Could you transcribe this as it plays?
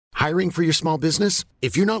Hiring for your small business?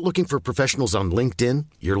 If you're not looking for professionals on LinkedIn,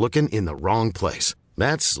 you're looking in the wrong place.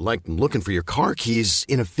 That's like looking for your car keys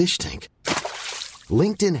in a fish tank.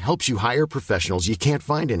 LinkedIn helps you hire professionals you can't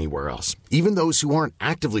find anywhere else, even those who aren't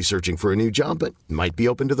actively searching for a new job but might be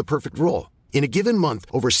open to the perfect role. In a given month,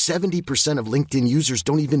 over 70% of LinkedIn users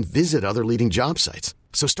don't even visit other leading job sites.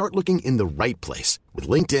 So start looking in the right place. With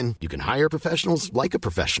LinkedIn, you can hire professionals like a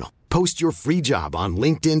professional. Post your free job on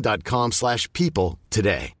linkedin.com/people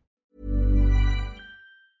today.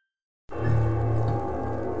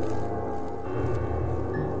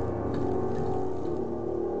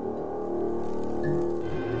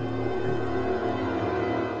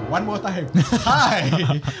 One more time.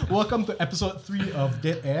 Hi! Welcome to episode 3 of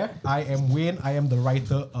Dead Air. I am Wayne. I am the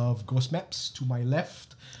writer of Ghost Maps. To my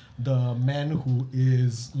left, the man who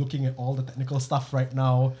is looking at all the technical stuff right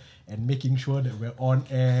now and making sure that we're on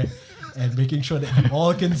air and making sure that you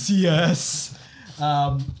all can see us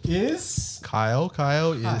is... Kyle.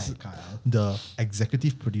 Kyle Hi, is Kyle. the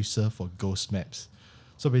executive producer for Ghost Maps.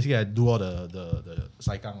 So basically, I do all the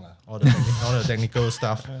saikang lah, all the technical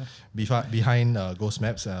stuff behind Ghost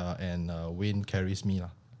Maps, and Wayne carries me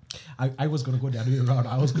lah. I was going to go the other way around.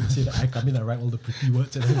 I was going to say that I come in and write all the pretty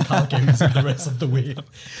words and then Kyle carries it the rest of the way.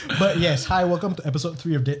 But yes, hi, welcome to episode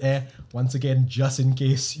 3 of Dead Air. Once again, just in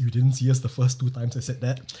case you didn't see us the first 2 times I said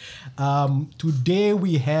that. Today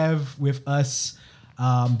we have with us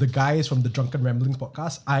the guys from the Drunken Ramblings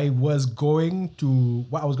podcast. What I was going to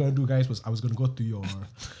do, guys, was I was going to go to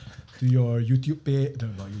your YouTube page, no,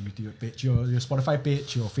 not your YouTube page, your Spotify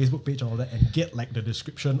page, your Facebook page, and all that, and get like the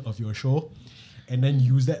description of your show, and then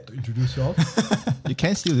use that to introduce y'all. You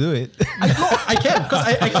can still do it. I can, because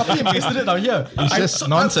I copied and pasted it down here. It's just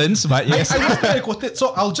nonsense, but yes. I quote it,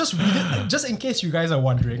 so I'll just read it, just in case you guys are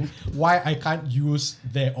wondering why I can't use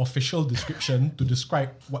their official description to describe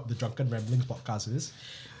what the Drunken Ramblings podcast is.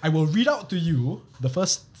 I will read out to you the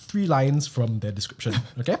first 3 lines from their description,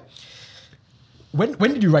 okay? When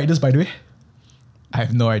did you write this, by the way? I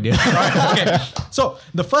have no idea. Right, okay. So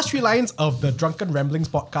the first 3 lines of the Drunken Ramblings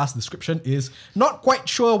podcast description is, not quite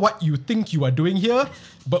sure what you think you are doing here,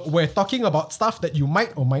 but we're talking about stuff that you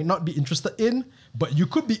might or might not be interested in, but you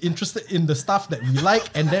could be interested in the stuff that we like,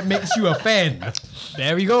 and that makes you a fan.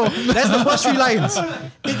 There we go. That's the first 3 lines.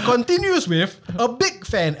 It continues with, a big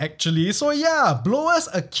fan actually, so yeah, blow us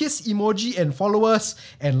a kiss emoji and follow us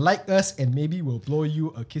and like us, and maybe we'll blow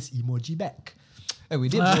you a kiss emoji back. Hey, we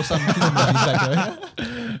did blow some emojis back, right?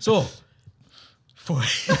 So, for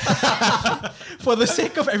the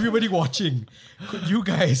sake of everybody watching, could you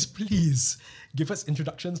guys please give us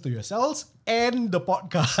introductions to yourselves and the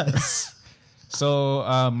podcast? So,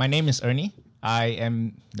 my name is Ernie. I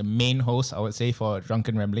am the main host, I would say, for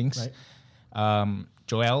Drunken Ramblings. Right.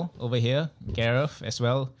 Joel over here, Gareth as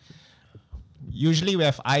well. Usually we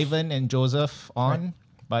have Ivan and Joseph on,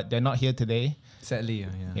 but they're not here today. Sadly,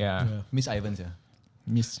 Yeah. Miss Ivans,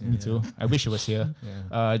 Me too. I wish he was here.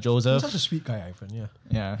 Yeah. Joseph. He's such a sweet guy, Ivan, yeah.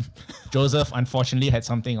 Yeah. Joseph unfortunately had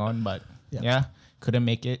something on, but couldn't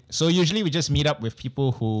make it. So usually we just meet up with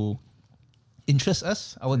people who interest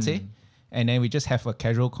us, I would say. And then we just have a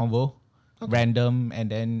casual convo, random. And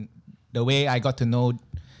then the way I got to know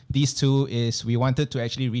these two is we wanted to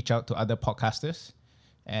actually reach out to other podcasters.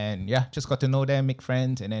 And just got to know them, make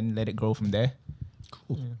friends, and then let it grow from there.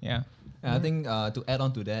 Cool. Yeah. I think to add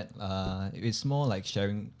on to that, it's more like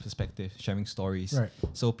sharing perspective, sharing stories. Right.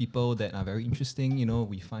 So people that are very interesting,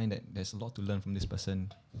 we find that there's a lot to learn from this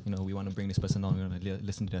person. We want to bring this person on, we want to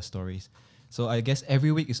listen to their stories. So I guess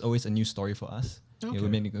every week is always a new story for us. Okay. We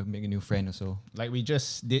make a new friend or so. Like we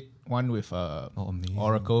just did one with Amazing.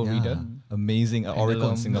 Oracle reader. Amazing.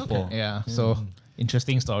 Oracle in Singapore. Okay. Yeah. So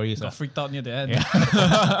interesting stories. Got freaked out near the end.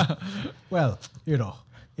 Yeah. Well,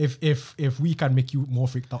 if we can make you more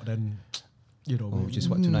freaked out, then Which is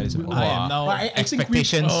what tonight is about. I am now. I think we-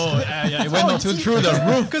 Expectations. It went through the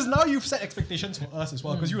roof. Because now you've set expectations for us as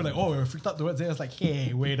well. Because you were like, oh, we're freaked out towards it. It's like,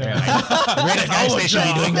 hey, wait a minute. We're the gas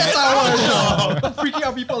station doing That's that. our job. Freaking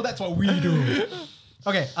out people, that's what we do.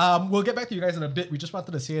 Okay, we'll get back to you guys in a bit. We just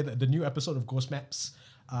wanted to say that the new episode of Ghost Maps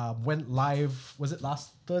went live, was it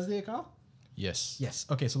last Thursday, Carl? Yes. Yes.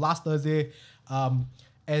 Okay, so last Thursday,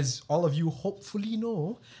 as all of you hopefully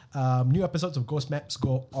know, new episodes of Ghost Maps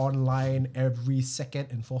go online every second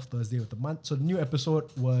and fourth Thursday of the month. So the new episode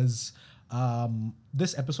was,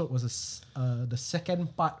 this episode was the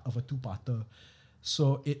second part of a 2-parter.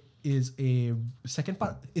 So it is a second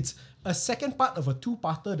part. It's a second part of a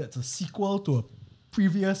 2-parter that's a sequel to a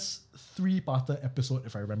previous 3-parter episode,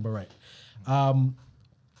 if I remember right.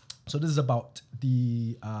 So this is about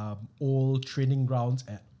the old training grounds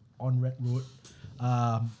at On Red Road.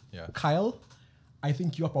 Kyle, I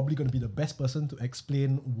think you are probably going to be the best person to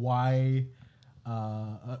explain why,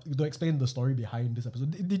 to explain the story behind this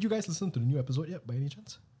episode. Did you guys listen to the new episode yet, by any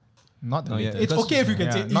chance? Not the Oh, yeah. latest. It's okay if you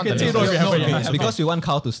can say not the no. latest. You haven't yet. It's because we want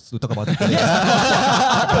Carl to talk about it.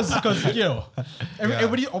 Because you know,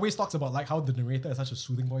 everybody always talks about like how the narrator has such a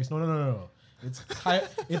soothing voice. No.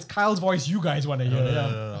 It's Kyle's voice you guys want to hear.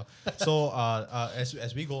 No. So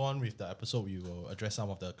as we go on with the episode, we will address some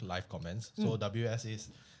of the live comments. So WS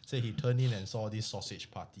say he turned in and saw this sausage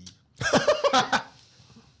party.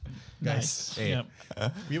 Guys, Hey. Yep.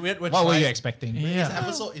 we're What were trying- you expecting? It's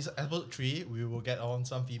episode 3. We will get on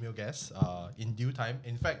some female guests in due time.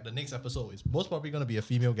 In fact, the next episode is most probably going to be a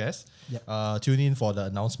female guest. Yep. Tune in for the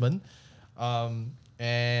announcement.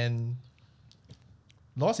 And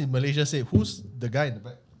Lost in Malaysia said, "Who's the guy in the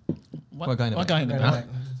back?" What guy in the What back? guy in the Huh? back?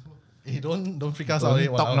 Hey, don't freak us out.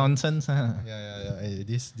 Don't talk nonsense. Huh? Yeah. Hey,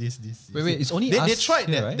 this. Wait, it's only They us tried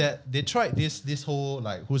here, that, right? that they tried this whole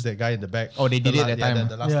like who's that guy in the back? Oh, they did it that time.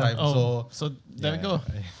 The last Yeah. time. Oh, so there we go.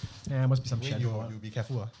 Yeah, must be some Wait, shadow. you be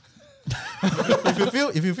careful.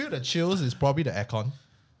 If you feel the chills, it's probably the aircon.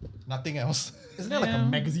 Nothing else. Isn't there like a Yeah.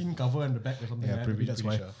 magazine cover in the back or something? Yeah, like that? pretty, Maybe that's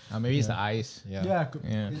pretty why. sure. Maybe it's the eyes. Yeah. Yeah.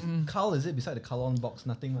 Yeah. Carl, is it beside the Kalon box?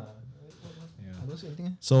 Nothing. I don't see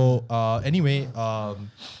anything. So anyway,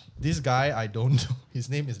 this guy I don't know. His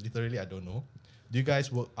name is literally I don't know. Do you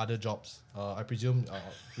guys work other jobs? I presume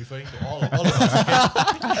referring to all of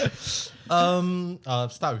us. Okay?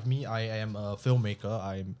 Start with me. I am a filmmaker.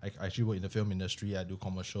 I actually work in the film industry. I do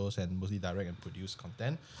commercials and mostly direct and produce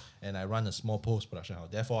content. And I run a small post-production house.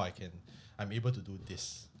 Therefore, I'm able to do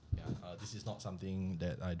this. Yeah, this is not something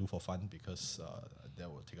that I do for fun because that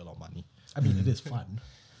will take a lot of money. I mean, it is fun.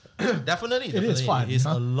 Definitely. It is fun, It's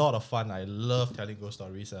huh? a lot of fun. I love telling ghost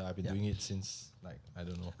stories. I've been doing it since I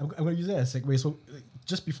don't know. I'm going to use it as a segue. So,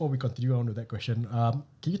 just before we continue on with that question,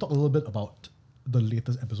 can you talk a little bit about the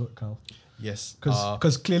latest episode, Carl? Yes.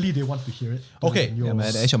 Because clearly they want to hear it. Okay. And Yeah, yours- I'm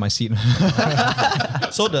at the edge of my seat.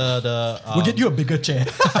 So the We'll get you a bigger chair.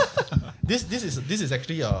 this is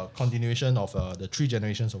actually a continuation of the 3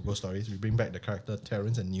 generations of ghost stories. We bring back the character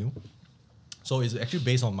Terrence and New. So it's actually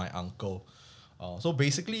based on my uncle. So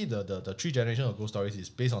basically, the 3 generations of ghost stories is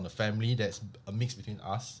based on the family that's a mix between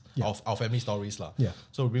us, of our family stories lah. Yeah.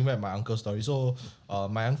 So we bring back my uncle's story. So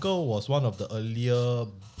my uncle was one of the earlier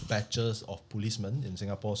batches of policemen in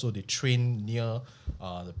Singapore. So they trained near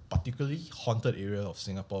the particularly haunted area of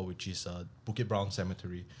Singapore, which is Bukit Brown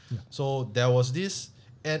Cemetery. So there was this,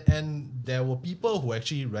 and there were people who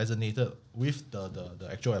actually resonated with the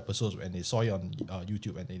actual episodes when they saw it on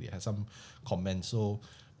YouTube and they had some comments. So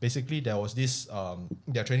basically, there was this.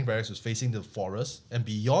 Their training barracks was facing the forest, and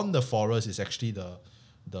beyond the forest is actually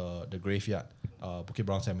the graveyard, Bukit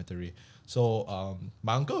Brown Cemetery. So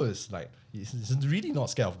my uncle is like he's really not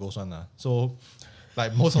scared of ghosts one lah. So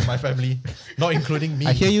like most of my family, not including me.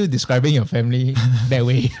 I hear you describing your family that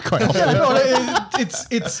way quite often. Yeah, no,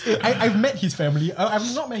 I've met his family.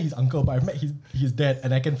 I've not met his uncle, but I've met his dad,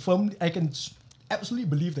 and I can absolutely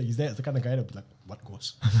believe that his dad is the kind of guy that would be like, what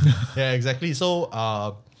goes? Yeah, exactly. So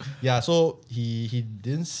so he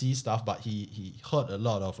didn't see stuff, but he heard a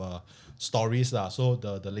lot of stories lah. So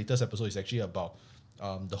the latest episode is actually about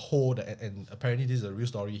the whole and apparently this is a real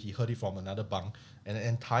story. He heard it from another bunk, and an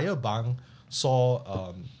entire bunk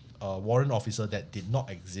saw a warrant officer that did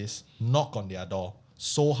not exist knock on their door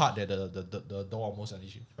so hard that the door almost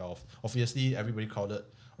initially fell off. Obviously, everybody crowded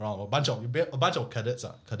around, a bunch of cadets.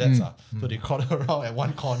 So they crowded around at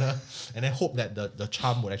one corner and then hope that the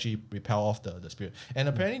charm would actually repel off the spirit. And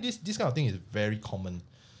apparently this kind of thing is very common.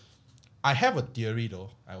 I have a theory though.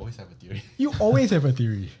 I always have a theory. You always have a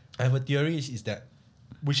theory. I have a theory is that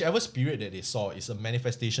whichever spirit that they saw is a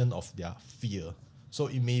manifestation of their fear. So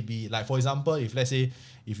it may be like, for example, if let's say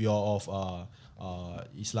if you're of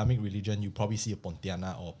Islamic religion, you probably see a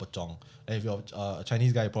Pontianak or a Pocong. And if you're a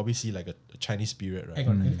Chinese guy, you probably see like a Chinese spirit, right? Hang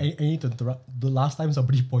on, I need to interrupt. The last time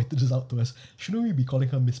somebody pointed this out to us, shouldn't we be calling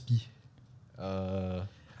her Miss P? I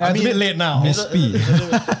It's a bit late now. Miss P.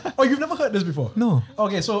 Oh, you've never heard this before? No.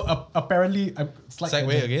 Okay, so apparently,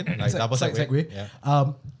 Segue again, like double segue. Yeah.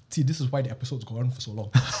 See, this is why the episode's gone on for so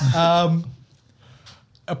long.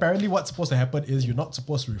 Apparently, what's supposed to happen is you're not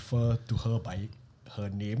supposed to refer to her by her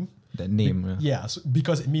name. That name. Yeah, so,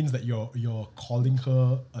 because it means that you're calling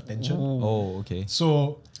her attention. Oh, okay.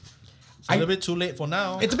 So It's a little bit too late for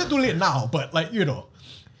now. it's a bit too late now, but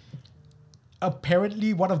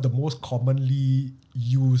apparently one of the most commonly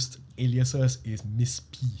used aliases is Miss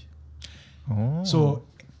P. Oh. So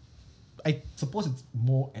I suppose it's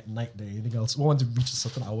more at night than anything else. Once you reach a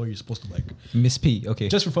certain hour, you're supposed to Miss P. Okay.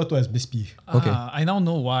 just refer to her as Miss P. Okay. I now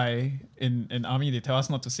know why in army they tell us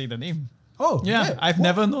not to say the name. Oh, Yeah, I've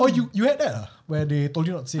never known. Oh, you had that where they told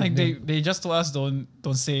you not to say Like the name. they just told us don't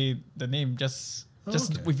say the name. Just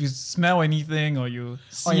Okay. if you smell anything or you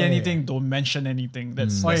see yeah, anything, yeah. don't mention anything.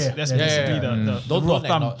 That's Oh, yeah. that's Yeah, basically yeah, yeah. the Don't rule of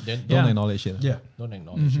thumb. Don't acknowledge it. Yeah. Don't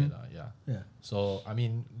acknowledge it. Yeah. Yeah. So I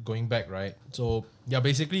mean, going back, right? So yeah,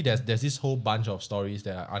 basically there's this whole bunch of stories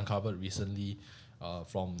that I uncovered recently,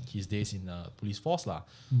 from his days in police force lah.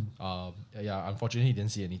 Yeah, unfortunately he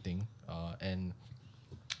didn't see anything.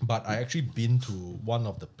 But I actually been to one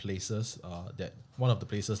of the places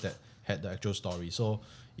that had the actual story. So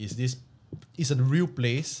it's a real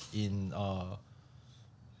place in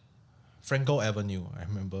Franco Avenue. I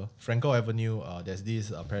remember Franco Avenue. There's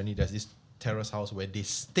this terrace house where they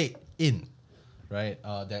stayed in, right?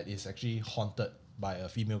 That is actually haunted by a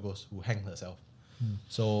female ghost who hanged herself.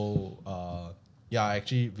 So yeah, I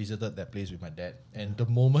actually visited that place with my dad. And the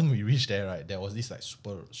moment we reached there, right, there was this like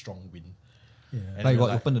super strong wind. Yeah. And Like we were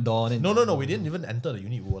what? Open the door. Then No. We didn't even enter the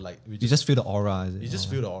unit. We were like, You just feel the aura. Is it? you just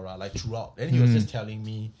feel the aura like throughout. And he was just telling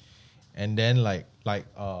me, and then I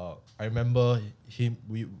remember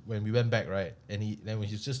when we went back, right, and he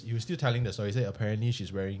was still telling the story. He said apparently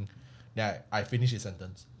she's wearing. Yeah, I finished his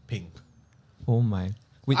sentence. Pink. Oh my.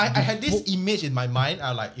 Wait, I had this image in my mind.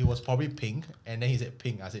 I like it was probably pink, and then he said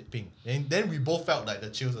pink. I said pink, and then we both felt like the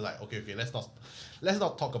chills. Were like, okay, let's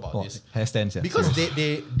not talk about this. hair stands. Yeah. Because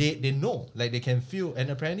they know, like they can feel, and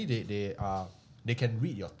apparently they can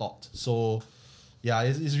read your thoughts. So yeah,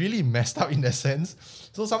 it's really messed up in that sense.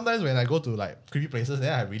 So sometimes when I go to like creepy places,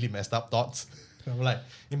 then I have really messed up thoughts. I'm like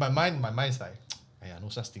in my mind's like, no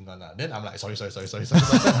such thing one lah. Then I'm like, sorry.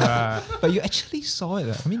 But you actually saw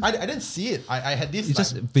it. I mean, I didn't see it. I had this it's like,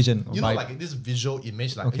 just vision. you know, vibe. like this visual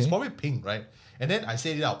image, like Okay. it's probably pink, right? And then I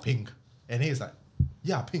said it out pink, and he's like,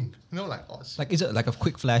 yeah, pink. You know, like oh shit. Like, is it like a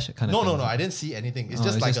quick flash kind of No, thing? I didn't see anything. It's Oh,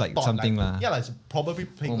 just it's like just a like thought, something like, lah. yeah, like it's probably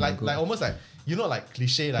pink, Oh my like God. almost like you know, like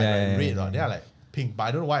cliche, like, Yeah, like yeah, red, yeah, or they're like pink. But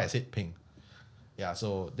I don't know why I said pink. Yeah,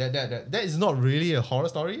 so that is not really a horror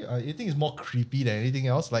story. I think it's more creepy than anything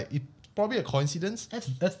else. Like it's probably a coincidence.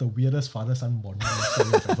 That's the weirdest father-son bonding story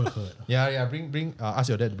I've ever heard. Yeah. Bring ask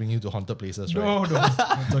your dad to bring you to haunted places, right? No,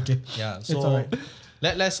 it's okay. Yeah. It's So alright.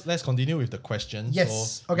 let's continue with the questions.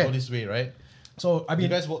 Yes, So okay. go this way, right? So I You mean,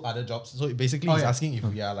 guys work other jobs, so basically Oh, he's yeah. asking if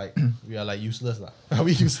we are like useless lah. Are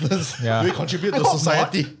we useless? Yeah. Do we contribute I to hope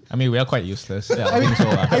society? I mean, we are quite useless. Yeah, I I mean, think so.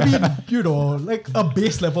 I mean, you know, like a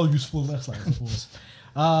base level usefulness, I suppose.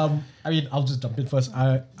 I mean, I'll just jump in first.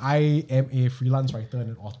 I am a freelance writer and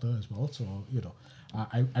an author as well, so you know,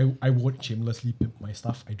 I won't shamelessly pimp my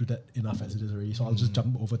stuff. I do that enough as it is already. So I'll just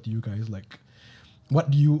jump over to you guys. Like, what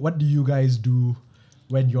do you guys do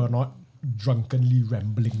when you're not drunkenly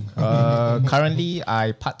rambling? Currently,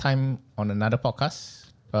 I part time on another podcast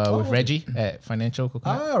with Reggie at Financial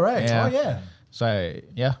Coconut. Right. Oh yeah. So I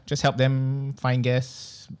just help them find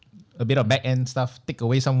guests, a bit of back end stuff, take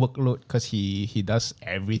away some workload because he does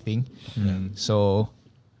everything. So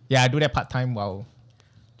I do that part time while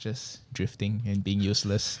just drifting and being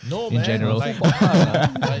useless in general. Like,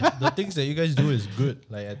 like, the things that you guys do is good.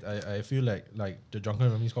 Like I feel like the Drunken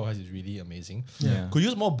Rambling podcast is really amazing. Yeah. Could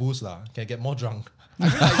use more booze lah. Can get more drunk.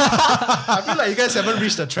 I feel like you guys haven't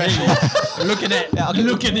reached the threshold. Looking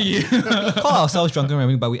at you. Call ourselves Drunken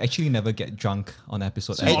Rambling, but we actually never get drunk on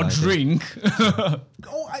episodes. Or drink.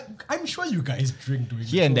 Oh, I'm sure you guys drink doing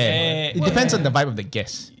Here and the show. there. It depends on the vibe of the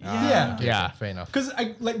guest. Yeah. Yeah. Fair enough. Because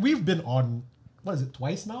we've been on, what is it,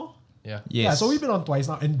 twice now? Yeah. Yes. Yeah, so we've been on twice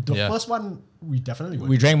now, and the Yeah. first one we definitely were.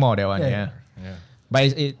 We drank more that one, Yeah. yeah. Yeah. But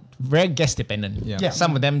it's very guest dependent. Yeah. Yeah.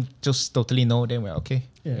 Some of them just totally know, then we're okay.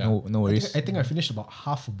 Yeah. No worries. I think I finished about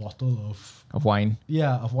half a bottle Of wine.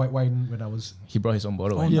 of white wine when I was. He brought his own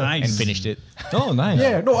bottle Oh, and, nice. and finished it. Oh, nice.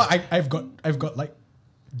 Yeah, no, I've got like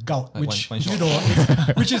gout, Like which one you shot.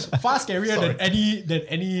 know, which is far scarier than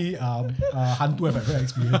any hantu I've ever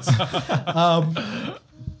experienced.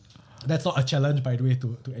 That's not a challenge, by the way,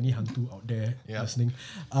 to any hantu out there Yeah. listening.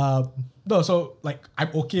 No, so like I'm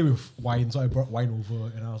okay with wine, so I brought wine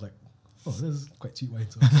over, and I was like, oh, this is quite cheap wine.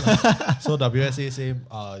 So So WSA say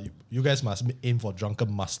you guys must aim for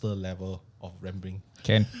drunken master level of rambling.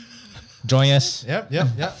 Ken, join us. Yep.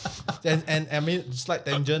 And I mean, slight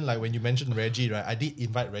tangent, like when you mentioned Reggie, right? I did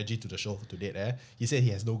invite Reggie to the show to Dead Air. He said he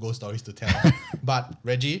has no ghost stories to tell. But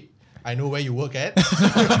Reggie, I know where you work at.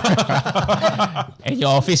 And your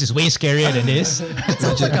office is way scarier than this.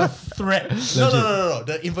 sounds like a threat. No.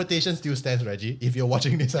 The invitation still stands, Reggie, if you're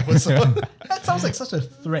watching this episode. That sounds like such a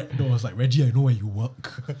threat. No, I was like, Reggie, I know where you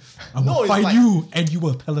work. I will No, it's find like- you, and you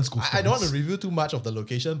will tell us ghost I don't want to stories. reveal too much of the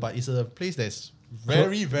location, but it's a place that's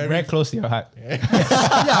very, Very close to your heart.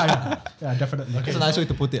 yeah, definitely. That's a nice way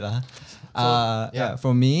to put it. Yeah,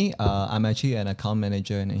 for me, I'm actually an account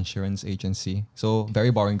manager in an insurance agency. So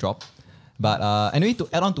very boring job. But anyway, to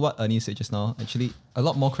add on to what Ernie said just now, actually a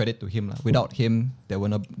lot more credit to him. Without him, there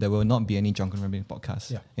will not be any Drunken Rambling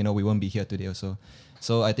podcast. Yeah. You know, we won't be here today also.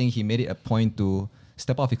 So I think he made it a point to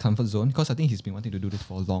step out of his comfort zone because I think he's been wanting to do this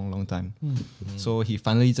for a long, long time. So he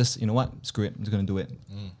finally just, you know what, screw it, I'm just gonna do it.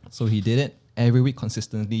 So he did it every week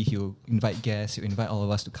consistently. He'll invite guests, he'll invite all of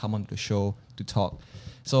us to come on the show to talk.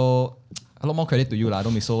 So a lot more credit to you lah.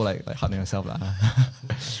 Don't be so like hard on yourself lah.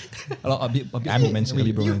 a bit romance,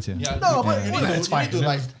 really romance here. Yeah, No, but you need to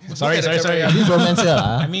like. Sorry. A bit romance here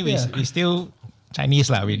lah. I mean, we still Chinese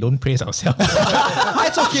lah. We don't praise ourselves.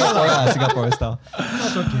 It's okay lah. Singapore style.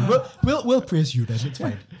 That's okay. We'll praise you then. It's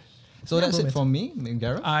fine. So that's it from me,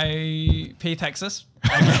 Gareth. I pay taxes.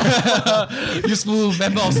 Useful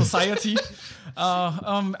member of society.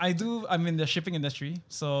 I do. I'm in the shipping industry,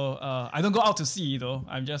 so I don't go out to sea though.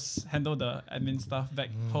 I just handle the admin stuff back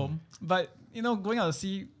home. But you know, going out to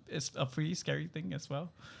sea is a pretty scary thing as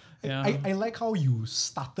well. Yeah. I like how you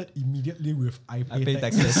started immediately with I pay, pay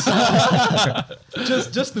taxes.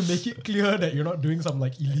 just to make it clear that you're not doing some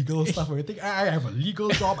like illegal stuff or anything. I have a legal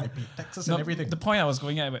job, I pay taxes and everything. The point I was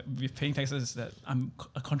going at with paying taxes is that I'm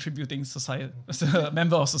a contributing society, a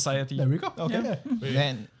member of society. There we go. Okay. Yeah. Wait,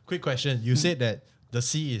 Then- quick question. You said that the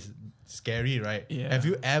sea is scary, right? Yeah. Have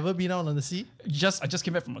you ever been out on the sea? I just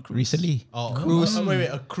came back from a cruise. Recently. Oh, Cruise. wait,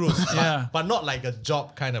 a cruise. Yeah. But not like a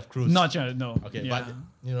job kind of cruise. No. Okay, Yeah. but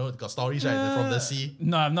you know, got stories right from the sea.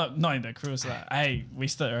 No, I'm not in the cruise. I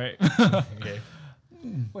wasted, right? Okay.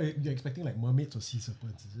 Wait, you're expecting like mermaids or sea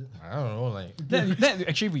serpents, is it? I don't know, like. that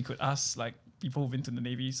actually we could ask like people who've been to the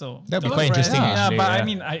Navy. So That'd be those quite friends- interesting, Yeah, actually, but yeah. I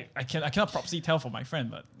mean, I cannot properly tell for my friend,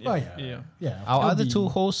 but Oh yeah. yeah. Our It'll other be- two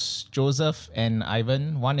hosts, Joseph and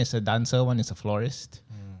Ivan, one is a dancer, one is a florist.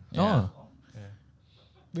 Oh,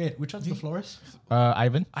 Wait, which one's the florist?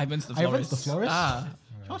 Ivan. Ivan's the Ivan's florist. the florist? Ah,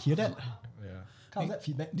 Y'all hear that? Yeah. How's that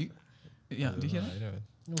feedback? do you hear that?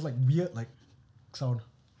 It was like weird like sound.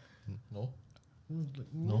 No.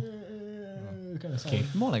 No. Kind of sound.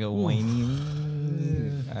 more like a whiny.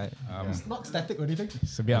 It's not static or anything.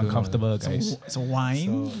 It's a bit uncomfortable, guys. It's a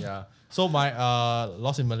wine. So yeah. So my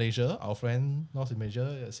Lost in Malaysia, our friend Lost in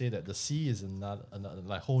Malaysia, say that the sea is another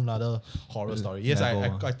like whole nother horror story. Yes,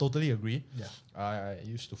 I totally agree. Yeah. I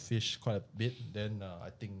used to fish quite a bit. Then I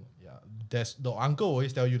think there's the uncle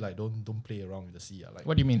always tell you like don't play around with the sea. Like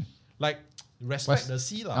What do you mean? like respect the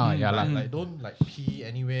sea lah. Ah, yeah lah. like don't like pee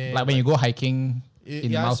anywhere. Like when you go hiking in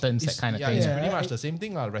yeah, mountains, it's- that kind of yeah, thing. it's Yeah, pretty I- much the same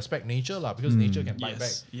thing lah. Respect nature lah, because nature can bite back.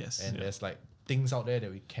 Yes, And yeah. there's like things out there that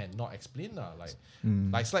we cannot explain lah. Like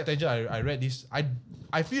slight tangent. I read this.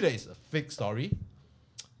 I feel that it's a fake story,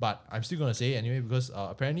 but I'm still gonna say it anyway because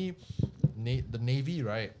apparently the Navy,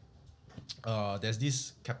 right? There's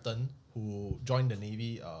this captain who joined the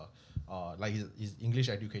Navy. Like he's English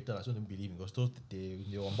educated, so don't believe him because they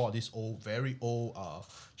were on board this very old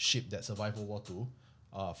ship that survived World War II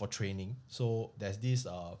for training. So there's this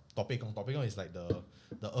Topekong. Topekong is like the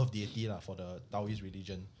earth deity for the Taoist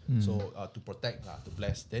religion. So to protect to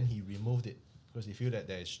bless. Then he removed it because he feel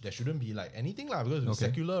that there shouldn't be like anything because it's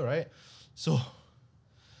secular, right? So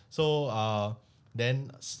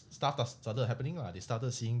then stuff started happening They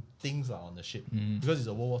started seeing things on the ship because it's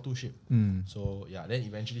a World War II ship. So yeah, then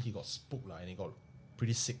eventually he got spooked and he got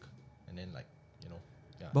pretty sick, and then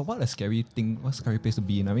But what a scary thing! What a scary place to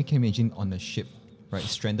be in. I mean, can you imagine on a ship, right,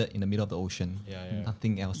 stranded in the middle of the ocean, Yeah.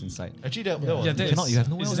 nothing else inside. Actually that was Yeah, that You cannot. You have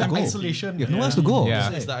nowhere else to go. isolation. You have nowhere else to go.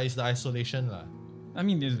 Yeah. it's the isolation lah. I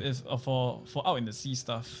mean, if for out in the sea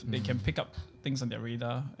stuff, they can pick up things on their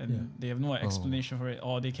radar and they have no explanation for it.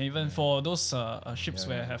 Or they can even for those ships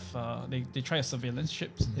where have they try a surveillance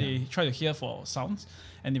ships, they try to hear for sounds,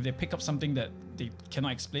 and if they pick up something that they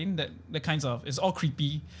cannot explain, that the kinds of it's all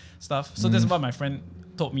creepy stuff. So that's what my friend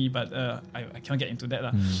told me, but I cannot get into that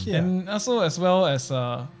And also as well as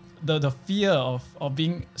the fear of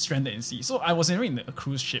being stranded in sea. So I was in a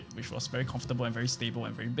cruise ship, which was very comfortable and very stable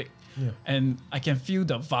and very big. Yeah. And I can feel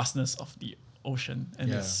the vastness of the ocean.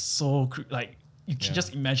 And it's so, like, you can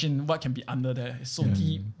just imagine what can be under there. It's so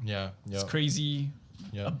deep. Yeah. It's crazy.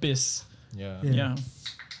 Yeah. Abyss. Yeah. Yeah.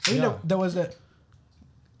 I mean, there was that.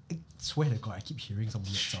 I swear to God, I keep hearing some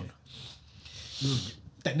weird sound.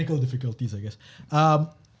 Technical difficulties, I guess.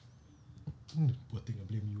 Poor thing, I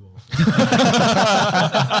blame you all.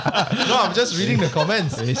 No, I'm just reading the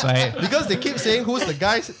comments. It's like Because they keep saying who's the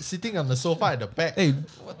guy sitting on the sofa at the back. Hey,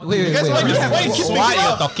 wait. guys want to have- Why you keep what speaking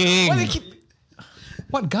you're up? talking? Why do you keep...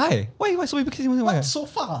 What guy? Why so we keep saying What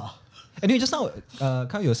sofa? Anyway, just now,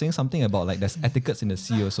 Kyle, you were saying something about like there's etiquettes in the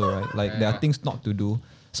sea also, right? Like there are things not to do.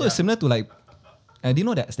 So it's similar to like, I didn't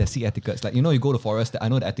know that there's sea etiquettes. Like, you know, you go to forest, I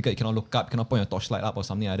know the etiquette, you cannot look up, you cannot point your torchlight up or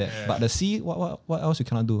something like that. But the sea, what else you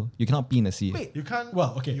cannot do? You cannot pee in the sea. Wait, you can't.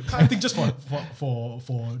 Well, okay. You I can't. think just for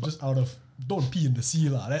just out of don't pee in the sea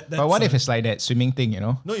lah. But what if it's like that swimming thing, you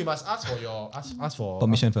know? No, you must ask for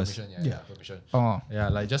Permission first. Yeah, permission. Oh. Yeah,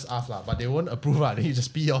 like just ask lah, but they won't approve lah. Then you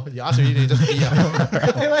just pee off. You ask already, they just pee.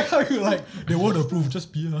 I like how you like they won't approve,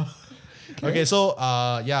 just pee lah. Okay, so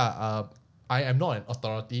I am not an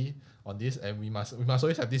authority on this, and we must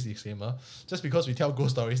always have this disclaimer. Just because we tell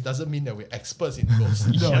ghost stories doesn't mean that we're experts in ghosts.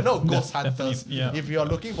 We're not ghost hunters. Yeah. If you're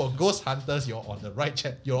looking for ghost hunters, you're on the right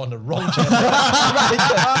chat. You're on the wrong channel.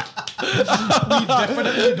 We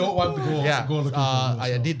definitely don't want to go Yeah, go looking for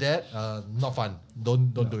I ghosts, did that. Not fun.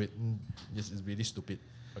 Don't do it. This is really stupid.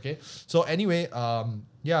 Okay. So anyway, I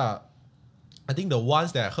think the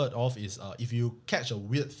ones that I heard of is if you catch a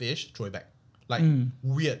weird fish, throw it back. Like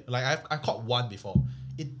weird. Like I caught one before.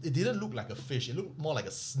 It didn't look like a fish. It looked more like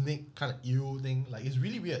a snake kind of eel thing. Like it's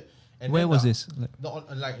really weird. And Where then was this?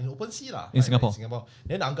 Like in open sea lah. In Singapore? In Singapore.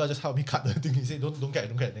 Then the uncle just helped me cut the thing. He said, don't catch,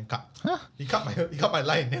 then cut. Huh? He cut my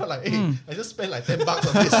line. Then I'm like, hey, I just spent like $10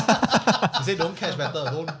 on this. He said, don't catch better.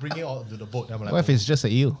 Don't bring it out to the boat. Then I'm like, What if it's just a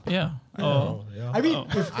eel? Yeah. Oh. I mean,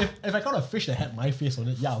 if I caught a fish that had my face on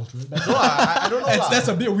it, yeah, I'll throw it back. no, I don't know. That's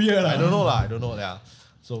a bit weird. I don't know. Yeah.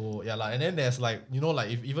 So yeah, and then there's like, you know, like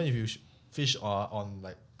even if you fish on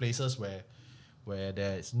like places where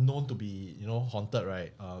there is known to be, you know, haunted,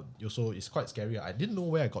 right? Also it's quite scary. I didn't know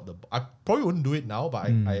where I got I probably wouldn't do it now, but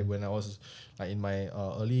I when I was like in my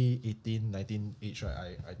early 18, 19 age,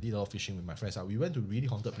 right, I did a lot of fishing with my friends. We went to really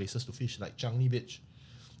haunted places to fish, like Changi Beach.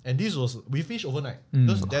 And we fished overnight.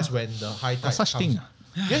 Because that's when the high tide Such comes. thing.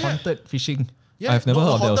 Yeah. Haunted fishing. Yeah, I've never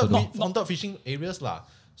heard of that also, though. haunted fishing areas lah.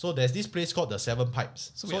 So there's this place called the Seven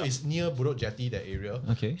Pipes. So it's near Buruk Jetty, that area.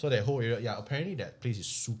 Okay. So that whole area, apparently that place is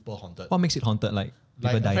super haunted. What makes it haunted? Like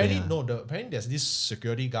people Like die apparently, there? apparently there's this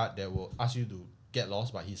security guard that will ask you to get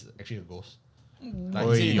lost, but he's actually a ghost. Like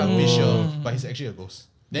he say you can't fish here, but he's actually a ghost.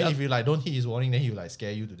 Then if you like don't heed his warning, then he'll like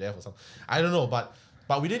scare you to death or something. I don't know, but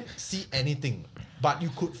we didn't see anything. But you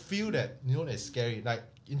could feel that, you know, that's scary. Like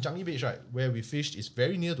in Changi Beach, right, where we fished, is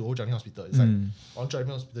very near to Old Changi Hospital. It's like Old Changi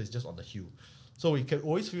Hospital is just on the hill. So we can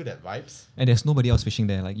always feel that vibes. And there's nobody else fishing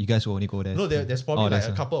there. Like you guys will only go there. No, there's probably like there's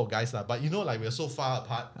a couple of guys lah. But you know, like we're so far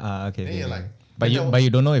apart. Okay. Then you're like, But you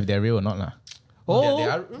don't know if they're real or not lah. they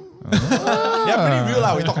are they're pretty real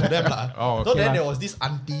lah. We talk to them lah. Oh, So okay then lah. there was this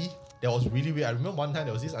auntie that was really weird. I remember one time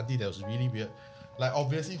there was this auntie that was really weird, like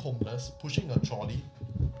obviously homeless, pushing a trolley.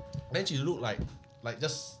 Then she looked like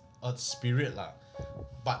just a spirit lah.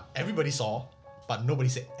 But everybody saw, but nobody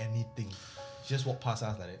said anything. She just walked past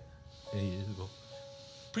us like that. Then you just go.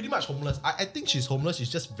 Pretty much homeless. I think she's homeless.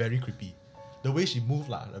 She's just very creepy. The way she moved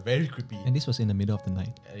lah, very creepy. And this was in the middle of the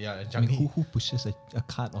night. Yeah, I mean, Changi. who pushes a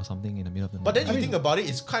cart or something in the middle of the night? But then you think about it,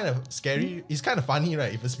 it's kind of scary. It's kind of funny,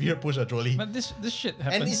 right? If a spirit push a trolley. But this shit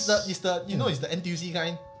happens. And it's the it's the NTUC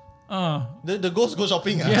kind. Uh, The ghost go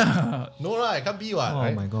shopping. yeah. No, right? Can't be what. Oh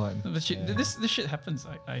right? my god. But this shit happens.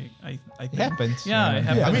 I think. It happens. Yeah, it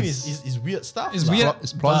happens. I mean, it's weird stuff. It's lah. weird.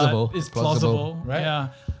 It's plausible. but It's plausible, right? Yeah.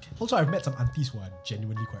 Also, I've met some aunties who are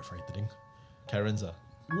genuinely quite frightening. Karens.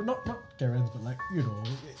 Well, not Karens, but like, you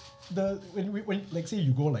know, when like say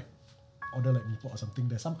you go like order like meatball or something,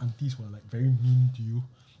 there's some aunties who are like very mean to you.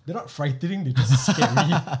 They're not frightening, they're just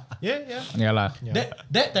scary. Yeah. Yeah lah.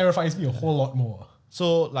 That terrifies me a whole lot more.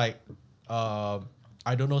 So like,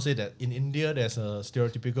 I don't know. Say that in India there's a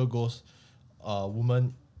stereotypical ghost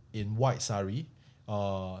woman in white sari.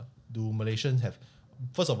 Do Malaysians have?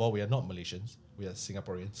 First of all, we are not Malaysians. We are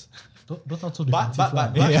Singaporeans. Don't sound so But defensive. lah.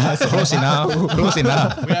 Yeah, it's close enough. Close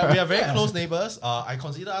enough. we are very close neighbors. I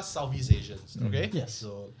consider us Southeast Asians. Okay. Yes.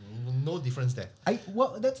 So no difference there.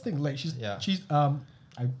 Well, that's the thing. Like she's I'm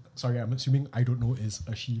sorry, I'm assuming I don't know is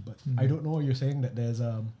a she, but I don't know. You're saying that there's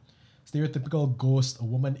stereotypical ghost, a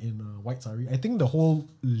woman in a white sari. I think the whole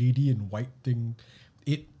lady in white thing,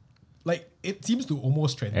 it seems to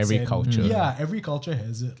almost transcend Every culture. Yeah, every culture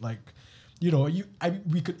has it. Like, you know,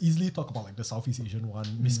 we could easily talk about like the Southeast Asian one.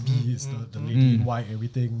 Miss P is the lady in white,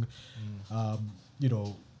 everything. You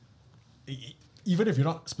know, even if you're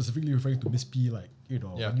not specifically referring to Miss P, like, you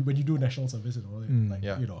know, when you do national service and all that, like,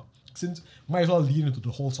 you know, since might as well lean into the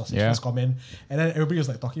whole sausage fest comment. And then everybody was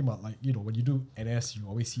like talking about like, you know, when you do NS, you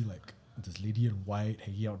always see like this lady in white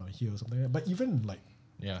hanging out on here or something like that. But even like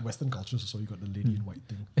Yeah. Western cultures, so you got the lady in white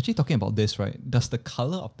thing. Actually, talking about this, right? Does the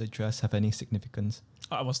color of the dress have any significance?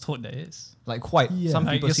 I was told there is. Like white. Yeah. Some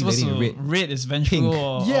Like people you're see supposed lady to in red. red is vengeful Pink.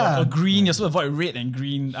 or green. You're supposed to avoid red and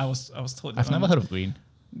green. I was told. I've that never one. heard of green.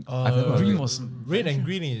 Green was red and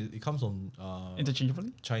green. It comes from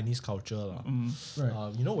interchangeably. Chinese culture, lah.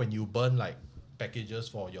 Right. You know when you burn like packages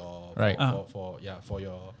for your Right. for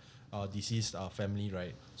your deceased family,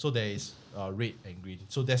 right? So there is red and green.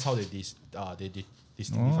 So that's how they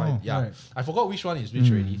distinguish. Yeah, Right. I forgot which one is which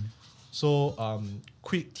already. So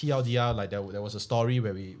quick TLDR, like there was a story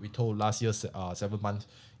where we told last year's 7 month.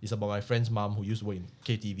 It's about my friend's mom who used to work in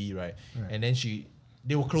KTV, right? And then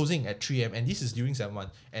they were closing at 3 a.m. and this is during 7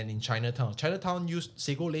 months. And in Chinatown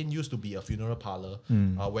Seiko Lane used to be a funeral parlor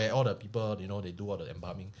where all the people, they do all the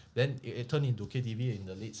embalming. Then it turned into KTV in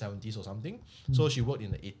the late 70s or something. So she worked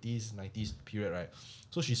in the 80s, 90s period, right?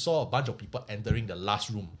 So she saw a bunch of people entering the last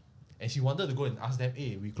room. And she wanted to go and ask them,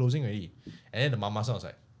 hey, we're closing already. And then the mama son was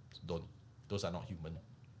like, don't. Those are not human.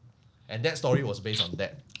 And that story was based on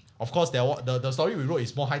that. Of course, the story we wrote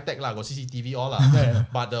is more high-tech, got CCTV all.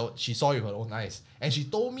 But she saw it with her own eyes. And she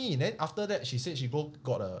told me, and then after that, she said she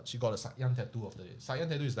got a Sakyang tattoo of the day. Sakyang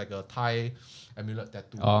tattoo is like a Thai amulet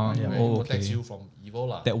tattoo. Where it protects you from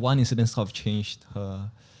evil. That one incident sort of changed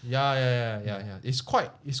her. Yeah. It's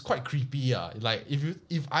quite creepy. Like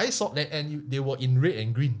if I saw that and they were in red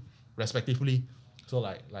and green, respectively. So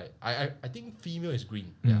like I think female is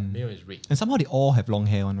green. Yeah, male is red. And somehow they all have long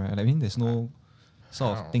hair on, right? I mean, there's no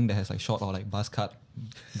sort of thing that has like short or like buzz cut,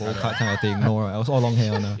 bowl cut kind of thing. No, right? I was all long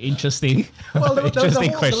hair on. Interesting. Well, there was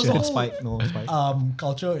Interesting a question. whole, Spike, no spike.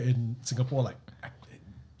 culture in Singapore, like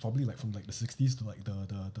probably like from like the 60s to like the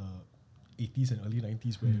 80s and early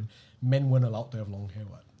 90s, where men weren't allowed to have long hair.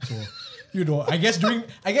 So I guess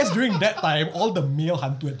during that time, all the male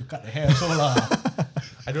hantu had to cut their hair. So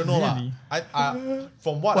I don't know. Really?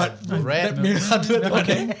 From what I've read, that male hantu had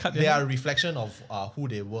to cut their they are a reflection of who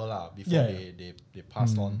they were before they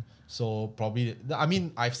passed on. So probably, I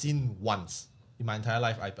mean, I've seen once in my entire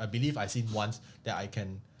life. I believe I've seen once that I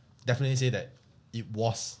can definitely say that it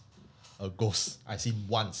was a ghost. I've seen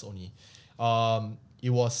once only. It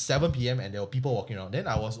was 7 p.m. and there were people walking around. Then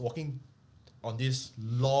I was walking on this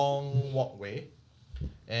long walkway,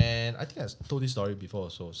 and I think I told this story before.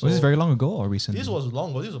 So Was this very long ago or recently? this was long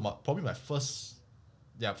ago. This was probably my first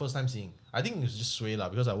time seeing. I think it was just sway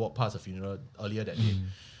because I walked past a funeral earlier that day.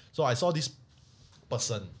 So I saw this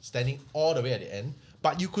person standing all the way at the end,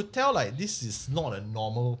 but you could tell like this is not a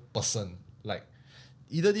normal person. Like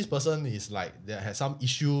either this person is like they had some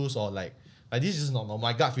issues or like this is not normal.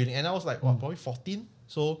 My gut feeling, and I was like, probably 14.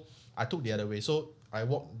 So I took the other way. So I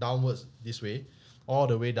walked downwards this way, all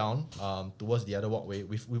the way down towards the other walkway,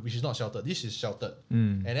 which is not sheltered. This is sheltered.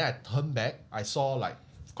 And then I turned back. I saw like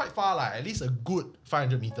quite far, like at least a good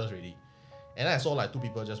 500 meters already. And then I saw like two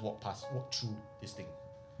people just walk through this thing.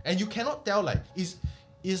 And you cannot tell like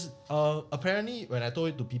apparently when I told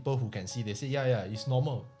it to people who can see, they say it's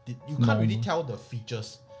normal. You can't really tell the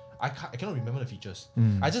features. I cannot remember the features.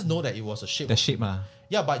 I just know that it was a shape. The shape,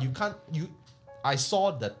 Yeah, but I saw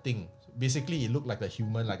the thing. Basically, it looked like a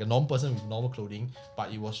human, like a normal person with normal clothing,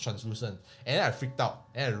 but it was translucent. And then I freaked out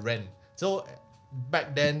and I ran. So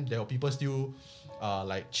back then, there were people still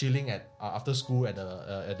like chilling at after school at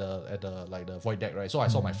the like the void deck, right? So I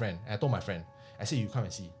saw my friend. And I told my friend, I said, "You come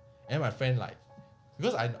and see." And my friend like,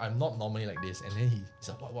 because I'm not normally like this, and then he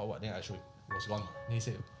said, "What?" Then I showed him. It was gone. Then he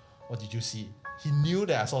said, "What did you see?" He knew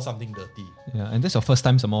that I saw something dirty. Yeah, and that's your first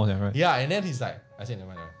time some more, right? Yeah, and then he's like, I said, never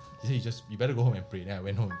mind. He said, you better go home and pray. Then I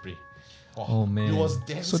went home and prayed. Oh man. It was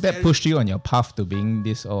damn So scary. that pushed you on your path to being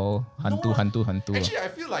this all hantu. Actually, I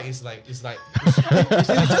feel like it's just my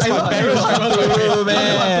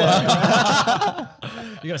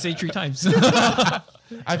You gotta say 3 times.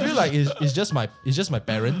 I feel like it's just my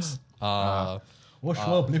parents. Well,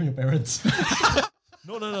 sure, blame your parents.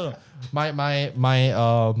 No.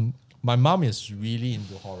 My mom is really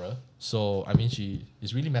into horror. So I mean, she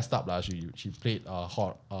is really messed up, lah. She played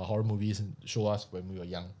horror movies and show us when we were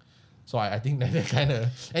young. So I think that kind of,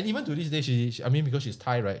 and even to this day, she I mean, because she's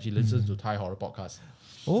Thai, right? She listens to Thai horror podcasts.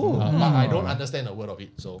 But I don't understand a word of it.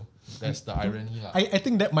 So that's the irony, lah. I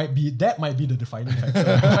think that might be the defining factor.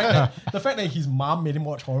 The fact that his mom made him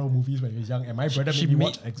watch horror movies when he was young, and my brother made me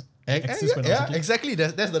watch Exorcist when I was a kid. Exactly.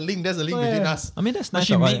 That's the link. That's the link between us. I mean, that's But nice.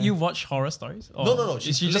 she made you watch horror stories? Or No.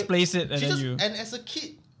 She just plays it and then you. And as a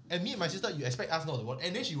kid, and me and my sister, you expect us not to watch,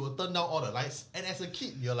 and then she will turn down all the lights. And as a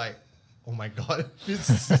kid, you're like, Oh my god.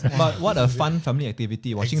 But what a fun family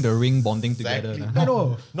activity, watching the ring bonding together. Exactly. I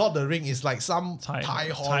know. Not the ring, it's like some Thai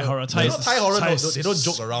horror. Thai No, not Thai horror, Thai no, they don't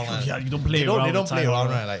joke around. Yeah, you don't play They around. don't with play Thai around,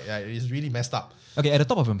 horror. right? Like, it's really messed up. Okay, at the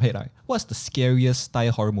top of my head, right, what's the scariest Thai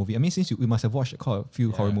horror movie? I mean, since we must have watched quite a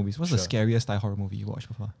few horror movies, what's the sure. scariest Thai horror movie you watched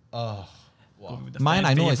before? Wow. With the Mine,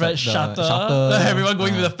 fan I know it's favorite, like the Shutter. Shutter, Everyone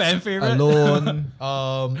going with the fan favorite. Alone.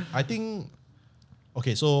 I think.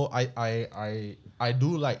 Okay, so I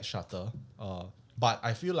do like Shutter, but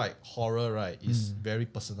I feel like horror, right, is very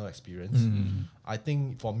personal experience. I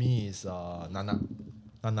think for me is Nanak,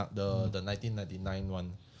 the 1999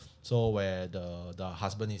 one. So where the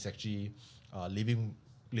husband is actually living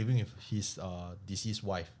with his deceased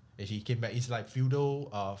wife, and he came back. It's like feudal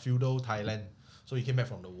Thailand. So he came back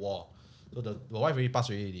from the war. So the wife already passed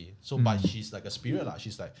away. So but she's like a spirit lah.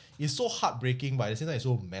 She's like, it's so heartbreaking, but at the same time it's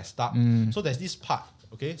so messed up. So there's this part,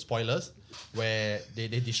 okay, spoilers, where they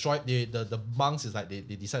destroyed the monks is like they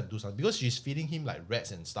decide to do something because she's feeding him like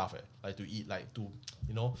rats and stuff, like to eat, like to,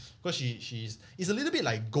 you know, because she's it's a little bit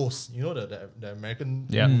like Ghost, you know, the American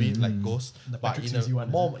movie like Ghost, but Patrick in Swayze a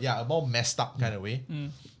one, more messed up kind of way.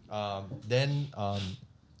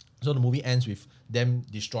 So the movie ends with them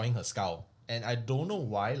destroying her skull. And I don't know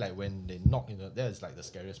why, like when they knock in that is like the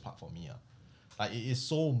scariest part for me. Like it is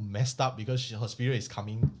so messed up because her spirit is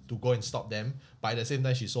coming to go and stop them, but at the same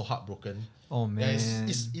time she's so heartbroken. Oh man. Yeah,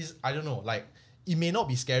 it's I don't know, like it may not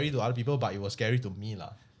be scary to other people, but it was scary to me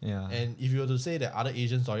lah. Yeah. And if you were to say that other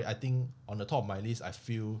Asian story, I think on the top of my list I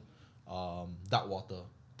feel Dark Water.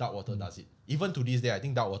 Dark Water does it. Even to this day, I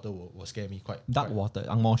think Dark Water will scare me quite. Dark Water,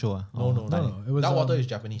 Ang Mo show. No, it was, Dark Water is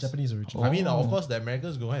Japanese. Japanese original. I mean, of course, the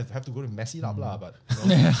Americans going to have to go to mess it up lah. But you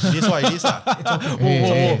know, it is what it is lah. It's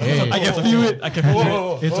okay. I can feel it. I can feel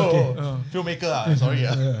it. It's okay. Filmmaker, sorry.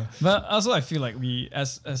 But also, I feel like we,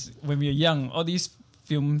 as when we are young, all these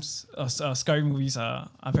films, scary movies are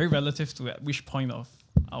very relative to at which point of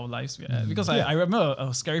our lives we're at. Because I remember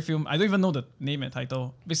a scary film. I don't even know the name and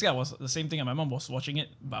title. Basically, I was the same thing, and my mom was watching it,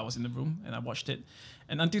 but I was in the room and I watched it.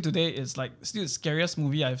 And until today, it's like still the scariest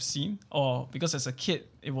movie I've seen. Or because as a kid,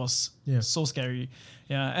 it was so scary.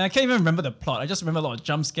 Yeah, and I can't even remember the plot. I just remember a lot of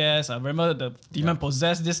jump scares. I remember the demon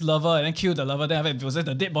possessed this lover and then killed the lover. Then it was the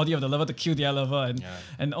dead body of the lover to kill the other lover,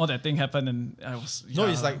 and all that thing happened. And I was No,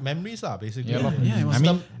 it's like memories lah, basically. yeah, it was I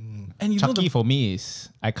mean, and you know Chucky for me is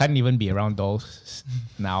I can't even be around dolls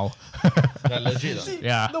now. Yeah, legit lah.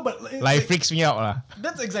 Yeah, No, but like it freaks me out lah.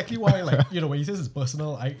 that's exactly why, like, you know, when he says it's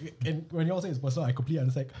personal, and when you all say it's personal, I completely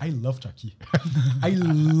understand. I love Chucky. I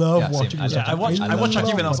love same. watching this. I watched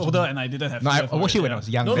Chucky when I was watching older, it. and I didn't have. No, I fear for watched it when I was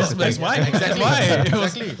young. No, That's the that's thing. why. Exactly. Why? It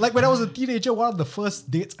was- Exactly. Like when I was a teenager, one of the first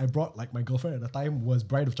dates I brought like my girlfriend at the time was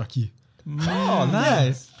Bride of Chucky. Oh,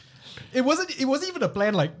 nice. It wasn't even a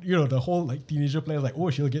plan, like, you know, the whole like teenager plan, like, oh,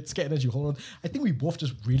 she'll get scared and then she'll hold on. I think we both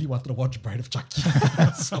just really wanted to watch Bride of Chucky.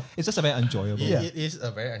 So, It's just a very enjoyable. Yeah. It is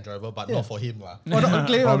a very enjoyable, but not for him lah. well, not,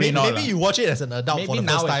 clear, Probably maybe- not. Maybe you watch it as an adult for Maybe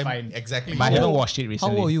the now first it's time. fine. Exactly. But I haven't watched it How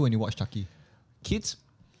recently. old were you when you watched Chucky? Kids,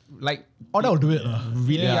 like Oh, that'll do it.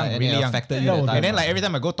 really young, and really it young. affected you Yeah, that well, time. And then like every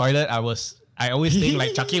time I go toilet, I always think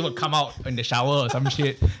like Chucky would come out in the shower or some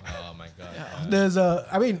shit. Oh my god. There's a,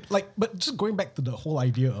 I mean, like, but just going back to the whole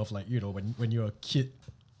idea of like, you know, when you're a kid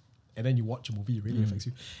and then you watch a movie, it really affects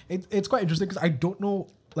you. It's quite interesting because I don't know,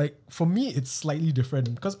 like, for me, it's slightly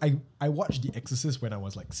different because I watched The Exorcist when I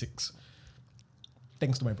was like 6.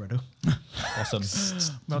 Thanks to my brother. Awesome.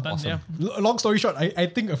 well done. Awesome. Yeah. Long story short, I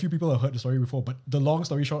think a few people have heard the story before, but the long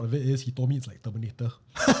story short of it is he told me it's like Terminator.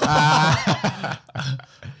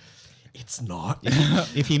 It's not.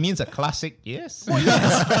 If he means a classic, yes. Fair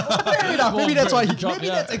enough. Maybe that's why maybe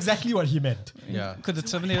Yeah. that's exactly what he meant. Yeah. Could the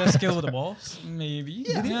Terminator scale the walls? Maybe.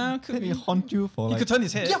 Yeah, could Did be. it haunt you for He like? could turn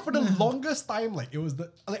his head. Yeah, for the longest time, like it was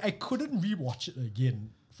I couldn't rewatch it again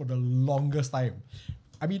for the longest time.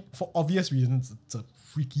 I mean, for obvious reasons, it's a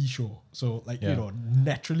freaky show. So like, you know,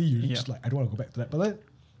 naturally you just like, I don't want to go back to that. But then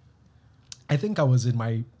I think I was in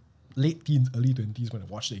my late teens, early 20s when I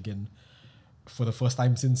watched it again for the first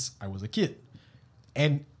time since I was a kid.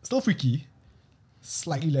 And still freaky,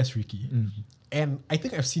 slightly less freaky. And I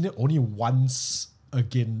think I've seen it only once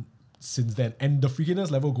again since then. And the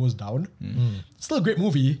freakiness level goes down. Still a great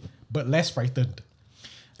movie, but less frightened.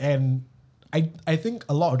 And I think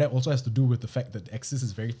a lot of that also has to do with the fact that The Exorcist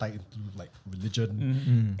is very tied into like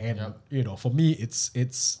religion. And you know, for me it's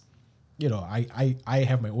you know, I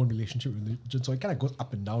have my own relationship with religion, so it kind of goes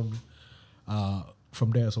up and down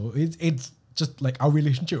from there. So it's just like our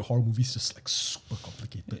relationship with horror movies just like super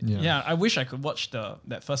complicated. Yeah, I wish I could watch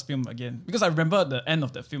that first film again because I remember at the end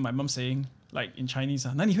of that film, my mom saying like in Chinese,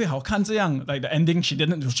 那你会好看这样? Like the ending, she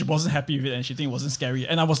wasn't happy with it and she think it wasn't scary,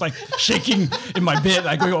 and I was like shaking in my bed,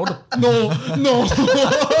 like going, no.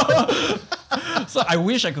 So I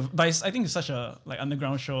wish I could, but I think it's such a like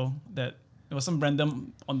underground show that it was some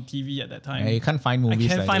random on TV at that time. Yeah, you can't find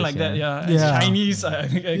movies. I can't like find this, like that. Yeah, Yeah. It's Chinese.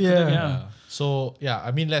 Yeah. So yeah,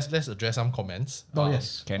 I mean let's address some comments.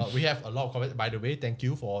 Yes. Can. We have a lot of comments. By the way, thank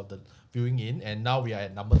you for the viewing in. And now we are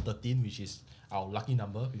at number 13, which is our lucky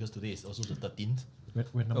number because today is also the 13th.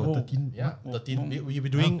 We're number 13. Yeah, 13. We'll be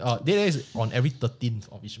doing data is on every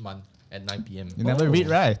 13th of each month at 9 p.m. You never read,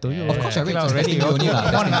 right? I told you. Yeah. Of course, I read Just already. testing you only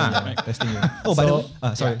lah. Come on, Testing lah. Testing you. Oh, by the way,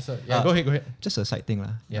 sorry. Go ahead. Just a side thing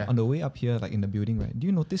lah. Yeah. On the way up here, like in the building, right? Do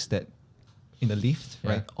you notice that in the lift,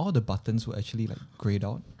 right? All the buttons were actually like grayed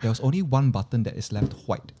out. There was only one button that is left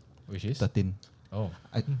white. Which is 13. oh.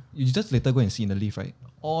 You just later go and see in the lift, right?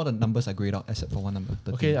 All the numbers are grayed out except for one number.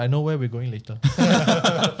 13. Okay, I know where we're going later.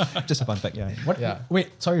 Just a fun fact, yeah. What? Yeah.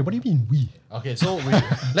 Wait, sorry. What do you mean we? Okay, so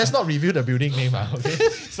let's not review the building name. Okay.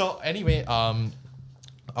 So anyway,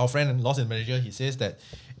 our friend and Lost in Manager, he says that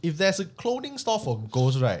if there's a clothing store for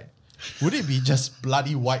ghosts, right, would it be just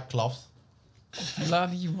bloody white cloths?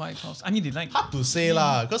 Bloody white house. I mean, they like. Hard to say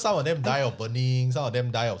lah, because some of them die of burning, some of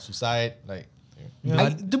them die of suicide. Like,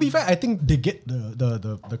 To be fair, I think they get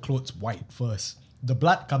the clothes white first. The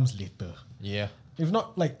blood comes later. yeah, If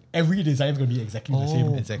not, like every design is gonna be exactly the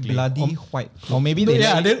same. exactly. Bloody white. Or maybe No, they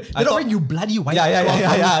yeah, let you- they're not wearing you bloody white.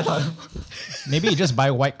 I thought. maybe you just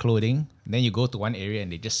buy white clothing, then you go to one area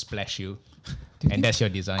and they just splash you, and that's your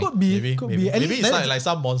design. Could be. Maybe, could maybe, be. At maybe least it's then like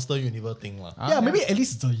some monster universe thing lah. yeah, maybe at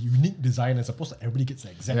least it's a unique design as opposed to everybody gets the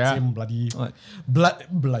exact Yeah. same bloody What?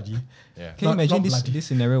 bloody. Yeah. Can you Not imagine bloody. this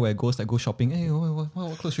scenario where ghosts like go shopping? Hey,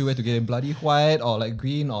 what clothes should we wear to get it? Bloody white or like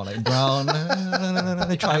green or like brown?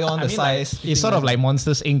 They try on the size. It's sort of like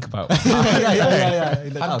Monsters Inc. But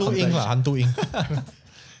Hantu Ing lah, Hantu Ing.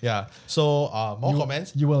 Yeah. So more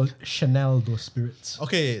comments. You will Chanel those spirits.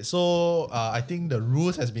 Okay, so I think the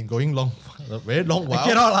rules has been going a very long while. I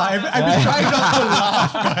cannot lie. I've been trying not to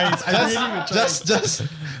laugh, guys. I really been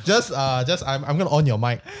trying. Just I'm gonna on your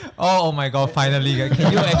mic. Oh my god, finally. Can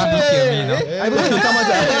you actually hear me now? I don't know how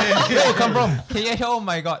much. where you come from? Can you hear? Oh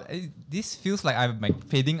my god. This feels like I'm like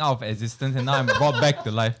fading out of existence and now I'm brought back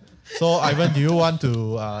to life. So Ivan, do you want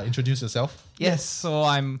to introduce yourself? Yes, so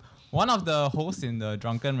I'm one of the hosts in the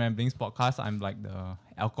Drunken Ramblings podcast. I'm like the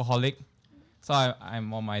alcoholic. So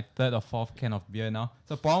I'm on my third or fourth can of beer now.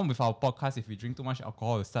 So the problem with our podcast, if we drink too much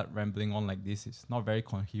alcohol, we start rambling on like this. It's not very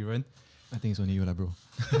coherent. I think it's only you lah, bro.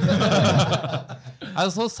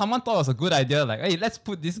 Also, someone thought it was a good idea. Like, hey, let's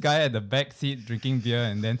put this guy at the back seat drinking beer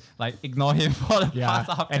and then like ignore him for the past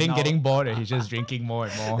half and an then hour. getting bored and he's just drinking more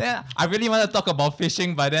and more. Then I really want to talk about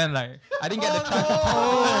fishing, but then like I didn't get the chance.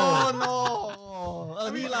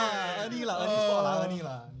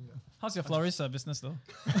 How's your florist business though?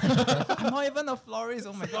 I'm not even a florist.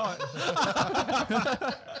 Oh my god.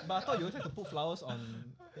 But I thought you would have to put flowers on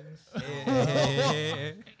things.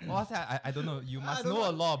 Hey. What's that? I don't know. You must know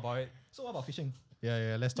a lot about it. So what about fishing?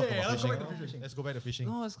 Yeah. Let's talk about fishing. Let's go back to fishing.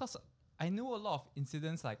 No, it's because I knew a lot of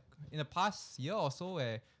incidents like in the past year or so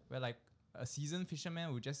where like a seasoned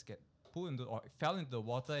fisherman would just get pulled into or fell into the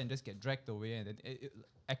water and just get dragged away, and then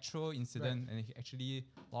actual incident and he actually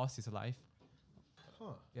lost his life.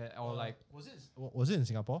 Yeah, or like Was it in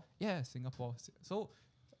Singapore? yeah, Singapore. So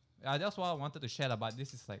that's what I wanted to share about.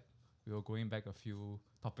 This is like we were going back a few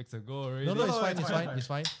topics ago already. No, it's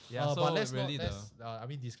fine. Yeah, so but let's really not. I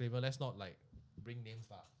mean, disclaimer. Let's not like bring names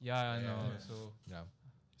lah. Yeah, I know. yeah. So Yeah.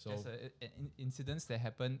 So there's incidents that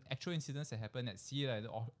happen, actual incidents that happen at sea. Like the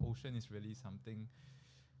ocean is really something.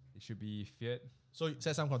 It should be feared. so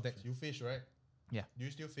set some context. You fish, right? Yeah. Do you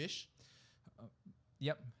still fish?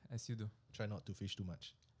 Yep, as you do. Try not to fish too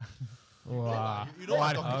much. Wow. You know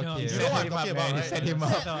what I'm talking Okay. You know what I'm talking about, right? Set him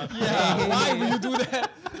up. Yeah, why will you do that?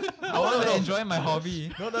 I want to enjoy my hobby.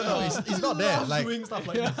 No. It's not that. Like doing stuff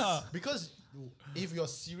like this. because if you're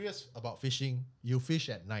serious about fishing, you fish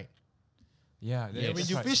at night. Yeah, And when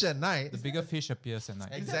you fish at night, the bigger fish appears at night.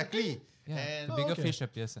 exactly. Yeah, And the bigger okay. fish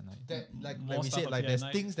appears at night. that like More we stuff said, like appear at there's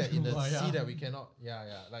night. things that in the Oh, yeah. sea that we cannot.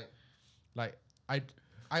 Like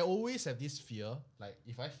I always have this fear. Like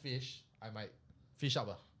if I fish, I might fish up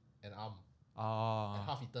an arm, a Ah,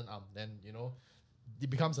 half-eaten arm. Then it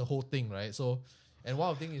becomes a whole thing, right? So, and one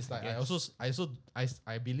of the thing is like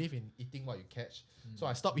I believe in eating what you catch. So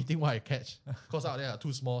I stop eating what I catch because out there are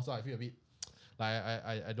too small. So I feel a bit like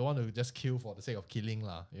I don't want to just kill for the sake of killing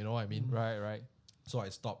lah. You know what I mean? right. So I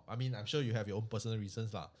stopped. I mean, I'm sure you have your own personal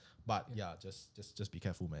reasons lah. But yeah, just be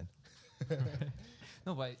careful, man.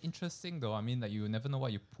 No, but interesting though. I mean, like you never know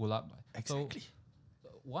what you pull up. Exactly. So,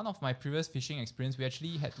 one of my previous fishing experience, we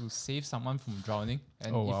actually had to save someone from drowning,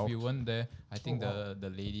 and Oh, wow. if we weren't there, I think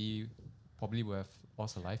the lady probably would have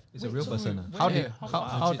lost her life. It's a real person. How Yeah, did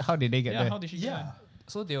how how did they get Yeah, there? how did she get there?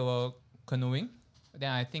 So they were canoeing. Then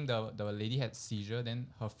I think the lady had seizure. Then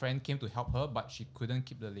her friend came to help her, but she couldn't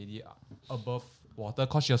keep the lady above water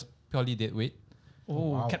because she was purely dead weight.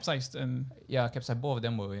 Oh, capsized and Yeah, capsized. Both of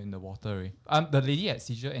them were in the water already. The lady had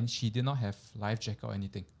seizure and she did not have life jacket or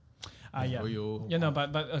anything. yeah. Yeah, no,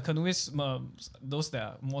 but canoeists, those that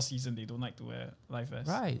are more seasoned, they don't like to wear life vests.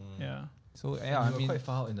 Right. Yeah. So You yeah, I were mean, quite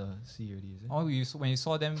far out in the sea already, is it? when you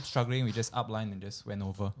saw them struggling, we just uplined and just went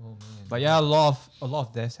over. Oh man. But yeah, a lot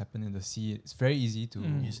of deaths happen in the sea. It's very easy to.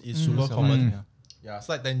 It's super survive, common. yeah. Yeah,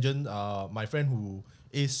 slight tangent. My friend who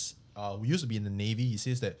used to be in the Navy, he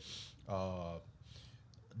says that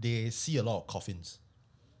they see a lot of coffins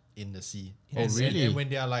in the sea. Oh, really? And when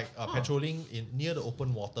they are like patrolling in near the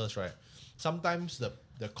open waters, right? Sometimes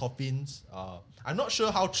the coffins. I'm not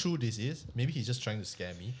sure how true this is. Maybe he's just trying to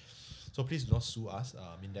scare me. So please do not sue us,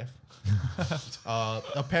 MINDEF.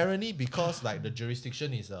 Apparently, because like the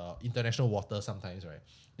jurisdiction is international water, sometimes right,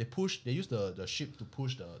 they use the ship to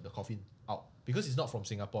push the coffin out because it's not from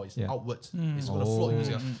Singapore. It's outwards. It's going to float into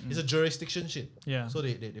Singapore. It's a jurisdiction ship. Yeah. So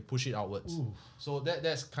they push it outwards. So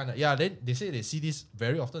that's kind of Then they say they see this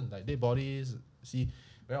very often, like dead bodies see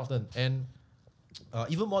very often, and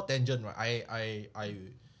even more tangent, right?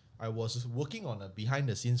 I was working on a behind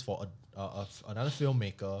the scenes for another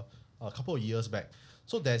filmmaker a couple of years back.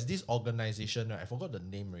 So there's this organization, right? I forgot the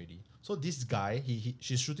name already. So this guy,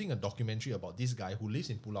 she's shooting a documentary about this guy who lives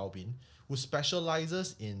in Pulau Ubin, who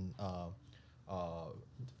specializes in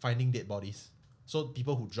finding dead bodies. So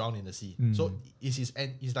people who drown in the sea. So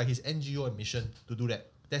it's like his NGO and mission to do that.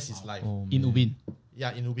 That's his life. In Ubin.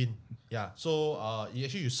 Yeah, in Ubin. Yeah. So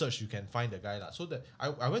you search, you can find the guy lah. So that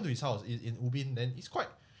I went to his house in Ubin, then it's quite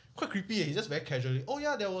creepy. He's just very casually. Oh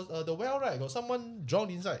yeah, there was the well, right? Got someone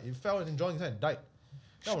drowned inside. It fell and drowned inside and died.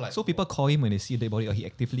 Then I'm like, So people call him when they see a dead body, or he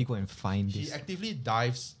actively go and find he this. actively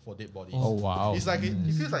dives for dead bodies. Oh, wow. It's like he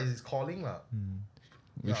feels like he's calling lah.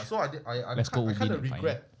 Yeah. So I Let's go kind Ubin of and find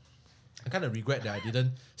regret. I kind of regret that I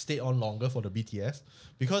didn't stay on longer for the BTS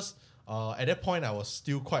because at that point I was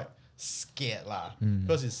still quite scared lah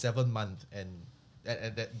because it's 7 months and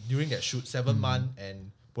during that shoot 7 months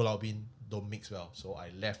and Pulau Ubin don't mix well, so I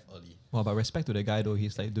left early. Well, but respect to the guy though,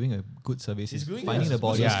 he's like doing a good service. He's doing finding a the good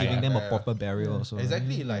bodies, service. giving them Yeah. a proper burial. Also,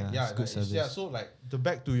 Exactly, like it's good service. yeah. So like to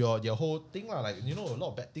back to your whole thing lah, like a lot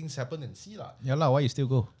of bad things happen in sea lah. Yeah lah, why you still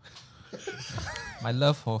go? My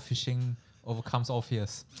love for fishing overcomes all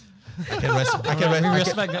fears. I can respect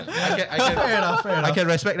that. Fair enough. I can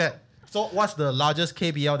respect that. So what's the largest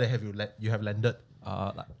KBL that you have landed?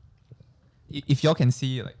 Like, if y'all can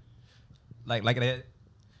see like that.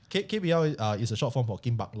 KBL is a short form for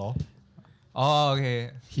Kim Bak Law. Oh,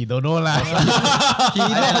 okay. He don't know lah.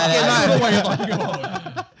 I don't know what you're talking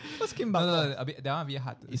about. What's kimbap? No, a bit, that one a bit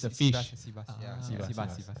hard. It's a fish. Sea bass. Yeah, Sea sea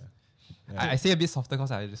bass. bass. I say a bit softer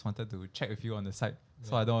because I just wanted to check with you on the side,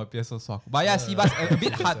 so I don't appear so soft. But yeah, sea bass a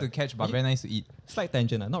bit hard to catch, but very nice to eat. Slight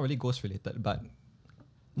tangent, not really ghost related, but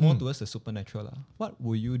more towards the supernatural. What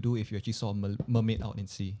would you do if you actually saw a mermaid out in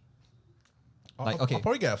sea? Like, I'll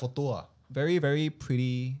probably get a photo. Very, very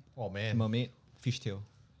pretty Oh man. mermaid, fishtail.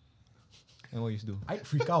 And what you do? I'd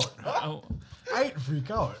freak out. I'd freak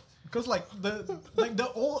out because like the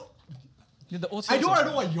old. The old I don't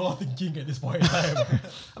know what you're thinking at this point in time.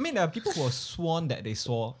 I mean, there are people who have sworn that they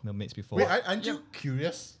saw mermaids before. Wait, aren't you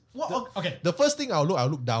curious? What? Okay, The first thing I'll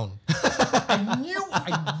look down. I knew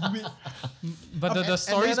it. But the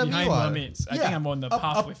stories anatomy behind what? mermaids, I Yeah. think I'm on the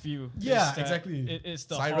path with you. Yeah, It's that exactly. It's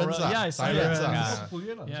the Sirens horror. lah. Yeah, it's Sirens sirens.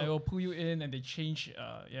 lah. Yeah. Yeah, it will pull you in and they change.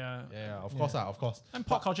 Yeah. Yeah, of course, of course. And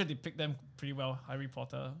pop culture depict them pretty well. Harry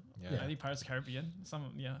Potter. Yeah. I think Pirates of the Caribbean. So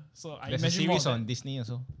I There's a imagine more series of on that. Disney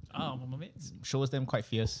also. Mermaids. Shows them quite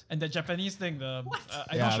fierce. And the Japanese thing, I'm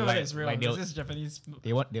Yeah, not sure like- whether it's real. like This they'll- is Japanese.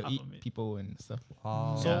 They'll half eat mermaid. people and stuff.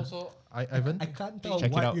 So Ivan, I can't tell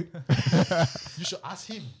Check it what out. you should ask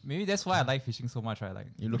him. Maybe that's why I like fishing so much, right? Like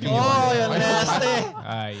You're looking Oh, you're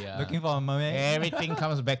nasty. looking for a mermaid. Everything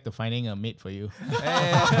comes back to finding a mate for you.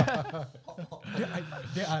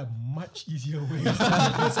 There are much easier ways. To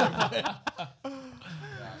do this,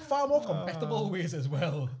 far more compatible ways as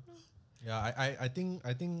well. Yeah, I think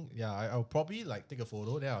I'll probably like take a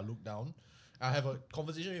photo, then I'll look down. I'll have a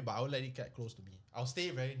conversation with it, but I won't let it get close to me. I'll stay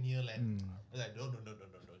very near land. I'm like, no.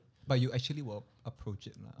 But you actually will approach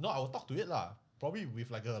it. No, I will talk to it lah. probably with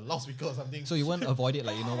like a loudspeaker or something. So you won't avoid it,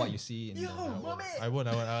 like you know what you see. In Yo, the, mermaid! I won't.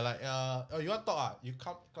 Like, oh, you want to talk? You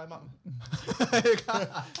can't climb up.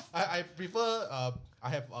 I prefer. I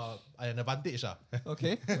have an advantage.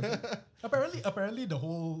 okay. Apparently, the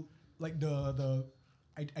whole like the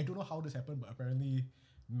I don't know how this happened, but apparently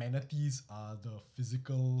manatees are the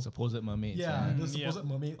physical. Supposed mermaids. Yeah, the supposed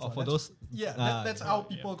mermaids. Or are. for That's- those. that's how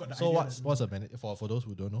people got the So idea. what's a manatee for those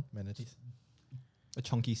who don't know manatees? A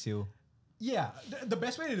chunky seal. Yeah, the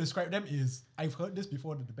best way to describe them is I've heard this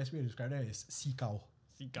before. That the best way to describe them is sea cow.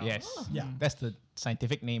 Seagull. Yes. Yeah. That's the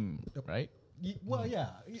scientific name, right? Well, yeah.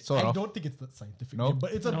 Sort I of. don't think it's the scientific Nope. name,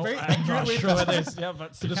 but it's a No, very I'm accurate not way sure whether it's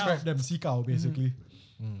but to describe them. Sea cow, basically.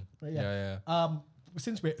 But Yeah.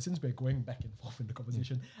 Since we're going back and forth in the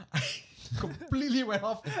conversation, I completely went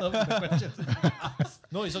off the terms of the questions.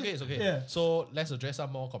 No, it's okay. It's okay. Yeah. So let's address some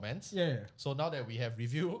more comments. Yeah. So now that we have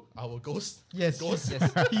reviewed our ghost, Yes. ghost,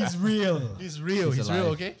 He's real. he's real. He's real.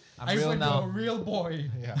 alive. Okay. I real went now. to a real boy.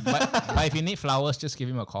 Yeah. But if you need flowers, just give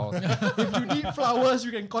him a call. If you need flowers,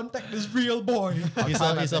 you can contact this real boy. he's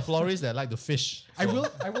a florist that like to fish. I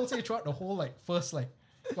will say throughout the whole first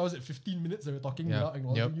what was it, 15 minutes that we were talking Yeah. without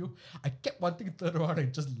acknowledging Yep. you, I kept wanting to turn around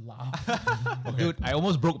and just laugh. Dude, I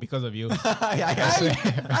almost broke because of you.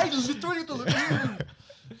 I literally to look at him.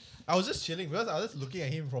 I was just chilling because I was just looking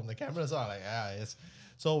at him from the camera. So I'm like, yes.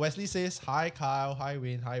 So Wesley says, hi Kyle, hi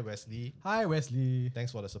Wayne, hi Wesley. Hi, Wesley.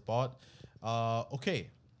 Thanks for the support. Okay.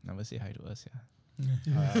 Never say hi to us, yeah.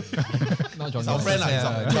 Not John. He's our friend. He's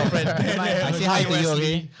our friend. I say hi to you,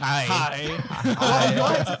 okay? Hi. Well, if you all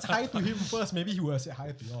had said hi to him first, maybe he would have said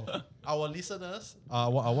hi to y'all. Our listeners,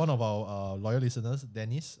 one of our loyal listeners,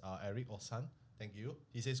 Dennis, Eric Osan, thank you.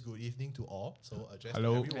 He says good evening to all. So address to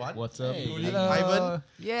Hello. everyone. What's up? Hey. Good evening, Hello. Ivan.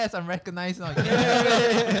 Yes, I'm recognized now.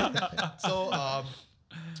 So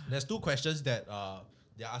there's two questions that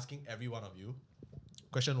they're asking every one of you.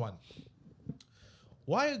 Question one: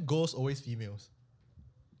 why are ghosts always females?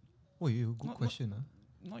 Oh, you good question.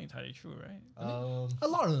 Not entirely true, right? A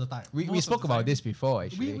lot of the time. We Most of spoke the about time. this before,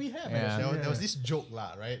 actually. We have, Yeah. actually. There was this joke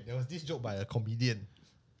right? There was this joke by a comedian.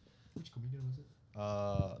 Which comedian was it?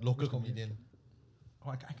 Local comedian. Oh,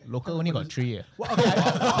 I can't Local only got remember 3. Yeah. Well,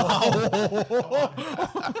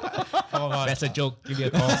 okay, That's a joke. Give me a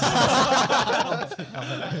call.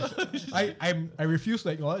 I refuse to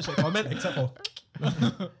acknowledge that comment except for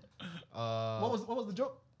what was the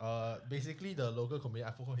joke? Basically the local comedian,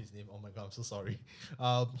 I forgot his name. Oh my god, I'm so sorry.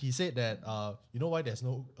 He said that you know why there's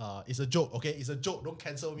no it's a joke, okay? It's a joke, don't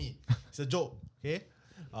cancel me. It's a joke, okay?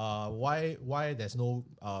 Why there's no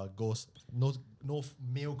ghost, no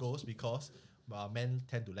male ghost, because men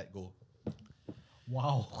tend to let go.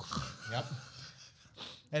 Wow. Yep.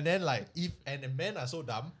 And then and the men are so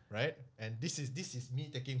dumb, right? And this is me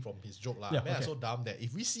taking from his joke lah. Yeah, Men are okay. so dumb that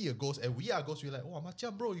if we see a ghost and we are ghosts, we're like, oh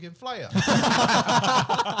macam bro, you can fly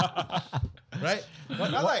right?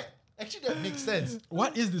 But I'm like, actually that makes sense.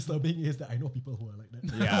 What is disturbing is that I know people who are like that.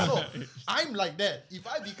 Yeah. So I'm like that. If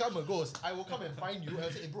I become a ghost, I will come and find you and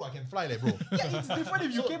I'll say, hey bro, I can fly like bro. Yeah, it's different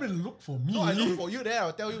if you came and look for me. No, I look for you there.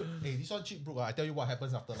 I'll tell you, hey, this one cheap, bro. I tell you what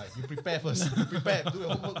happens after life. You prepare first. You prepare. Do your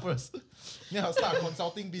homework first. Then I'll start a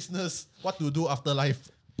consulting business. What to do after life.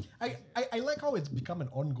 I like how it's become an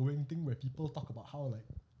ongoing thing where people talk about how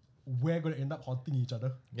we're going to end up haunting each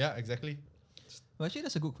other. Yeah, exactly. Well, actually,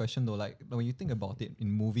 that's a good question though. Like when you think about it, in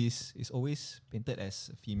movies, it's always painted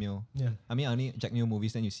as female. Yeah. I mean, only Jack Neo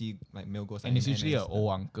movies, then you see like male ghosts. And like it's in usually an NS.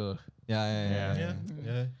 old uncle. Yeah.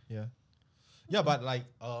 Yeah, but I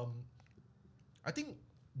think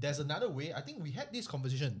there's another way. I think we had this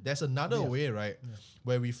conversation. There's another way, right? Yeah.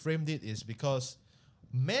 Where we framed it is because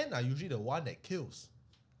men are usually the one that kills.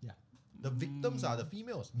 Yeah. The victims are the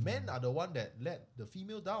females. Men are the one that let the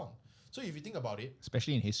female down. So if you think about it,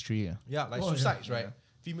 Especially in history. yeah, like Oh, suicides, yeah. right?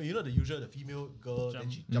 Female, you know the female girl, then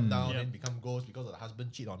she jump down, then become ghost because the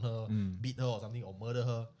husband cheat on her, beat her or something, or murder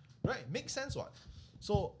her. Right? Makes sense, what?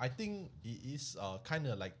 So I think it is kind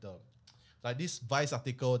of like this Vice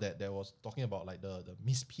article that was talking about like the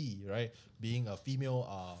Miss P, right? Being a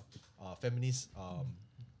female feminist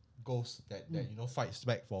ghost that fights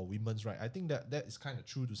back for women's right. I think that is kind of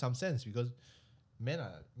true to some sense because men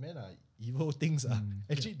are evil things.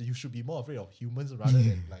 Actually, you should be more afraid of humans rather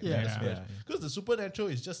than because the supernatural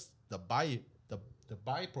is just the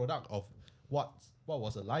byproduct of what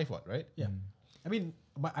was alive, what, right? Yeah. I mean,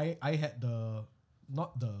 I had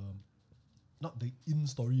not the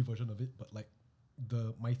in-story version of it, but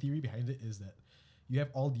my theory behind it is that you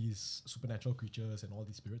have all these supernatural creatures and all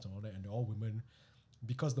these spirits and all that, and they're all women,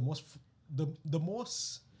 because the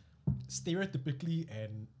most stereotypically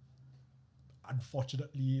and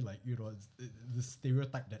unfortunately, like, you know, it's the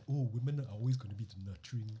stereotype that, oh, women are always going to be the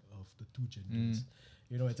nurturing of the two genders.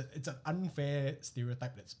 You know, it's an unfair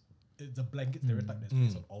stereotype it's a blanket stereotype that's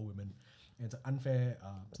based on all women. And it's an unfair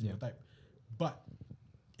stereotype. But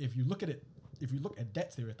if you look at it, if you look at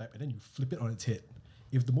that stereotype and then you flip it on its head,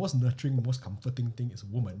 if the most nurturing, most comforting thing is a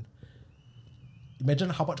woman, imagine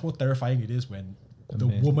how much more terrifying it is when the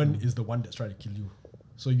woman is the one that's trying to kill you.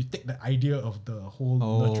 So you take the idea of the whole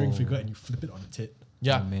nurturing figure and you flip it on its head.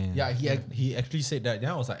 Yeah, Oh, man. yeah. He actually said that. Then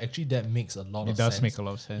I was like, actually, that makes a lot of sense. It does make a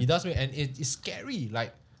lot of sense. It does make, and it's scary.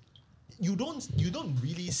 Like, you don't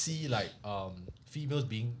really see like females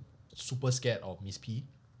being super scared of Miss P.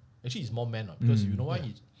 Actually, it's more men because you know why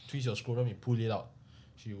he twists your scrotum, you pull it out,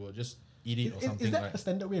 she will just eat it or something. Is that right? a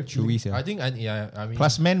standard way of killing? Chewy, yeah. I think, I mean,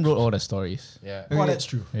 Plus, men wrote all the stories. yeah. Oh, that's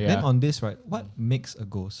true. Yeah. Then on this, right, what makes a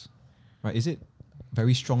ghost? Right, is it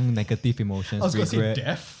very strong negative emotions? I was going to say regret?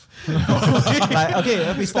 death. Like, okay,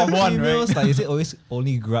 if we start one, females, like, is it always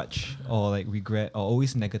only grudge or like regret or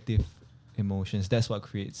always negative emotions? That's what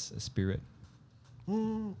creates a spirit.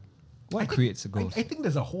 What creates a ghost? I think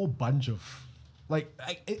there's a whole bunch of, like,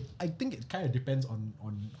 I think it kind of depends on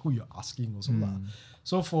who you're asking also.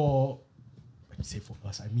 So for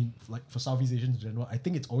us, I mean, like for Southeast Asians in general, I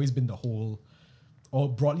think it's always been the whole, or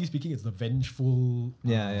broadly speaking, it's the vengeful.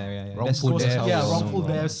 Yeah. Wrongful That's death. how Yeah, we all wrongful know.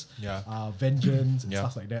 deaths, Yeah. vengeance, and Yeah.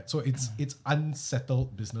 stuff like that. So it's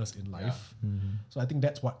unsettled business in life. So I think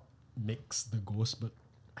that's what makes the ghost. But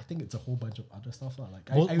I think it's a whole bunch of other stuff lah. Like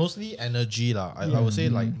Mostly energy lah. I would say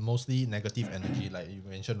like mostly negative energy, like you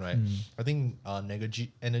mentioned, right? I think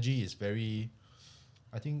energy is very.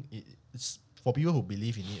 I think it's for people who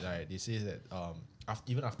believe in it, right? They say that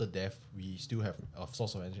even after death, we still have a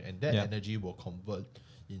source of energy, and that energy will convert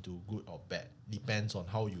into good or bad. Depends on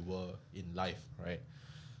how you were in life, right?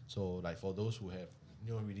 So like for those who have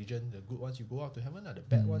religion, the good ones you go out to heaven, the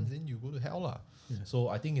bad ones then you go to hell lah. So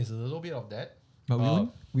I think it's a little bit of that. But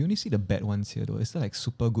we only see the bad ones here though. Is there like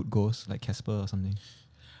super good ghosts like Casper or something?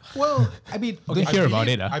 well, I mean, Don't hear about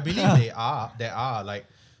it. I believe there are like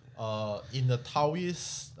in the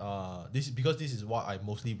Taoist this is what I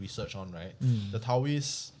mostly research on, right? The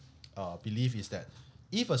Taoist belief is that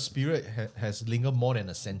if a spirit has lingered more than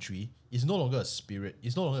a century, it's no longer a spirit,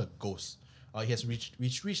 it's no longer a ghost. It has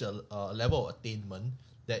reached a level of attainment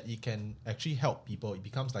that it can actually help people. It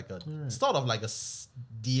becomes like a sort of like a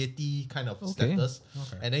deity kind of status,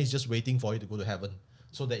 and then it's just waiting for you to go to heaven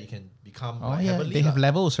so that it can become heavenly. They have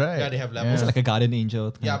levels, right? Yeah, they have levels. It's like a guardian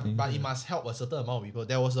angel. kind Yeah, of thing. but it must help a certain amount of people.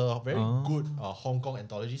 There was a very good Hong Kong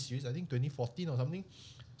anthology series, I think 2014 or something.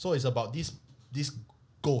 So it's about this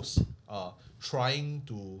ghost trying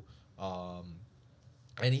to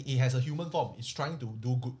and it has a human form. It's trying to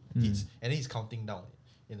do good deeds, and then he's counting down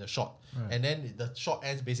in the shot. And then the shot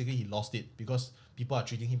ends. Basically, he lost it because people are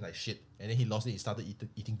treating him like shit, and then he lost it. He started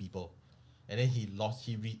eating people, and then he lost.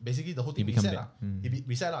 Basically the whole thing become reset dead. lah. He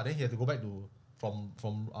reset lah. Then he had to go back to from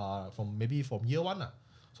maybe from year one lah.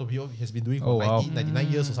 So he has been doing for 99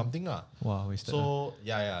 years or something lah. Wow, wasted. So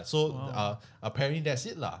yeah. So apparently that's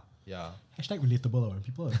it lah. Yeah. #relatable when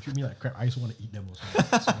people treat me like crap. I just want to eat them also.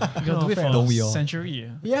 You gotta do it for Don't we all? a century.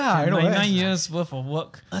 Yeah, I know, right? 99 years worth of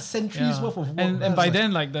work. A century's worth of work. And That's by like-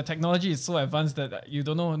 then, like the technology is so advanced that you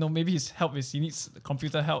don't know. No, maybe his help is he needs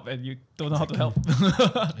computer help, and you don't know how to help.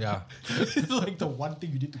 Yeah. it's like the one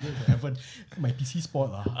thing you need to go to heaven. My PC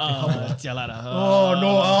spoiled lah. Jialat ah. Oh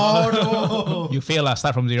no! You fail,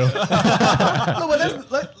 start from zero. No, but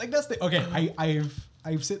that's the okay.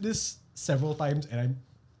 I've said this several times, and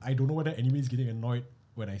I don't know whether anybody's getting annoyed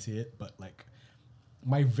when I say it, but like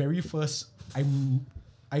my very first, I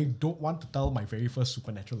don't want to tell my very first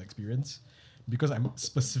supernatural experience because I'm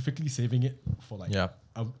specifically saving it for like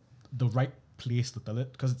the right place to tell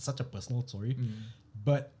it because it's such a personal story.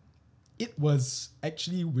 But it was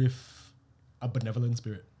actually with a benevolent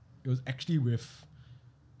spirit. It was actually with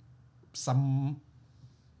someone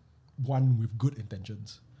with good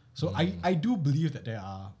intentions. So I do believe that there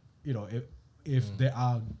are, if there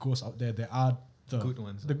are ghosts out there, there are the Good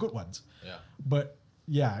ones. The good ones. Yeah. But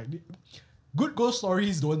yeah, good ghost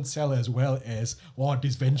stories don't sell as well as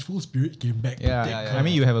this vengeful spirit came back. to take I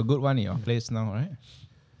mean, you have a good one in your place now, right?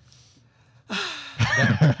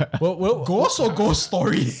 well, ghost or ghost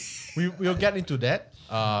story? We'll get into that.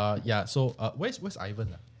 So where's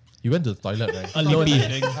Ivan? He went to the toilet, right? Alone.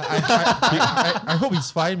 I hope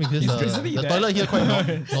he's fine because the toilet here quite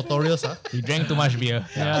notorious. You drank too much beer.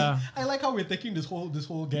 Yeah. I like how we're taking this whole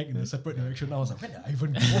gag in a separate direction. I was like, where did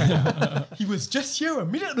Ivan go? He was just here a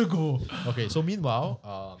minute ago. Okay, so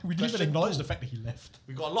meanwhile, We didn't even question acknowledge two. the fact that he left.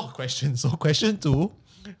 We got a lot of questions. So question 2,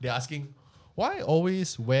 they're asking, Why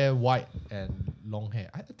always wear white and long hair?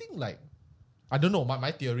 I think like I don't know.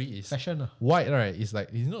 My theory is Fashion. white, right? Is like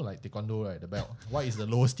like taekwondo, right? The belt. White is the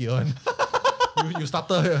lowest tier one. you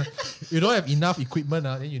started. You don't have enough equipment,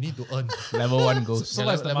 then you need to earn. Level 1 goes. So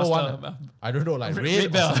like level one. I don't know, like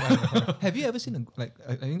red belt. Have you ever seen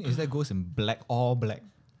I think is that goes in black, all black?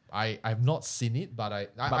 I've not seen it, but I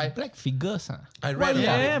Black figures, huh? I read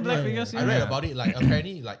about it. black figures. I read about it. Like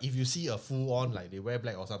apparently, like if you see a full on like they wear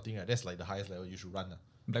black or something, right, that's like the highest level you should run.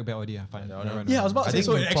 Black belt already, fine. Yeah, I was about to say,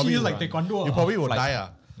 so you it actually probably is like will- taekwondo. You probably will Like- die. Yeah.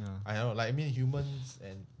 I don't know. Like I mean, humans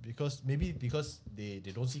and because they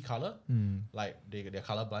don't see color, like they're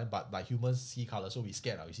colorblind, but like humans see color, so we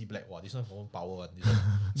scared. We see black. Wow, this one for power one. This one.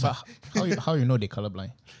 So how you know they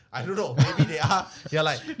colorblind? I don't know. Maybe they are. They're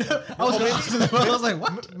like. I was like,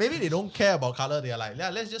 what? Maybe they don't care about color. They're like, yeah,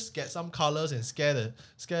 let's just get some colors and scare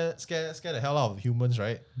the hell out of humans,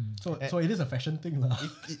 right? So it is a fashion thing, lah.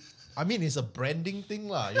 I mean, it's a branding thing,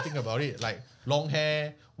 lah. You think about it, like long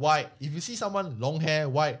hair, white. If you see someone long hair,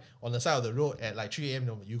 white on the side of the road at like 3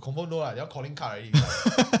 a.m., you confirm know, they're calling car already.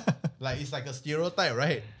 Like it's like a stereotype,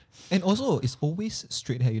 right? And also, it's always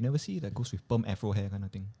straight hair. You never see that goes with perm afro hair kind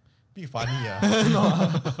of thing. Be funny, A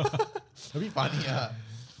bit funny,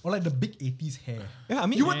 Or like the big 80s hair. Yeah, I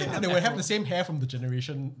mean, You would think that they would have the same hair from the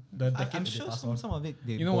generation, the decade I'm that they sure passed on. some of it.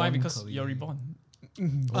 You know why? Because you're reborn.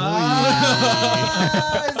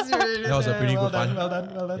 That was a pretty good one. Well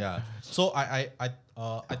done. Yeah. So I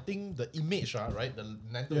think the image, right, the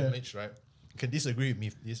mental image, right, can disagree with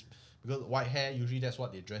me this because white hair usually that's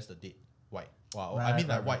what they dress the dead. White. Wow. I mean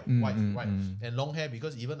like white, and long hair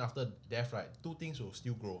because even after death, right, two things will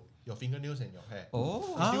still grow: your fingernails and your hair.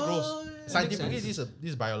 Oh, It still grows. Scientifically, makes this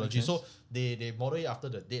is biology. So they model it after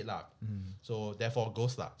the dead lah. So therefore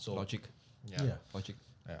ghost lah. So logic. Yeah. Logic.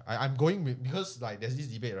 Yeah, I'm going with because like there's this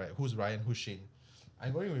debate, right? Who's Ryan, who's Shane?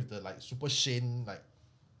 I'm going with the like super Shane like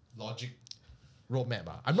logic roadmap.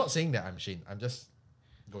 I'm not saying that I'm Shane. I'm just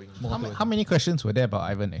going. How many questions were there about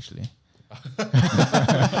Ivan actually?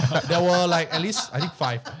 There were like at least I think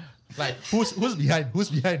 5. Like who's behind?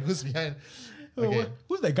 Who's behind? Who's behind? Okay.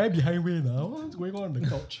 Who's that guy behind me now? What's going on the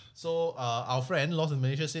couch? So our friend Lost in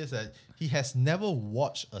Malaysia says that he has never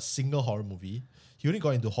watched a single horror movie. He only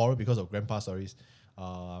got into horror because of grandpa stories.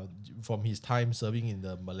 From his time serving in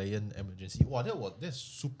the Malayan emergency. Wow, that's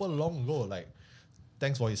super long ago. Like,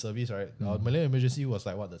 thanks for his service, right? Malayan emergency was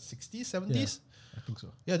like what, the 60s, 70s? I think so.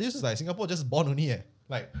 Yeah, this is like Singapore just born only.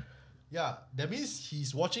 Like, yeah, that means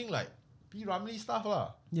he's watching like P. Ramlee stuff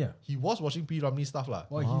lah. Yeah. He was watching P. Ramlee stuff lah.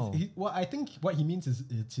 Well, well, I think what he means is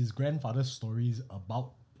it's his grandfather's stories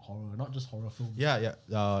about horror, not just horror films. Yeah.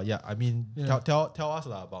 I mean, tell us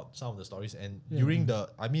lah about some of the stories. And during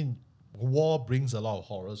war brings a lot of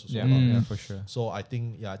horrors. Also Yeah, for sure. So I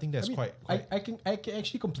think that's quite. I can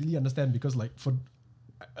actually completely understand because like for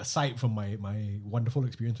aside from my wonderful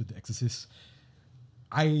experience with The Exorcist,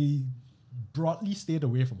 I broadly stayed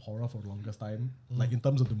away from horror for the longest time, like in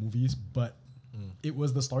terms of the movies, but it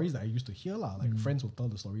was the stories that I used to hear lah. Like friends will tell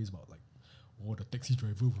the stories about like, oh, the taxi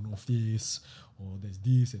driver will know this, or there's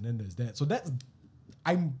this and then there's that. So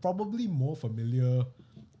I'm probably more familiar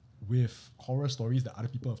with horror stories that other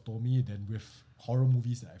people have told me than with horror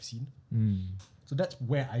movies that I've seen. So that's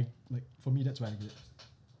where for me, that's where I get it.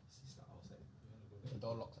 The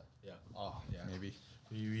door locks. Yeah. Oh, yeah. Maybe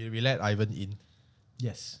we let Ivan in.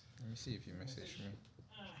 Yes. Let me see if you message me.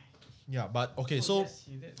 Yeah, but okay. So Yes,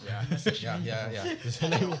 he did. yeah.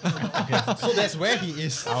 Okay, so that's where he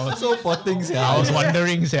is. So poor things, I was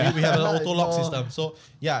wondering, We have an auto lock system. So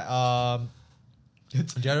yeah.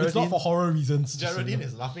 It's not Geraldine, for horror reasons. Geraldine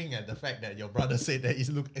is laughing at the fact that your brother said that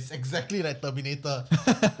it's exactly like Terminator.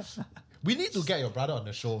 We need to get your brother on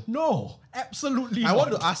the show. No, absolutely I not.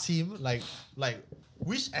 want to ask him like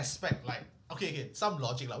which aspect, like okay, some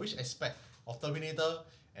logic, like which aspect of Terminator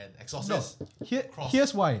and Exorcist. No. cross.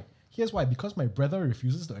 Here's why. Because my brother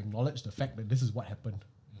refuses to acknowledge the fact that this is what happened.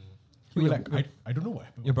 He was like, I don't know what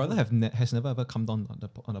happened. Your brother has never ever come down on the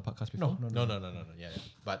podcast before.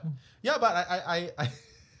 No. Yeah. But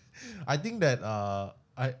I think that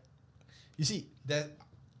you see that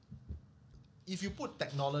if you put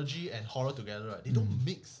technology and horror together, right, they don't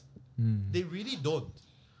mix. They really don't.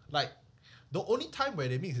 Like the only time where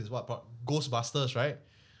they mix is what Ghostbusters, right?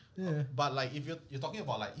 Yeah. But like if you're talking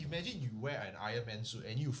about like imagine you wear an Iron Man suit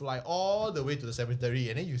and you fly all the way to the cemetery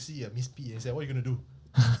and then you see a Miss P and you say, what are you gonna do?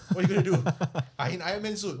 What are you gonna do? In Iron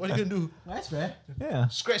Man suit, what are you gonna do? That's fair. Yeah.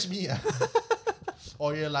 Scratch me.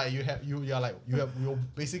 Or you're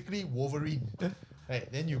basically Wolverine.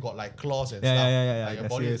 Right? Then you got like claws and stuff. Yeah. Like your I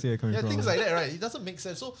body. see where you're coming from. Things like that, right? It doesn't make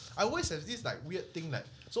sense. So I always have this like weird thing like,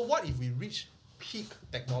 so what if we reach peak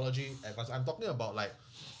technology advance. I'm talking about like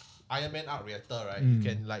Iron Man arc reactor, right? You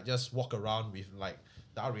can like just walk around with like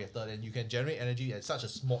the arc reactor, and you can generate energy at such a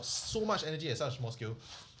so much energy at such a small scale.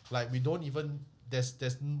 Like we don't even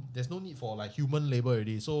there's no need for like human labor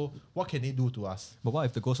already. So what can they do to us? But what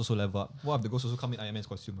if the ghosts also level up? What if the ghosts also come in Iron Man's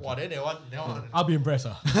costume? Wow, then they want I'll be impressed.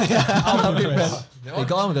 I'll be impressed. They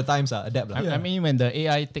got on with the times, adapt. I mean, when the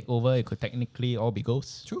AI take over, it could technically all be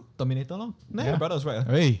ghosts. True. Terminator long. Nah, Yeah. your brother was right.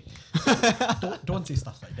 Hey. Don't say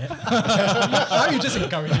stuff like that. Why are you just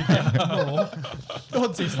encouraging them? No.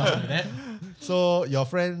 Don't say stuff like that. So your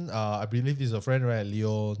friend, I believe this is a friend, right?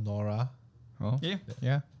 Leonora. Oh. Yeah.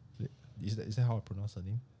 Yeah. Is that how I pronounce her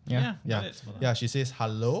name? Yeah. Yeah. that's fine. Yeah, she says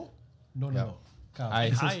hello. No. Yeah. Carl, Hi.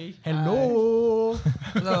 this is- Hi. Hello.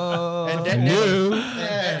 Hello. And then Hello.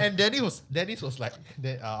 and Dennis was like,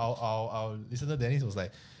 our listener Dennis was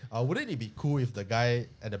like, wouldn't it be cool if the guy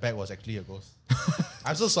at the back was actually a ghost?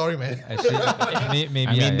 I'm so sorry, man. Actually, maybe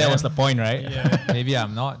I mean, that was the point, right? maybe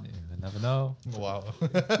I'm not. You never know. Wow.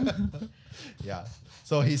 Yeah.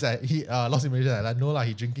 So he's like, Lost in Malaysia, like, no lah,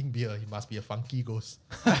 he drinking beer. He must be a funky ghost.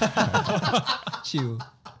 Chill.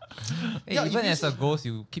 Hey, Yeah, if even you as a see- ghost,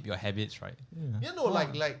 you keep your habits, right? You know,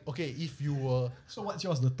 like okay, if you were So what's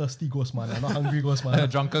yours? The thirsty ghost man, not hungry ghost The man.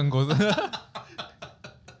 drunken ghost.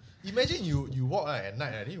 imagine you walk at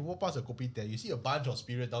night, right? Then you walk past a kopitiam, you see a bunch of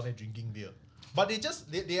spirits down there drinking beer. But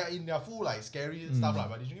they are in their full like scary stuff, right?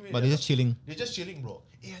 But they drinking beer. But they're just chilling. They're just chilling, bro.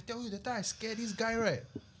 Hey, I tell you that time I scared this guy, right?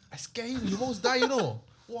 I scared him, he almost died, you know.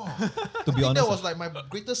 Wow. To be I think that honest, was like my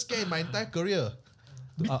greatest scare in my entire career.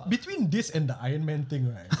 Between this and the Iron Man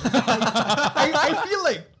thing, right? I feel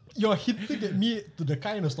like you're hinting at me to the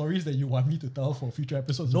kind of stories that you want me to tell for future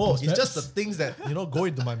episodes. No, of it's just the Postmaps. things that go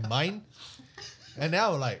into my mind, and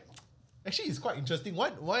now like, actually, it's quite interesting.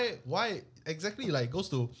 Why exactly like goes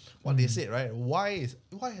to what they said, right? Why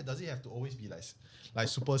does it have to always be like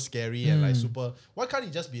super scary and like super? Why can't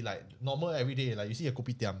it just be like normal every day? Like you see a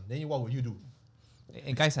kopitiam, then what would you do?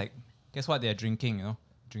 And guys, like, guess what they're drinking? You know,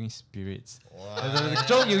 drinking spirits. Wow. The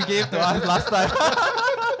joke you gave to us last time.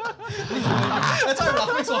 That's why I'm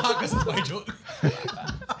laughing so hard because it's my joke.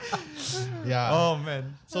 Yeah. Oh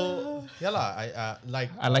man. So yeah lah. I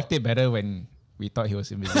liked it better when we thought he was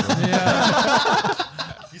invisible.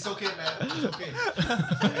 It's okay, man. It's okay.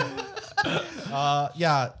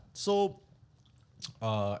 Yeah. So,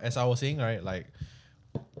 as I was saying, right, like,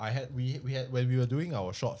 we had when we were doing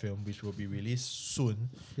our short film, which will be released soon.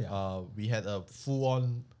 Yeah. We had a full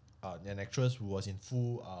on an actress who was in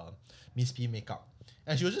full Miss P makeup,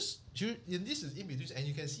 and this is in between, and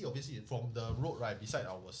you can see obviously from the road right beside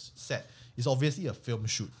our set, it's obviously a film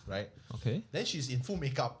shoot, right? Okay. Then she's in full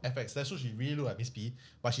makeup, FX. That's so she really look like Miss P,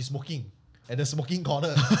 but she's smoking at the smoking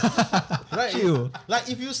corner. Right? Chill. Like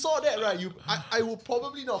if you saw that, right, I would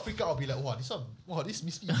probably not freak out. I'll be like, wow, this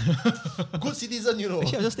Miss P, good citizen, you know.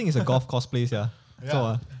 Actually, I just think it's a golf cosplay, yeah. Yeah.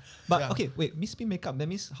 So, but Yeah. okay, wait, Miss P makeup, that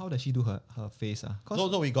means how does she do her face?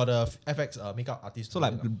 So we got a FX makeup artist. So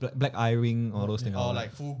like black eye ring, all those things. or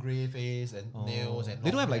like full grey face and nails and.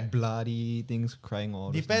 They don't have long like hair. bloody things crying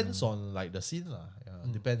or Depends on like the scene lah.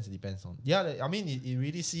 Yeah, depends on. Yeah, I mean it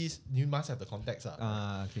really sees. You must have the context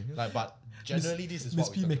lah. okay. Like, but generally this is Miss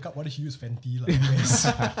what P we makeup. What did she use? Fenty, like yes.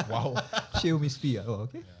 Wow. Chill Miss P. Oh,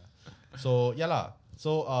 okay. So yeah lah.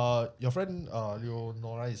 So your friend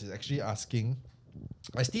Leonora is actually asking,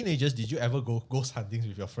 as teenagers, did you ever go ghost hunting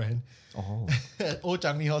with your friend Oh. at Old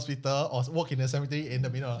Changi Hospital or walk in the cemetery in the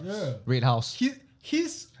middle? Yeah. Red House.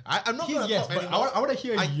 He's I'm not He's gonna yes, talk but anymore. I want to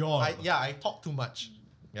hear your. I talk too much.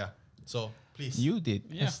 Yeah. So please. You did.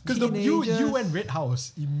 Yeah. Because you Teenagers. went Red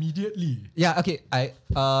House immediately. Yeah, okay. I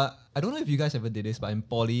don't know if you guys ever did this, but in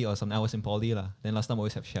poly or something, I was in poly lah. Then last time I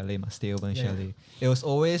always have chalet, must stay over in Yeah. chalet. It was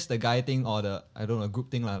always the guy thing or the group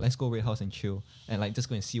thing lah. Let's go Red House and chill and like just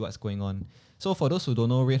go and see what's going on. So for those who don't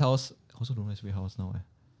know, Red House, I also don't know it's Red House now.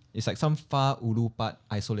 It's like some far ulu part,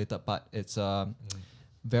 isolated part. It's a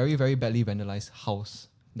very very badly vandalized house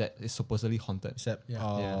that is supposedly haunted. Except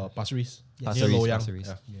Yeah. Pasir Ris. Pasir Near Ris, Loyang. Pasir Ris.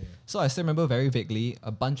 Yeah. So I still remember very vaguely,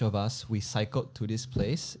 a bunch of us, we cycled to this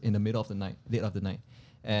place in the middle of the night, late of the night.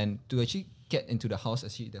 And to actually get into the house,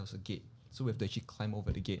 actually there was a gate. So we have to actually climb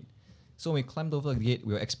over the gate. So when we climbed over the gate,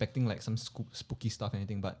 we were expecting like some spooky stuff and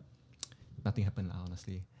anything, but nothing happened lah,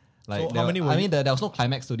 honestly. Like So how many were you- there was no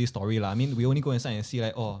climax to this story lah. I mean, we only go inside and see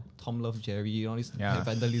like, oh, Tom loves Jerry, all this Yeah.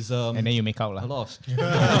 vandalism. And then you make out a lah. lot of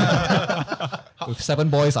with 7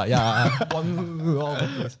 boys yeah. One all over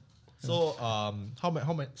the place. So how many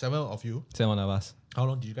 7 of you? 7 of us. How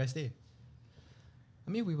long did you guys stay?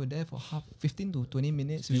 I mean, we were there for 15 to 20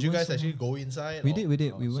 minutes. Did We you weren't guys so- actually go inside? We or-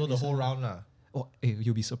 did. We So went the whole inside. round lah. Oh,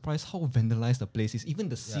 you'll be surprised how vandalized the place is. Even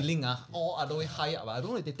the ceiling, all other way high up. I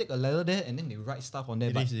don't know if they take a ladder there and then they write stuff on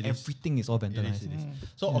there, but everything is all vandalized. It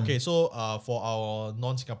is. So for our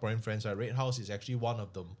non-Singaporean friends, right, Red House is actually one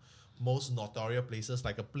of the most notorious places,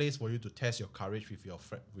 like a place for you to test your courage with your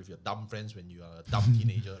dumb friends when you are a dumb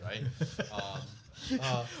teenager, right?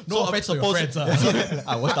 No offense to your friends. I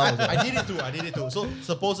did it too. So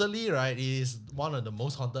supposedly, right, it is one of the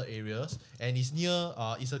most haunted areas, and it's near.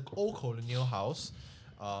 It's an old colonial house,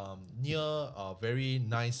 near a very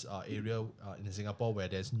nice area in Singapore where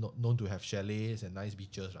there's known to have chalets and nice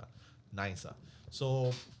beaches. Nice.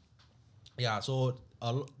 So yeah, so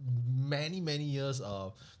many years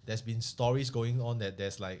there's been stories going on that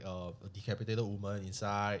there's like a decapitated woman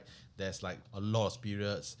inside, there's like a lot of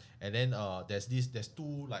spirits, and then there's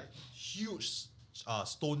two like huge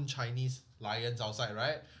stone Chinese lions outside,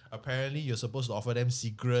 right? Apparently you're supposed to offer them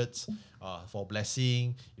cigarettes for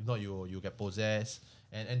blessing, if not you get possessed.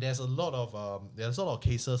 And there's a lot of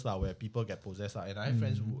cases where people get possessed, and I have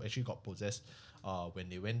friends who actually got possessed when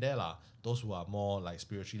they went there, those who are more like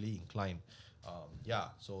spiritually inclined.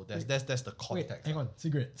 So that's the context. Wait, hang on,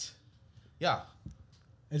 cigarettes. Yeah.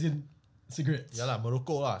 As in cigarettes. Yeah,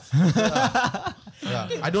 merokok lah. Yeah.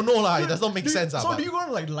 I don't know lah. It does not make sense. So do you go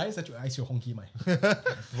to like the lines that you ice your honky mai?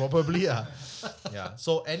 Probably yeah.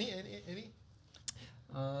 So any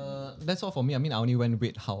That's all for me. I mean, I only went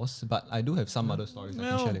Red House, but I do have some other stories I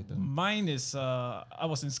can share later. Mine is I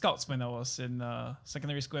was in Scouts when I was in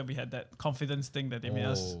secondary school, and we had that confidence thing that they made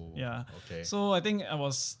us. Yeah. Okay. So I think I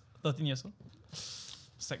was 13 years old,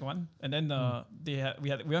 Sec 1, and then we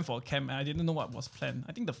went for a camp, and I didn't know what was planned.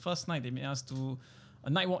 I think the first night they made us do a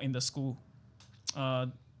night walk in the school.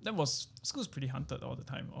 School's pretty haunted all the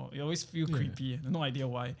time. You always feel creepy. No idea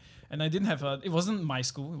why. And I didn't have it wasn't my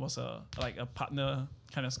school. It was like a partner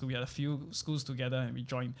kind of school. We had a few schools together and we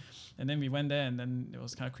joined. And then we went there and then it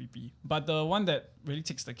was kind of creepy. But the one that really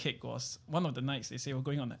takes the cake was one of the nights they say we're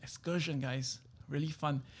going on an excursion, guys. Really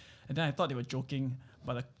fun. And then I thought they were joking,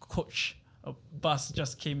 but a bus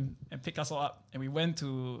just came and picked us all up. And we went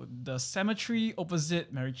to the cemetery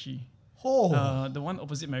opposite Marichi. The one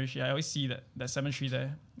opposite Marichi. I always see that cemetery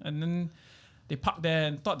there. And then they parked there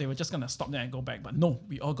and thought they were just going to stop there and go back. But no,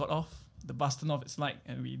 we all got off. The bus turned off its light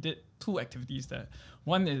and we did two activities there.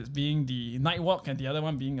 One is being the night walk and the other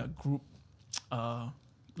one being a group,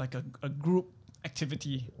 like a group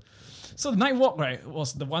activity. So the night walk, right,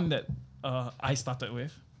 was the one that I started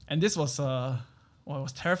with. And this was, it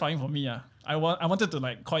was terrifying for me. I wanted to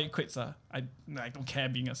like call it quits. I don't care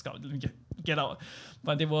being a scout. Let me get out.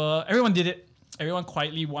 But everyone did it. Everyone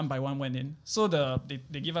quietly, one by one, went in. So they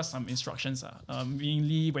give us some instructions.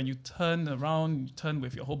 Mainly when you turn around, you turn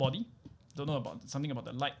with your whole body. Don't know about something about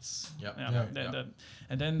the lights.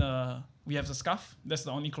 And then we have the scarf. That's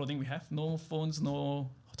the only clothing we have. No phones, no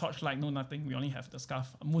torchlight, no nothing. We only have the scarf.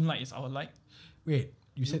 Moonlight is our light. Wait,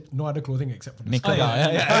 you said no other clothing except for the Naked. scarf.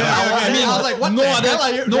 I was like, what no the other, hell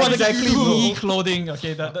are you? no other exactly clothing.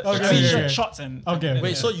 Okay, Okay. shorts and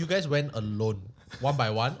Wait, so you guys went alone, one by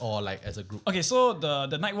one, or like as a group? okay. So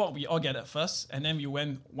the night walk we all gathered first, and then we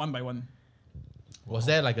went one by one. Was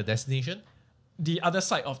there like a destination? The other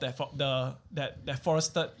side of that that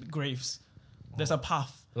forested graves, there's a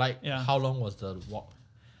path. Like how long was the walk?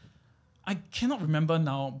 I cannot remember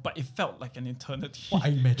now, but it felt like an eternity. I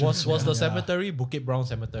imagine. Was the cemetery Bukit Brown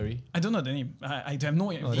Cemetery? I don't know the name. I have no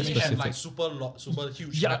They information. have like super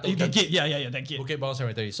huge. Yeah, metal the gates. gate. Yeah, that gate. Bukit Brown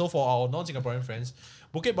Cemetery. So for our non-Singaporean friends,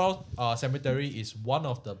 Bukit Brown Cemetery is one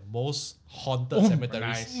of the most haunted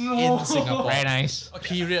cemeteries in Singapore. Very nice.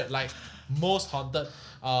 Period. Like most haunted.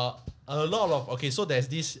 A lot of so there's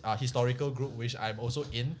this historical group which I'm also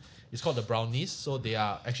in. It's called the Brownies. So they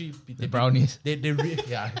are actually The Brownies. They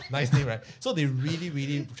nice name, right? So they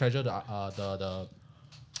really treasure the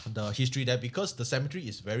history there because the cemetery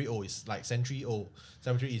is very old. It's like century old.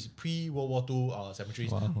 Cemetery is pre-World War II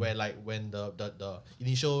cemeteries where like when the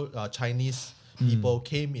initial Chinese people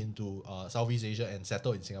came into Southeast Asia and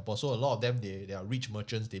settled in Singapore. So a lot of them they are rich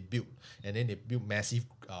merchants. They built massive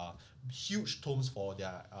huge tombs for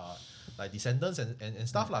their like descendants and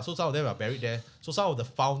stuff lah. So some of them are buried there. So some of the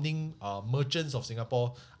founding merchants of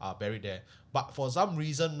Singapore are buried there. But for some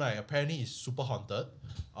reason, right, apparently it's super haunted.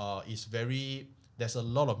 There's a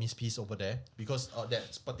lot of mispeace over there because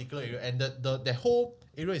that particular area and the whole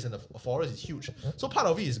area is in the forest is huge. So part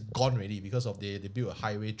of it is gone already because of they built a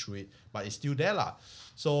highway through it, but it's still there lah.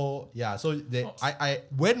 So yeah,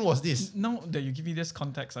 when was this? Now that you give me this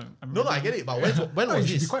context, I'm No, I get it. But when No, was you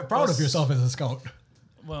should this? be quite proud of yourself as a scout.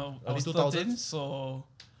 Well, I Early was 2000s? 13, so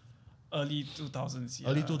early 2000s. Yeah,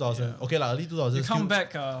 Early 2000. yeah. Okay, early 2000. You come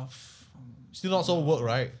back. Still not so work,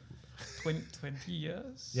 right? 20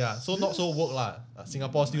 years. Yeah, so not so woke lah.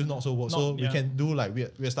 Singapore still not so woke. So we yeah. can do like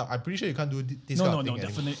weird stuff. I'm pretty sure you can't do this No, kind no, of no, thing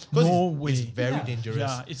definitely. Because No it's way. very Yeah. dangerous.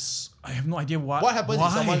 Yeah, I have no idea why. What happens why?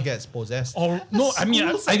 if someone gets possessed? Or no, I mean,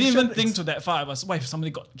 I didn't even section think to that far. I was, what if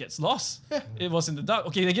somebody gets lost? It was in the dark.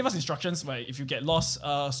 Okay, they gave us instructions, right? If you get lost,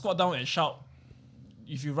 squat down and shout.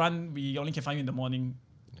 If you run, we only can find you in the morning.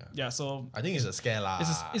 Yeah, so I think it's a scare lah.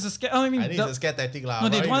 it's a scare. I mean, I think it's a scare tactic lah. no,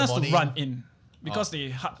 they Right in want the us to morning. run in because they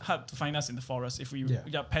had to find us in the forest. If we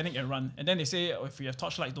panic and run, and then they say if we have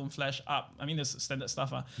torchlight, don't flash up. I mean, there's standard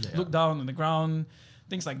stuff. Look down on the ground,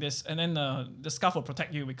 things like this, and then the scarf will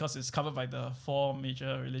protect you because it's covered by the 4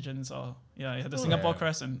 major religions. Or the Singapore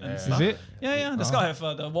crest and stuff. Is it? Yeah. The scarf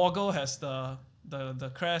have the woggle has the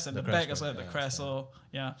crest and the crest, bag as well as the yeah, crest. So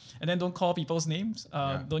and then don't call people's names.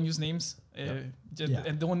 Don't use names.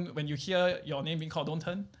 And don't, when you hear your name being called, don't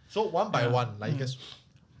turn. So one by one, like you guys.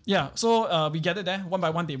 Yeah, so we gathered there. One by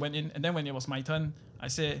one, they went in. And then when it was my turn, I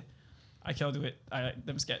said, I cannot do it.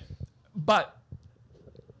 I'm scared. But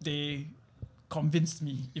they convinced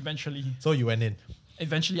me eventually. So you went in.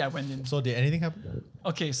 Eventually, I went in. So did anything happen?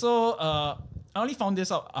 Okay, so I only found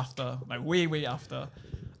this out after, like way after.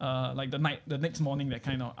 Like the next morning, that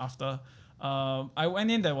kind of after. I went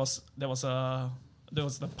in, there was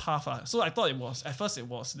the path. So I thought at first it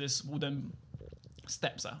was this wooden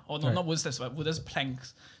steps, or no, not wooden steps, but wooden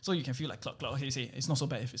planks. So you can feel like clock. Okay, say it's not so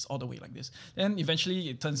bad if it's all the way like this. Then eventually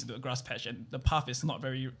it turns into a grass patch, and the path is not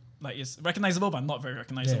very, like, it's recognizable but not very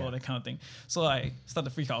recognizable, that kind of thing. So I started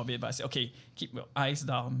to freak out a bit, but I said, okay, keep your eyes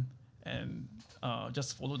down and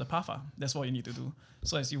just follow the path. That's what you need to do.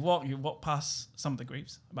 So as you walk past some of the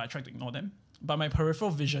graves, but I try to ignore them. But my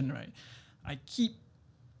peripheral vision, right, I keep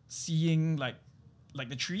seeing like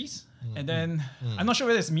the trees, and then I'm not sure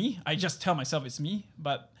whether it's me. I just tell myself it's me,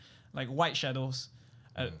 but like white shadows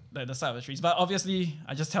at the side of the trees. But obviously,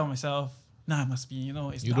 I just tell myself, nah, it must be,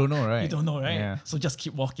 it's You dark. don't know, right? You don't know, right? Yeah. So just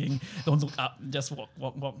keep walking. Don't look up. Just walk.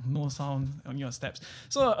 No sound on your steps.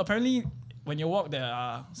 So apparently, when you walk, there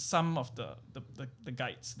are some of the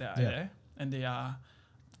guides that are there, and they are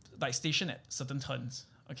like stationed at certain turns.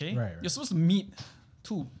 Okay, Right. You're supposed to meet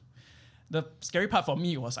 2. The scary part for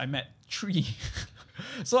me was I met 3.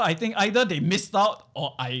 So I think either they missed out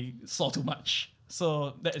or I saw too much.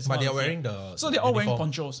 So that is. But one they of are the wearing thing. the. So the they're all wearing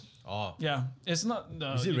uniform. ponchos. Oh, Yeah, it's not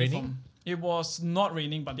the. Is it uniform. raining? It was not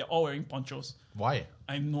raining, but they're all wearing ponchos. why?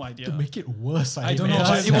 I have no idea. To make it worse, I don't know,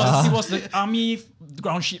 but it was the army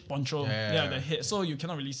ground sheet poncho. Yeah. The head. So you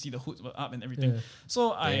cannot really see the hoods were up and everything. Yeah.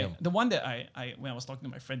 So Damn. the one that I when I was talking to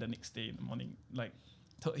my friend the next day in the morning, like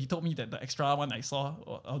he told me that the extra one I saw,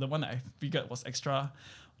 or the one that I figured was extra,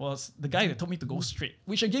 was the guy that told me to go straight.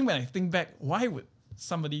 Which again, when I think back, why would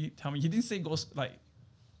somebody tell me? He didn't say go like.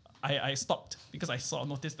 I stopped because I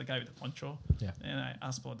noticed the guy with the poncho, and I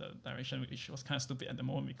asked for the direction, which was kind of stupid at the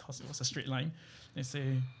moment because it was a straight line. They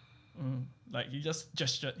say, like he just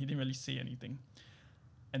gestured, he didn't really say anything.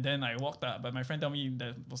 And then I walked up, but my friend told me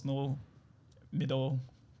there was no middle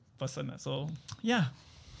person. So yeah,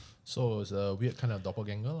 So it's a weird kind of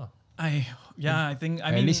doppelganger lah. I think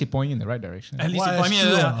At least he point you in the right direction. At least Well, it point me,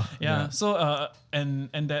 that's true, yeah. So and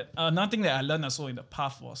that another thing that I learned also in the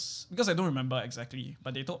path was, because I don't remember exactly,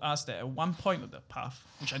 but they told us that at one point of the path,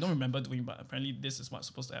 which I don't remember doing, but apparently this is what's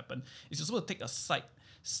supposed to happen, is you're supposed to take a side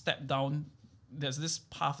step down. There's this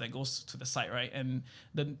path that goes to the side, right? And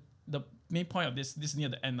the main point of this near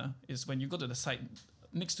the end is when you go to the side,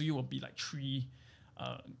 next to you will be like 3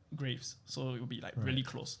 graves, so it will be like really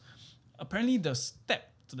close. Apparently the step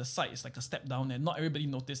to the side is like a step down, and not everybody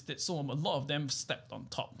noticed it, so a lot of them stepped on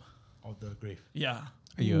top. Of the grave. Yeah.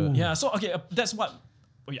 Ooh. Yeah. So okay, that's what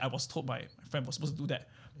I was told by my friend was supposed to do that.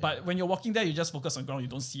 But when you're walking there, you just focus on ground. You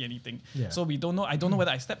don't see anything. Yeah. So we don't know. I don't know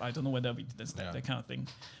whether I stepped. I don't know whether we didn't step. That kind of thing.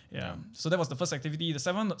 Yeah. So that was the first activity. The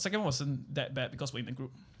second one wasn't that bad because we're in a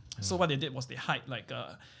group. So what they did was they hide like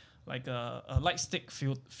a light stick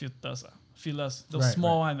filters, feelers, those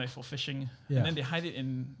small one like for fishing, and then they hide it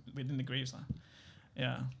within the graves.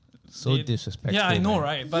 Yeah. So disrespectful. Yeah, I know, man.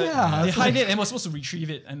 right? But Yeah, they it's hide like- it, and we're supposed to retrieve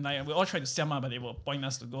it, and like we all tried to siam, but they were pointing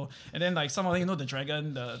us to go. And then like some of them, the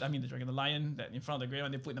dragon, the lion that in front of the grave,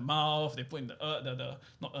 and they put in the mouth, they put in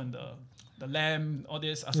the lamb, all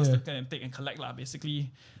this, ask us to go and take and collect lah. Basically,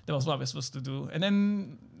 that was what we're supposed to do. And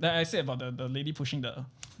then like I said about the lady pushing the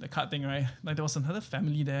cart thing, right? Like there was another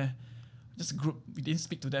family there, just a group. We didn't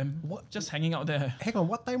speak to them. What? Just hanging out there. Hang on,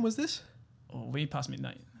 what time was this? Oh, way past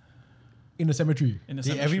midnight In the cemetery. in the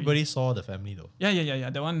Did cemetery. everybody saw the family though? Yeah.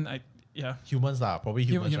 The one Humans lah, probably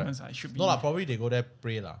humans, humans. right? I should be. No lah, probably they go there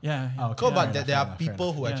pray lah. Yeah. Oh, okay. Cool, but Fair there enough, are fair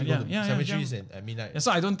people who actually Yeah, go to yeah, cemeteries at midnight. Yeah,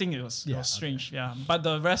 so I don't think it was Yeah, strange. Yeah, but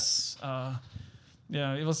the rest,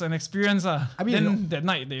 Yeah, it was an experience. I mean, then that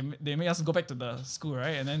night they made us go back to the school,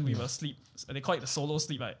 right? And then we were sleep. They call it the solo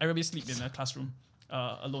sleep. Right? Everybody sleep in a classroom,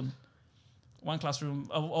 alone. One classroom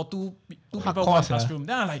or two people, one classroom.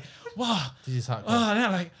 Then I'm like, wow. This is hardcore. Then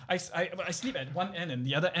I'm like, I sleep at one end and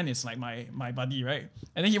the other end is like my buddy, right?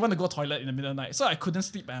 And then he wanted to go toilet in the middle of the night. So I couldn't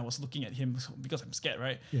sleep and I was looking at him because I'm scared,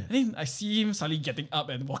 right? Yeah. And then I see him suddenly getting up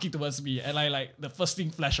and walking towards me. And I like, the first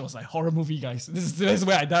thing flash was like, horror movie, guys. This is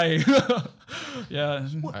where I die. Yeah.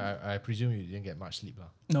 I presume you didn't get much sleep.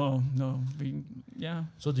 No.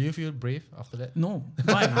 So do you feel brave after that? No.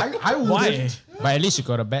 Why? I wouldn't. Why? But at least you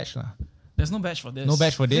got a badge lah. There's no badge for this. No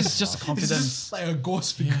badge for this? This is just It's confidence. just like a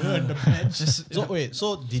ghost figure in the bench. So wait,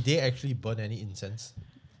 so did they actually burn any incense?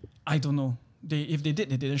 I don't know. If they did,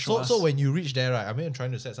 they didn't show us. So when you reach there, right? I mean, I'm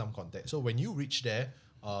trying to set some context. So when you reach there,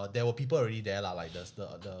 there were people already there, like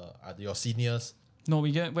your seniors. No,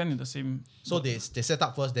 we went in the same. So they set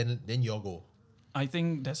up first, then you all go. I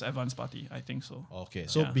think that's advanced party. I think so. Okay,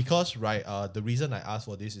 so Yeah. because the reason I asked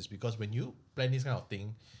for this is because when you plan this kind of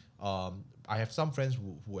thing, I have some friends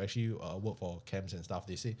who actually work for camps and stuff.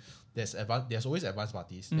 They say there's always advanced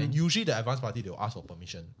parties, and usually the advanced party they'll ask for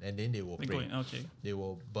permission, and then they will They pray. go in, okay. They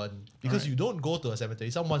will burn because Alright. you don't go to a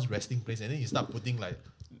cemetery, someone's resting place, and then you start putting like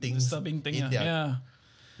things Disturbing thing. in Yeah. there. Yeah.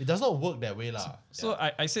 It does not work that way, lah. So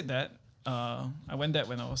I said that. I went there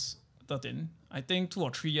when I was 13. I think 2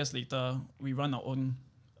 or 3 years later, we run our own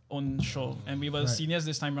show, and we were seniors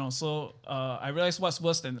this time around. So I realized what's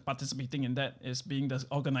worse than participating in that is being the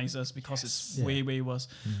organizers, because it's way worse.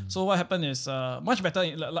 So what happened is much better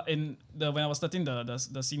when I was 13.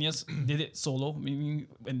 The seniors did it solo, meaning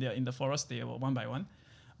when they're in the forest they were one by one.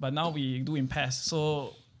 But now we do in pairs.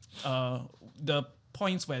 So the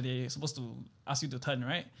points where they're supposed to ask you to turn,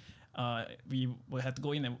 right? We will have to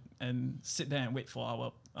go in and sit there and wait for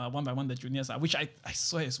our one by one the juniors, which I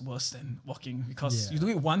swear is worse than walking, because you do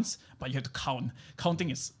it once, but you have to count. Counting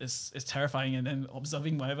is terrifying, and then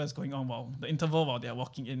observing whatever is going on while the interval while they're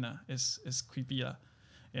walking in is creepy.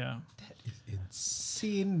 Yeah. That is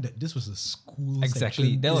insane that this was a school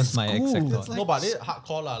Exactly, section. that was my School. exact That's thought. No, but it's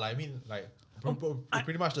hardcore, lah. Like, I mean, like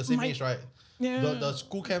pretty much the same age, right? Yeah. The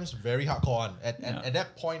school camps very hardcore one. At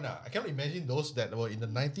that point, I cannot imagine those that were in the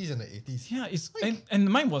 90s and the 80s. Yeah, it's and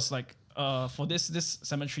mine was like for this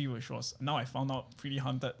cemetery, which was now I found out pretty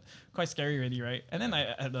haunted, quite scary already, right? And then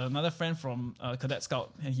I had another friend from Cadet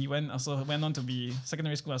Scout, and he went on to be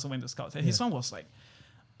secondary school. Also went to Scouts, and his one was like,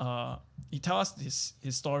 he tells us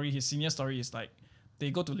his story. His senior story is like,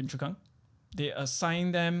 they go to Lim Chu Kang, they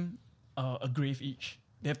assign them a grave each.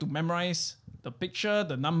 They have to memorize the picture,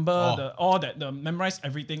 the number, memorize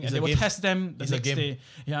everything, and they will test them the next day.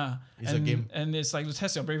 Yeah, It's a game, and it's like to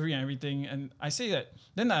test your bravery and everything. And I say that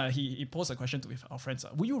then he posed a question to our friends: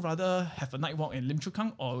 would you rather have a night walk in Lim Chu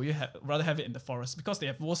Kang, or would you rather have it in the forest? Because they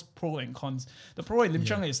have both pro and cons. The pro in Lim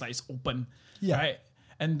Chu Kang is like it's open, right?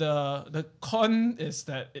 And the con is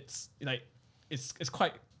that it's like it's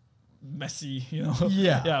quite messy, you know.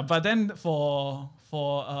 Yeah. But then for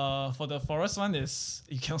the forest one is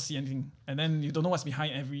you can't see anything, and then you don't know what's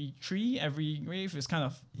behind every tree, every grave. It's kind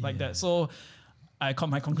of like that. So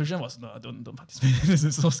my conclusion was no, don't participate. This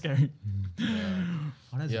is so scary.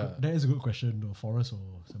 That is a good question. The forest or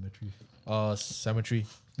cemetery? Cemetery.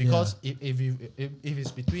 Because if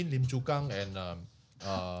it's between Lim Chu Kang and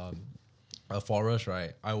a forest,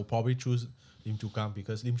 right, I will probably choose Lim Chu Kang,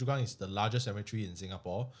 because Lim Chu Kang is the largest cemetery in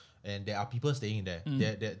Singapore, and there are people staying in there.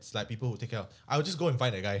 There's like people who take care of. I would just go and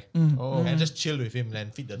find a guy and just chill with him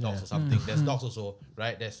and feed the dogs or something. There's dogs also,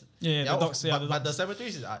 right? There's the dogs. But the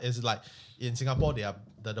cemeteries is like in Singapore, they are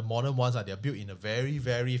the modern ones they are built in a very,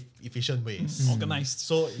 very efficient way. Organized.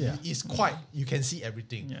 So it's quite, you can see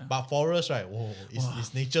everything. Yeah. But forest, right?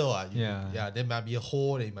 It's nature. There might be a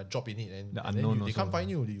hole that you might drop in it, and then they can't find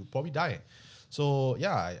you. You probably die. So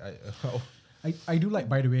I do like,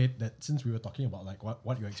 by the way, that since we were talking about like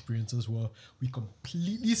what your experiences were, we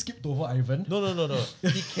completely skipped over Ivan. No.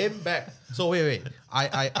 He came back. So wait.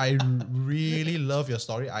 I really love your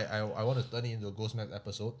story. I want to turn it into a Ghost Maps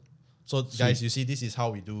episode. So guys, you see, this is how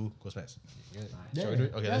we do Ghost Maps. Shall we do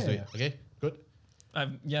it? Okay, let's do it. Okay, good.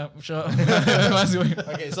 Yeah, sure.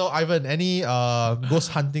 Okay, so Ivan, any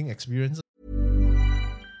ghost hunting experience?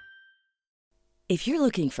 If you're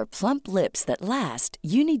looking for plump lips that last,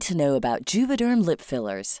 you need to know about Juvederm lip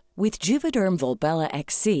fillers. With Juvederm Volbella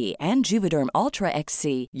XC and Juvederm Ultra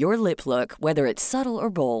XC, your lip look, whether it's subtle or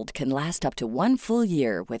bold, can last up to 1 full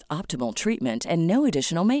year with optimal treatment and no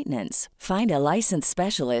additional maintenance. Find a licensed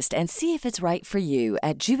specialist and see if it's right for you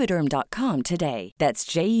at Juvederm.com today. That's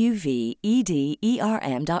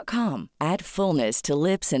JUVEDERM.com. Add fullness to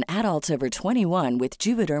lips in adults over 21 with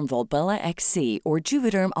Juvederm Volbella XC or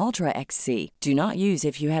Juvederm Ultra XC. Do not use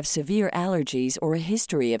if you have severe allergies or a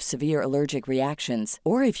history of severe allergic reactions,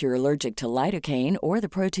 or if you're allergic to lidocaine or the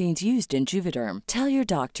proteins used in Juvederm. Tell your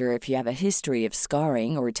doctor if you have a history of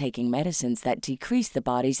scarring or taking medicines that decrease the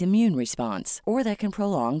body's immune response or that can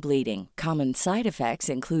prolong bleeding. Common side effects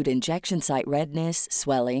include injection site redness,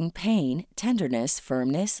 swelling, pain, tenderness,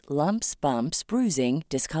 firmness, lumps, bumps, bruising,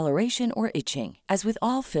 discoloration, or itching. As with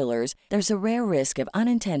all fillers, there's a rare risk of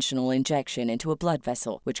unintentional injection into a blood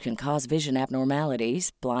vessel, which can cause vision abnormalities,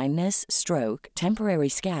 blindness, stroke, temporary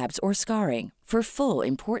scabs, or scarring. For full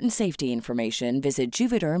important safety information, visit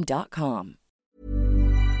Juvederm.com.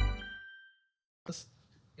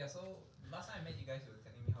 Yeah, so last time I met you guys, you were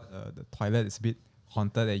telling me how the toilet is a bit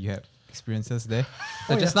haunted, that you have experiences there.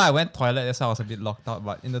 So just now I went toilet, that's why I was a bit locked out.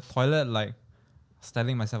 But in the toilet, like, I was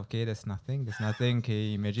telling myself, okay, there's nothing.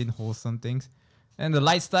 Okay, imagine wholesome things. And the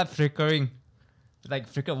lights start flickering. Like,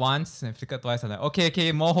 flickered once and flickered twice. I'm like,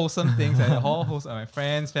 okay, more wholesome things. And all wholesome, my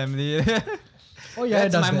friends, family. Oh yeah,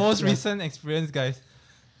 that's my most recent experience, guys.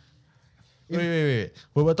 Wait.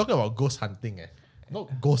 We're talking about ghost hunting, not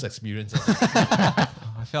ghost experiences. I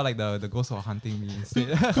felt like the ghosts were hunting me instead.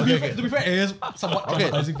 To be fair, it is somewhat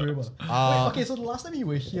traumatizing for him. Wait, okay, so the last time you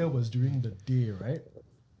were here was during the day, right?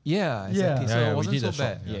 Yeah, exactly. Yeah. So Yeah, it we wasn't did so a shot,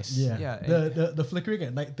 bad. yeah. Yes. Yeah. The flickering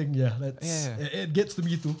at night thing, it gets to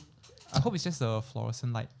me too. I hope it's just the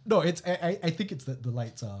fluorescent light. No, it's I think it's the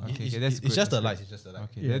lights are. Okay, It's, that's it's good. just the That's lights. It's just the lights.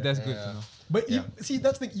 Okay, Yeah. that's good to know. But Yeah. see,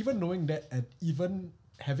 that's the thing. Even knowing that, and even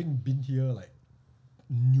having been here like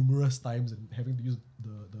numerous times and having to use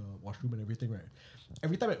the washroom and everything, right?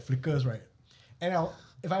 Every time it flickers, right? And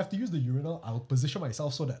if I have to use the urinal, I'll position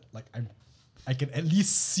myself so that like I can at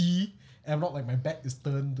least see, and I'm not like my back is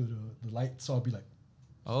turned to the light, so I'll be like,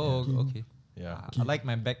 Oh, Yeah. okay. Yeah. I like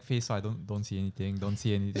my back face so I don't see anything. Don't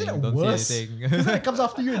see anything. Isn't that Don't worse? see anything. Because then it comes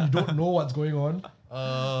after you and you don't know what's going on.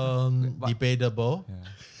 Debatable. Yeah.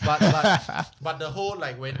 But the whole,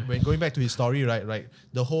 like, when going back to his story, right? Like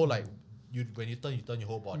the whole, like, when you turn your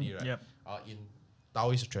whole body, right? Yep. In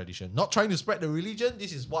Taoist tradition, not trying to spread the religion.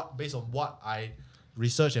 This is based on what I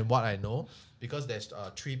research and what I know, because there's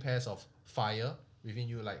 3 pairs of fire within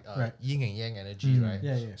you, like Right. yin and yang energy, right?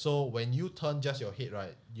 Yeah. So when you turn just your head,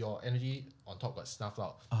 right, your energy on top got snuffed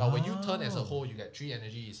out. But when you turn as a whole, you get 3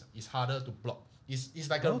 energy. It's harder to block. It's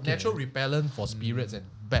like a natural repellent for spirits and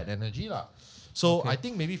bad energy, lah. So I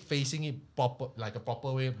think maybe facing it like a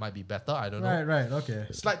proper way might be better. I don't know. Right. Okay.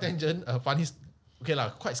 Slight tangent, funny,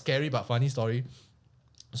 quite scary but funny story.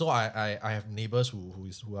 So I have neighbors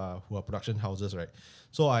who are production houses, right?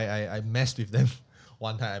 So I messed with them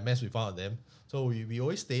one time. I messed with one of them. So we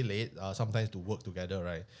always stay late, sometimes to work together,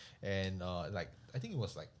 right? And like I think it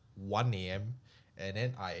was like 1 a.m. And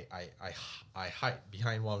then I hide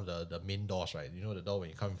behind one of the main doors, right? You know the door when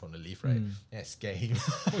you come in from the lift, right? And I scare him.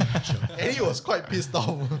 And he was quite pissed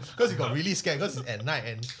off because he got really scared because it's at night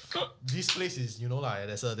and this place is, you know, like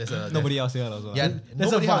there's a Nobody else here also. yeah,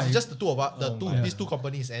 There's nobody a else. vibe. It's just the two of us, these two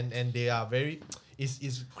companies, and they are very,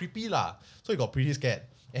 it's creepy lah. So he got pretty scared,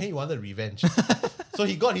 and he wanted revenge. So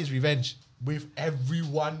he got his revenge with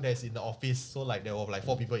everyone that's in the office. So like there were like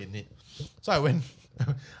 4 people in it. So I went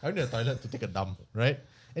to the toilet to take a dump, right?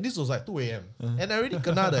 And this was like 2 a.m. And I already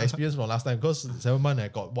kena the experience from last time because 7 months I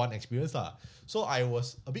got one experience lah. So I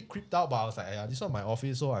was a bit creeped out, but I was like, yeah, this is not my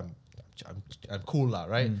office, so I'm cool lah,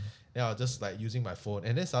 right? Then I was just like using my phone,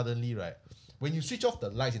 and then suddenly, right, when you switch off the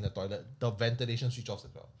lights in the toilet, the ventilation switch off as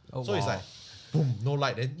well. So it's like, boom, no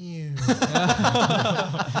light, then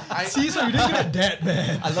See, so you didn't get that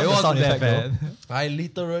bad. I love the sound effect though. I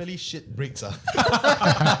literally shit bricks. And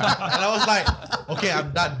I was like, okay,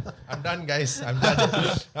 I'm done, guys. I'm done.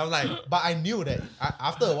 I'm like, but I knew that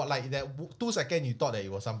after what, like that 2 seconds, you thought that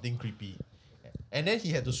it was something creepy. And then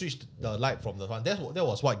he had to switch the light from the front. That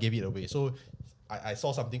was what gave it away. So I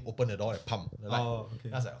saw something open the door and pump the light. Oh, okay.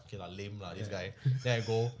 I was like, okay, lame this guy. Then I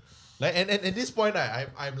go. Like, and at this point,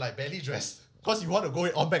 I'm like barely dressed. Because you want to go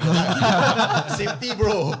on back the light. Safety,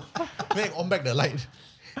 bro. Then on back the light.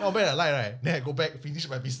 On back the light, right? Then I go back, finish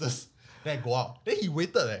my business. Then I go out. Then he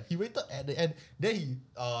waited. He waited at the end. Then he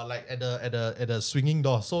like at the swinging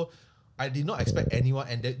door. So I did not expect anyone,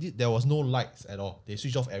 and there was no lights at all. They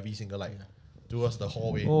switched off every single light. towards the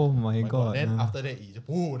hallway. Oh my god. Then after that,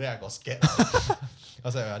 then I got scared. I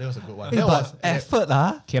was like, that was a good one. That but was effort,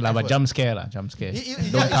 Okay, but Effort. jump scare. Don't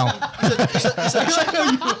yeah, count.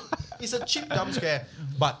 it's a cheap jump scare.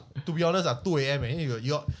 But to be honest, at 2 a.m.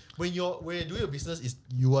 When you're doing your business,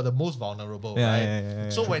 you are the most vulnerable, Yeah, right? yeah.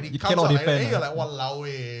 So when it You comes cannot out, defend, you're like, walao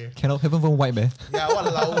eh. Cannot haven't even wipe, eh? Yeah,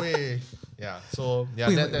 walao eh. Yeah, so yeah,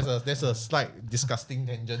 Wait, there's a slight disgusting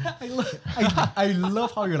tangent. I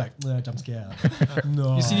love how you're like, jump scare.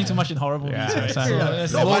 No. You see too much in horror movies, right? So Yeah.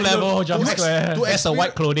 it's No, low but level to jump scare. That's the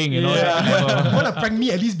white clothing, you know. You want to prank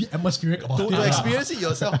me, at least be atmospheric about To it. experience it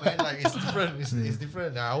yourself, man, like it's different. It's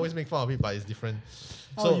different. I always make fun of it, but it's different.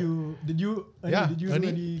 How So did you do Ernie?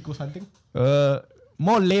 any ghost hunting?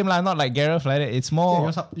 More lame lah, not like Gareth like that. It's more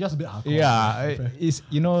Yours a bit hardcore. yeah. Fair. It's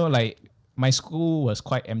like my school was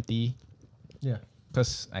quite empty. Yeah.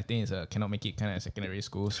 Because I think it's a cannot make it kind of secondary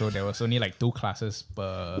school, so there was only like 2 classes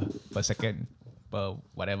per second, per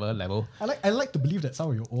whatever level. I like to believe that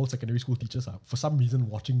some of your old secondary school teachers are for some reason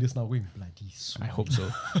watching this now going bloody sweet. I hope so.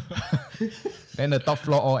 Then the top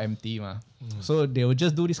floor all empty, so they will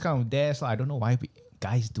just do this kind of dares. I don't know why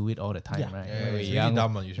guys do it all the time, Yeah. right? Yeah, When it's we're really young,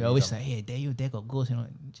 dumb, we always say, hey, there got ghosts,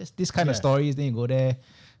 just this kind of Yeah. stories. Then you go there.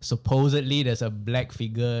 Supposedly there's a black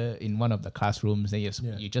figure in one of the classrooms. Then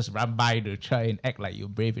you just run by to try and act like you're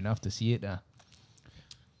brave enough to see it.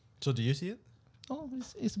 do you see it? Oh,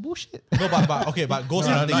 it's bullshit. No, but ghost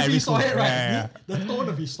No, hunting. not every If you saw school. it, right? Yeah. The tone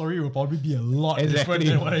of his story will probably be a lot different Exactly.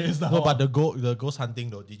 than what it is now. No, but the ghost hunting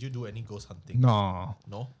though. Did you do any ghost hunting? No.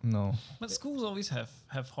 No. But schools always have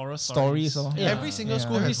horror Stories stories. or- Yeah. Every single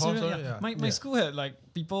school Every has horror single- story. yeah. Yeah. My school had like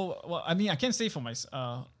people. Well, I mean, I can't say for my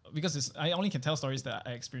because I only can tell stories that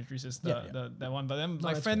I experienced, which is that one. But then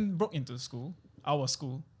my that's friend broke into our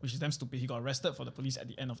school, which is damn stupid. He got arrested for the police at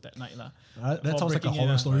the end of that night, That for sounds like a breaking in,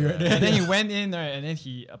 horror story right there. And then he went in, right, and then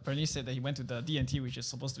he apparently said that he went to the D&T, which is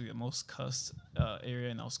supposed to be the most cursed area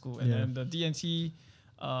in our school. And then the D&T,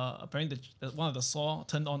 apparently one of the saw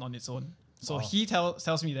turned on its own. So he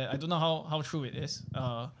tells me that, I don't know how true it is,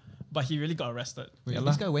 but he really got arrested. Wait,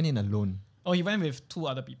 this guy went in alone. Oh, he went with 2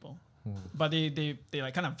 other people, but they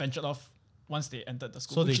like kind of ventured off once they entered the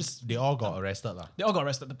school. So which they all got arrested lah. they all got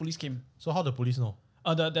arrested. The police came. So how the police know?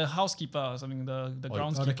 The housekeeper or something, the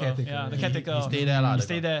groundskeeper. the caretaker. Yeah, the He- caretaker. he stayed there lah, He the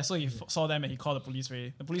stayed there. So he saw them and he called the police.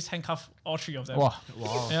 Right? The police handcuffed all 3 of them. Wow.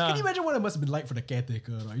 Yeah. Can you imagine what it must have been like for the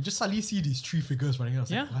caretaker? Right? You just suddenly see these 3 figures running out.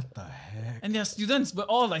 Yeah. Like, what the heck? And they're students, but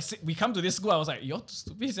all like we come to this school. I was like, you're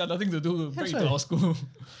stupid. You have nothing to do. Break into right. our school.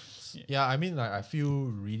 Yeah, I mean, like I feel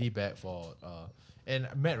really bad for and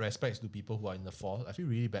mad respects to people who are in the force. I feel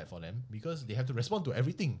really bad for them because they have to respond to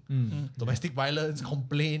everything. Domestic violence,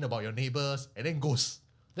 complain about your neighbors, and then ghosts.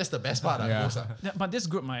 That's the best part. Yeah. Ghosts. Yeah, but this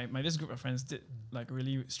group, this group of friends did like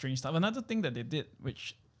really strange stuff. Another thing that they did,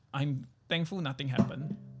 which I'm thankful nothing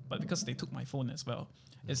happened, but because they took my phone as well,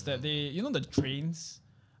 is that they, the drains,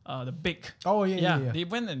 the big. Oh, yeah. They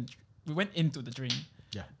we went into the drain.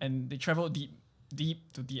 Yeah. And they traveled deep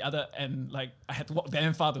to the other end. Like I had to walk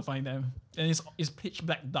damn far to find them. And it's pitch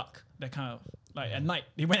black dark. That kind of like at night.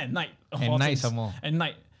 They went at night. of At all night things. some more. At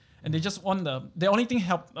night. And they just want the only thing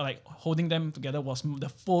helped like holding them together was the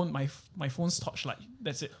phone, my phone's torchlight.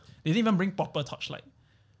 That's it. They didn't even bring proper torchlight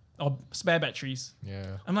or spare batteries.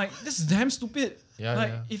 Yeah. I'm like, this is damn stupid. Yeah,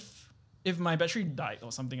 like yeah. if my battery died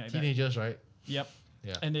or something like Teenagers, right? that. Yep.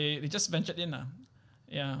 Yeah. And they just ventured in.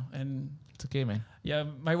 Yeah. And It's okay, man. yeah,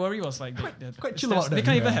 my worry was like quite chill about they that,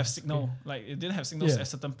 can't even yeah. have signal. Like it didn't have signals Yeah. at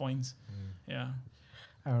certain points. Yeah.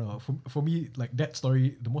 I don't know. For me, like that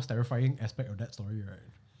story, the most terrifying aspect of that story, right,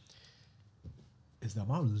 is the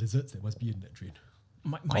amount of lizards that must be in that drain.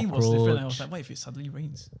 Mine was different. I was Cockroach. like, what if it suddenly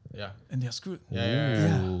rains Yeah. and they're screwed?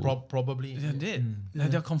 Yeah. Probably. They're dead. Like,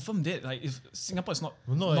 they're confirmed dead. Like if Singapore is not,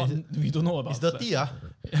 No, not is we don't know about. It's dirty, A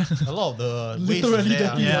lot of the waste Literally is there.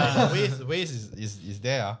 dirty, Yeah. Waste is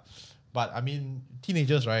there. But I mean,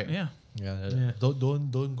 teenagers, right? Yeah. Yeah. Don't go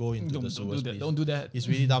into Don't the do sewers, that. please. Don't do that. It's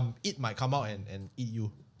really dumb. It might come out and eat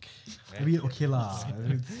you. I mean, okay lah.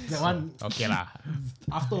 That one, Okay lah.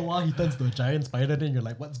 after a while, he turns to a giant spider. Then you're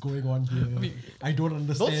like, what's going on here? I don't Don't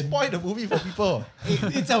understand. spoil the movie for people.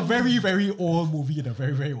 It's a very, very old movie and a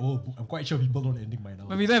very, very old book. I'm quite sure people know the ending by now.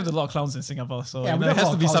 But we don't have a lot of clowns in Singapore, so Yeah, we there don't have has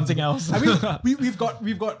a to be lot of something clowns. else. I mean,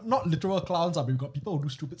 we've got not literal clowns, but we've got people who do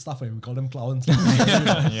stupid stuff and we call them clowns.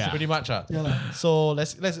 Yeah. Pretty much. Yeah lah. So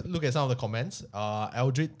let's look at some of the comments.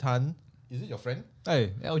 Eldred Tan, is it your friend?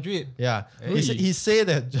 Hey, Eldred. Yeah. He said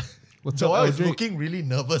that What's up, Joel is Eldred? looking really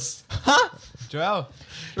nervous. Joel,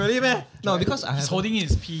 really, man? No, because I He's have holding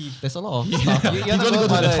his pee. there's a lot of stuff. You're not gonna go to the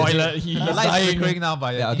toilet, toilet. He's The light's dying. flickering now,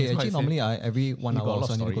 but Yeah, okay. it's quite Actually, safe. normally I every 1 You got a hour lot or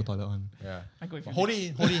so I of need to go story. toilet one. Yeah. I go with you. Hold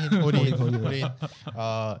it.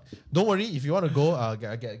 Don't worry, if you want to go,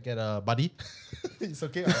 get a buddy. It's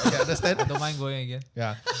okay. I understand. I don't mind going again.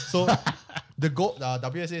 Yeah. So the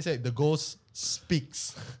WSA said the ghost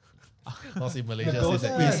speaks. Lost in Malaysia says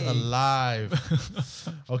that it's alive.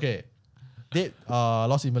 Okay.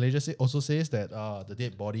 Lost in Malaysia also says that the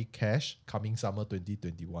dead body cache coming summer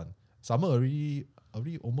 2021. Summer already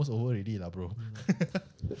almost over already lah, bro.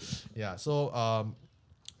 Yeah. So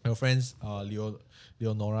your friends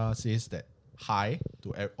Leonora says that hi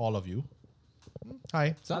to all of you.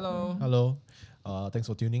 Hi. Hello. Thanks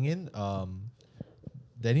for tuning in.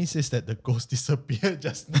 Danny says that the ghost disappeared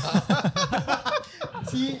just now.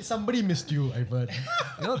 See, somebody missed you, Ivan.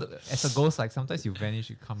 You know, as a ghost, like sometimes you vanish,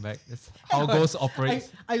 you come back. That's how ghosts operate.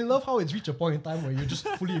 I love how it's reached a point in time where you're just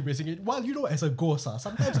fully embracing it. Well, you know, as a ghost,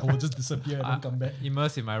 sometimes I will just disappear and then come back.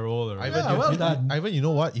 Immerse in my role. Already. Ivan, you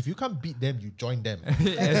know what? If you can't beat them, you join them.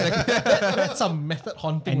 That's some method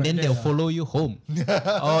haunting. And then right they'll there. follow you home.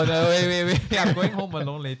 Oh no! Wait! I'm going home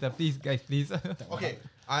alone later. Please, guys, please. Okay,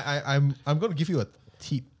 I'm going to give you a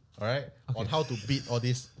tip, all right, on how to beat all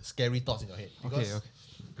these scary thoughts in your head.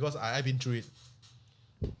 Because I've been through it.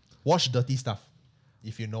 Watch dirty stuff,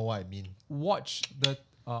 if you know what I mean. Watch the.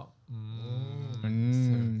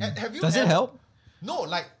 Have you? Does it help? No,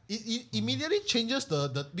 like it immediately changes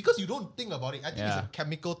the because you don't think about it. I think it's a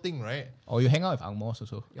chemical thing, right? Or you hang out with angmos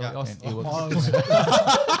also. Yeah. And it works.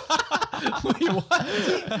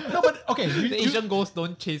 No, but okay. The Asian ghosts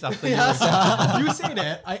don't chase after you. You say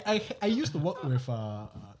that. I used to work with a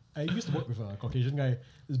Caucasian guy,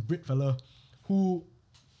 this Brit fella, who,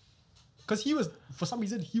 because for some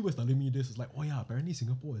reason he was telling me this. It's like, oh yeah, apparently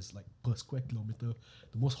Singapore is like per square kilometer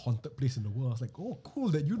the most haunted place in the world. I was like, oh cool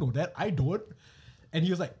that you know that. I don't. And he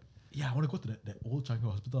was like, yeah, I want to go to that old Changi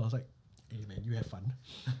hospital. I was like, hey man, you have fun.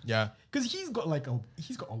 Yeah. Because he's got a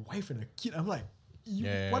wife and a kid. I'm like, you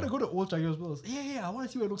want to go to old Changi hospital? Yeah, I want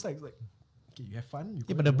to see what it looks like. It's like, okay, you have fun. You Yeah,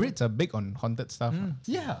 go but the there. Brits are big on haunted stuff.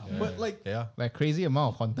 Yeah, but like, Yeah. Like crazy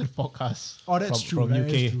amount of haunted podcasts. Oh, that's true, From that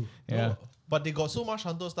UK. is true. Yeah. No, but they got so much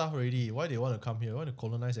hunter stuff already. Why they want to come here? They want to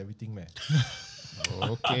colonize everything, man.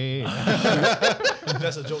 Okay.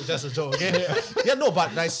 Just a joke, okay? Yeah, no,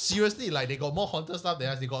 but like seriously, like they got more haunted stuff than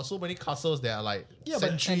us. They got so many castles that are like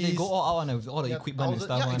centuries. And they go all out on with all the equipment and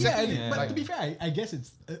stuff. yeah, one. exactly. Yeah, but to be fair, I guess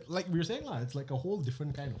it's like we were saying, it's like a whole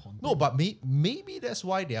different kind of haunting. No, but maybe that's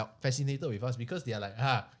why they are fascinated with us, because they are like,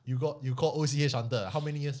 you call OCH hunter. How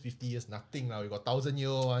many years? 50 years? Nothing now. We got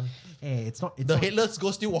 1,000-year-old one. Hey, it's not. It's The not, headless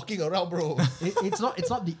ghost still walking around, bro. it's not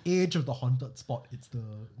the age of the haunted spot. It's the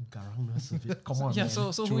garangness of it. Come on, Yeah,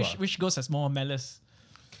 man. so True, which ghost has more malice?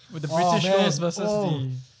 With the Oh, British man. ghost versus Oh.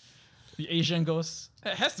 the Asian ghost?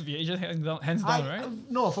 It has to be Asian hands down, right?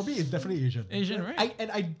 No, for me, it's definitely Asian. Asian, right?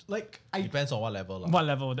 I Depends on what level. What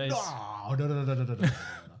level that is? no.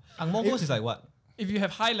 Angmo ghost is like what? If you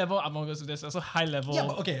have high level Among Us, there's also high level Yeah,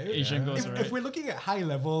 but okay. Asian ghosts, right? If we're looking at high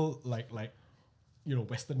level, like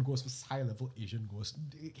Western ghosts versus high level Asian ghosts,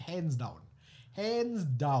 hands down,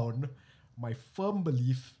 my firm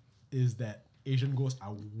belief is that Asian ghosts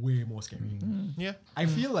are way more scary. Yeah. I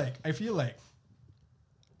feel like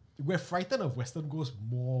we're frightened of Western ghosts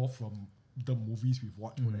more from the movies we've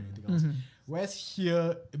watched more than anything else. Whereas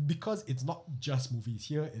here, because it's not just movies,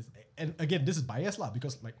 here is, and again, this is biased lah,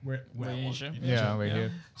 because like we're Asia. in Yeah, we're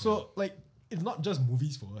here. So like it's not just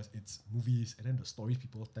movies for us, it's movies and then the stories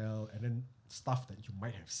people tell and then stuff that you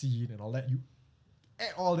might have seen and all that. You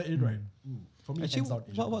add all that in, right? For me, Actually, hands down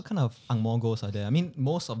Asian what ghosts. kind of Angmo ghosts are there? I mean,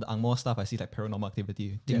 most of the Angmo stuff I see like paranormal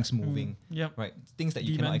activity, things moving, Yep. right? Things that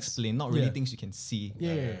you cannot Demons. explain, not really Yeah. things you can see,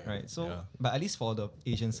 Yeah. right? So, Yeah. but at least for the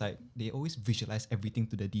Asian side, they always visualize everything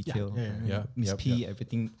to the detail. Yeah. Miss Yep, P,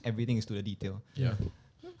 everything is to the detail. Yeah.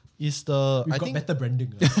 Is the We've I got think better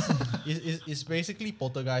branding. it's basically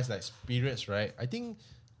poltergeist, like spirits, right? I think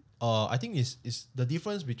is the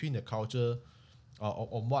difference between the culture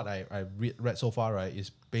on what I read so far, right?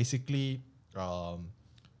 Is basically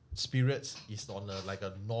spirits is on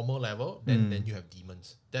a normal level, then you have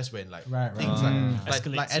demons. That's when like Right, things like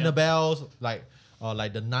Escalates, yeah. Annabelle,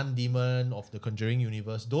 like the nun demon of the Conjuring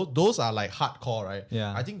universe. Those are like hardcore, right?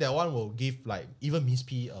 Yeah. I think that one will give like even Miss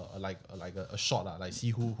P a shot like see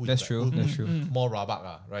who That's is, true, like, that's true. more rabak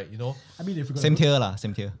right? You know. I mean, if you Same tier lah,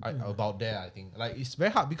 same tier. About there, I think like it's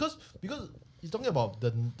very hard because you're talking about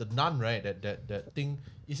the nun, right? That thing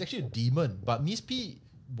is actually a demon, but Miss P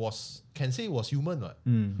can say was human, what?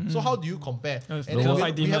 So how do you compare? And then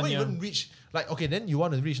Lower-fight we haven't demon, even reached then you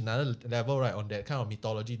want to reach another level, right? On that kind of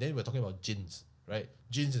mythology, then we're talking about jinns, right?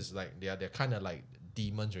 Jinns is like they're kind of like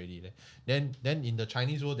demons already. Then in the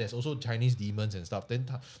Chinese world, there's also Chinese demons and stuff. Then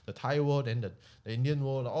the Thai world and the Indian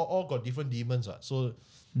world all got different demons, what? So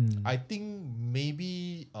I think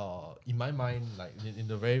maybe in my mind, like in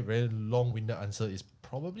the very very long-winded answer, is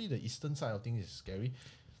probably the eastern side of things is scary.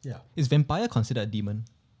 Yeah. Is vampire considered a demon?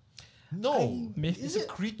 No, Myth? is it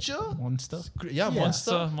creature? Monster?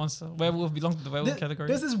 Monster. Monster. Werewolf belongs to the werewolf category.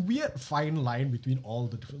 There's this weird fine line between all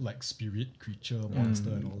the different like spirit, creature, monster,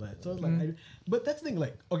 and all that. So like, but that's the thing.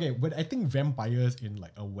 Like, okay, when I think vampires in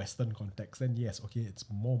like a Western context, then yes, okay, it's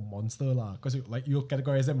more monster lah. Because you'll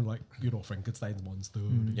categorize them in like Frankenstein's monster,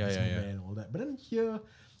 the man, and all that. But then here,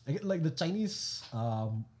 I get like the Chinese.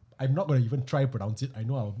 I'm not gonna even try pronounce it. I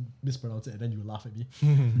know I'll mispronounce it, and then you laugh at me.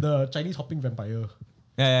 The Chinese hopping vampire.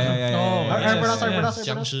 Jiangshi.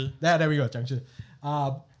 There we go, Jiangshi.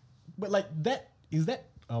 But like is that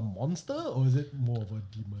a monster or is it more of a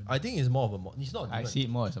demon? I think it's more of a it's not a demon. I see it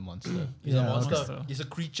more as a monster. It's a monster. Monster. It's a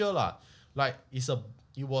creature lah. Like it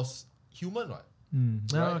was human, right?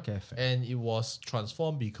 Oh, okay, fair. And it was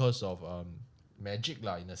transformed because of magic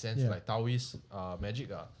lah, in a sense, like Taoist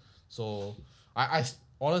magic lah. So I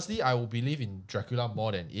honestly I would believe in Dracula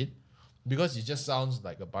more than it, because it just sounds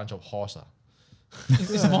like a bunch of horse lah.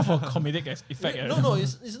 It's more for comedic effect. No,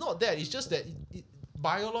 it's not that. It's just that it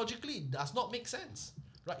biologically it does not make sense,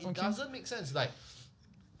 right? It doesn't make sense. Like,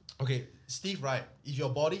 okay, Steve, right? If your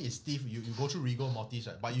body is stiff, you go through rigor mortis,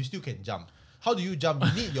 right? But you still can jump. How do you jump?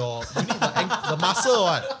 You need the muscle,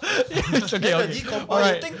 what? Okay. All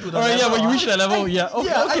right. When you reach that level,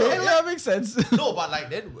 that makes sense. No, but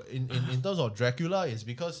like then in terms of Dracula, it's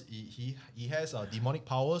because he has demonic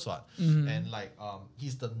powers, what? And like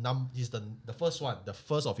he's the first one, the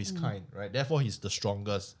first of his kind, right? Therefore he's the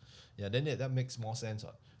strongest. Yeah, then that makes more sense,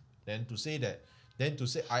 what? Then to say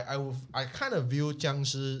I kind of view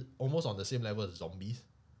Jiangshi almost on the same level as zombies.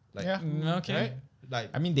 Like, okay. Right? Like,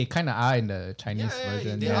 I mean, they kind of are in the Chinese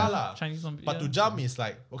version. They are lah. Chinese zombie. But to jump is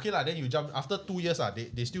like, okay lah, then you jump after 2 years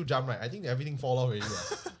they still jump, right? I think everything fall off already.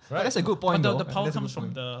 Right? That's a good point. But though. the power That's a comes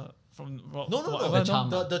good from point.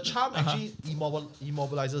 No. The charm actually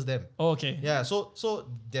immobilizes them. Oh, okay. Yeah, so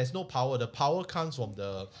there's no power. The power comes from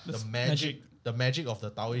the magic. The magic of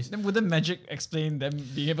the Taoist. Then wouldn't magic explain them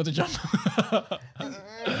being able to jump?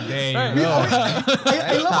 There you go.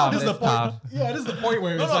 I love how this is the point. Yeah, this is the point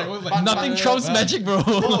where it's like Nothing trumps magic, bro.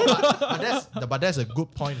 But that's a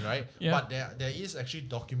good point, right? Yeah. But there is actually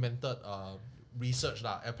documented research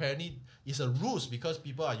lah. Apparently, it's a ruse because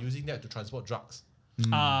people are using that to transport drugs.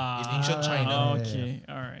 In ancient China. Okay,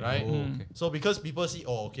 all right. Right? Okay. So because people see,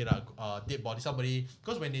 dead body, somebody,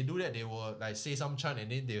 because when they do that, they will like say some chant and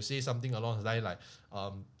then they'll say something along the line like,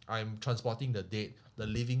 I'm transporting the dead, the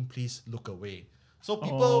living, please look away. So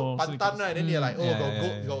people pantan, right? Then they're like,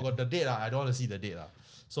 got the dead, I don't want to see the dead.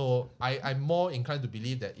 So I'm more inclined to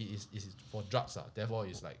believe that it is for drugs. Therefore,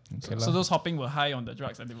 it's like... So those hopping were high on the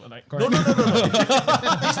drugs and they were like... No.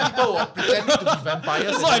 These people were pretending to be vampires.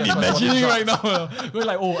 That's what I'm imagining right now. We're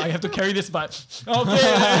like, I have to carry this, but...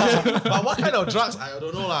 Okay. But what kind of drugs? I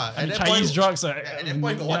don't know lah. And Chinese drugs. At that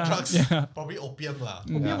point, what drugs? Yeah. Probably opium lah.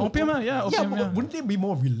 Opium, but wouldn't they be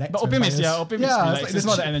more relaxed? But opium is relaxed. It's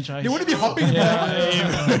not the energized. They wouldn't be hopping.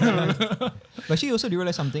 But actually, also, do you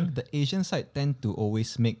realize something? The Asian side tend to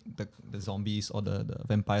always make the zombies or the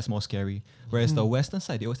vampires more scary, whereas the Western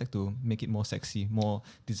side, they always like to make it more sexy, more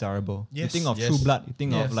desirable. Yes, you think of yes. True Blood, you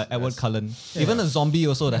think of Yes, like Edward yes. Cullen. Even the zombie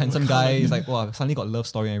also, the handsome guy is like, wow, suddenly got love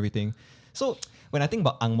story and everything. So when I think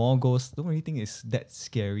about Angmo ghosts, don't really think it's that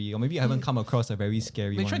scary, or maybe I haven't come across a very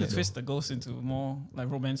scary They one. try to yet, twist the ghosts into more like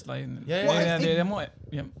romance line. Yeah, They're more.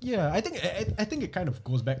 Yeah. Yeah, I think it kind of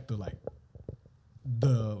goes back to like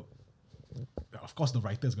of course the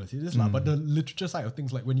writer's gonna say this lah, but the literature side of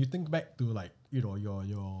things, like when you think back to like your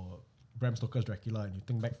Bram Stoker's Dracula and you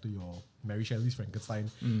think back to your Mary Shelley's Frankenstein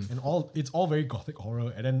and it's all very gothic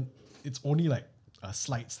horror, and then it's only like a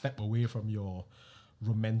slight step away from your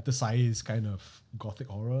romanticized kind of gothic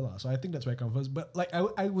horror lah. So I think that's where it comes first. But like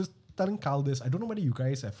I was telling Carl this, I don't know whether you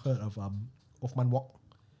guys have heard of Hoffman Walk.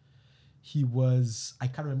 He was, I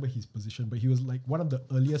can't remember his position, but he was like one of the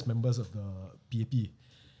earliest members of the PAP.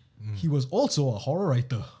 He was also a horror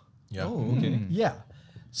writer. Yeah. Oh, okay. Yeah.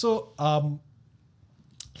 So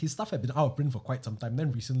his stuff had been out of print for quite some time.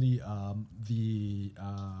 Then recently,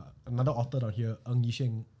 another author down here, Ng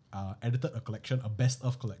Yisheng, edited a best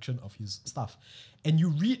of collection of his stuff. And you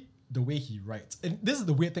read the way he writes. And this is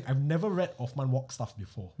the weird thing. I've never read Hoffman Walk stuff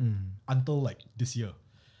before until like this year.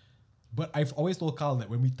 But I've always told Carl that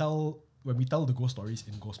when we tell the ghost stories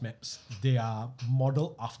in ghost maps, they are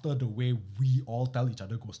modeled after the way we all tell each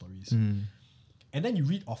other ghost stories. And then you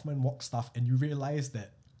read Offman Walk stuff and you realize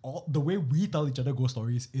that all the way we tell each other ghost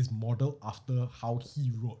stories is modeled after how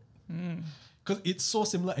he wrote. Because it's so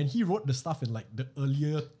similar, and he wrote the stuff in like the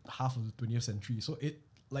earlier half of the 20th century. So it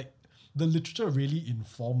like the literature really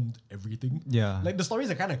informed everything. Yeah. Like the stories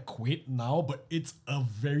are kind of quaint now, but it's a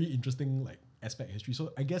very interesting like aspect of history.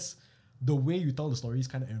 So I guess the way you tell the stories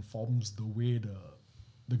kind of informs the way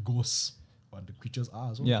the ghosts or the creatures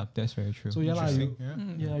are as well. Yeah, that's very true. So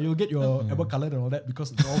you'll get your ever colored and all that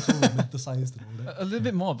because it's also romanticized and all that. A little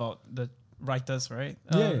bit more about the writers, right?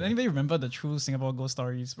 Anybody remember the true Singapore ghost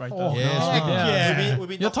stories writer? Oh, Yes, we've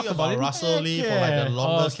been You talking talked about about it? Russell Lee for like the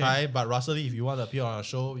longest okay. time. But Russell Lee, if you want to appear on our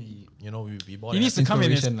show, we'll be more He than needs to come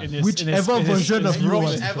in his, Inspiration, in his Whichever in his- version in his of you role.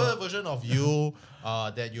 want. whichever version of you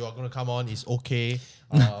that you are going to come on is okay.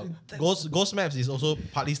 Ghost Maps is also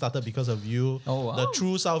partly started because of you. Oh, wow. The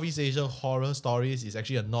true Southeast Asia horror stories is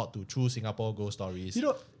actually a nod to true Singapore ghost stories. You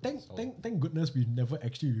know, thank goodness we never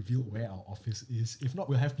actually revealed where our office is. If not,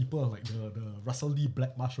 we'll have people like the Russell Lee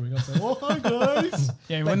Black Mask showing up saying, "Oh hi guys."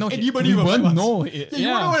 Yeah, you Like, won't know. anybody you with won't Black Mask. know it. Yeah, you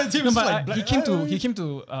won't know what it is. No, It's but like black- he came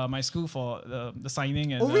to my school for the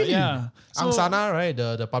signing and Oh, really? yeah. So, Angsana, right?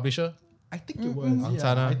 The publisher. I think it was.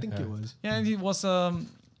 Angsana, I think yeah. it was. yeah, and he was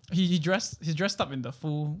he dressed up in the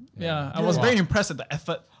full. Yeah, I was very impressed at the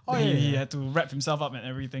effort. He had to wrap himself up and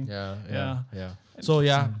everything. Yeah. So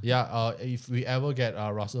if we ever get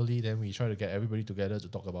Russell Lee, then we try to get everybody together to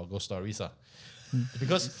talk about ghost stories.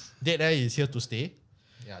 Because Dead Air is here to stay.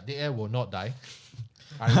 Yeah, Dead Air will not die.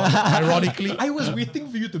 Ironically. I was waiting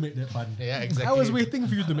for you to make that pun. Yeah, exactly. I was waiting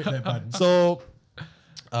for you to make that pun. So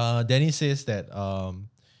Danny says that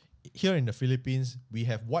here in the Philippines, we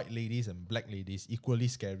have white ladies and black ladies equally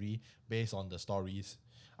scary based on the stories.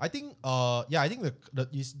 I think the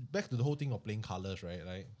it's back to the whole thing of playing colors, right?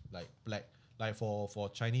 Like black, like for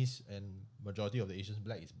Chinese and majority of the Asians,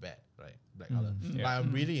 black is bad, right? Black color. But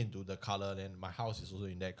I'm really into the color. Then my house is also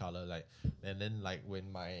in that color. Like, and then like when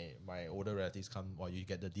my older relatives come, or you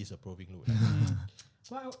get the disapproving look.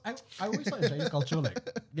 Well, I always thought in Chinese culture, like,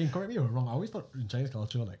 again, correct me if I'm wrong, I always thought in Chinese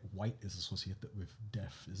culture, like, white is associated with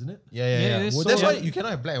death, isn't it? Yeah. it is Well, so- that's why you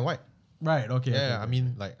cannot have black and white. Right, okay. Yeah, okay. I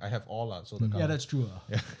mean, like I have all so the Yeah, color. that's true.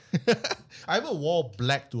 I ever wore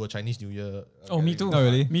black to a Chinese New Year. Oh, me too. Oh,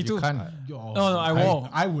 really? Me too. No, I wore.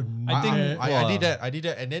 I would I think not. I did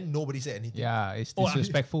that, and then nobody said anything. Yeah, it's Oh, I-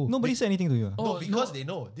 disrespectful. Nobody said anything to you. No, because they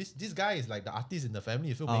know this guy is like the artist in the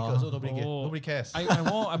family, a filmmaker, so nobody cares. I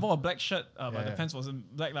wore a black shirt, but the pants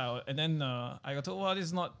wasn't black lah. And then I got told, "Well, this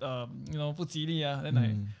is not 不吉利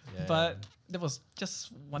Then but there was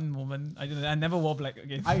just one moment. I never wore black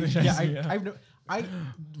again. I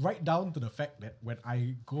write down to the fact that when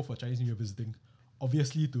I go for Chinese New Year visiting,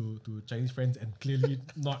 obviously to Chinese friends and clearly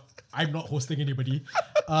I'm not hosting anybody.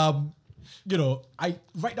 I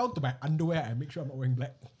write down to my underwear. I make sure I'm not wearing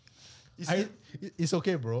black. It's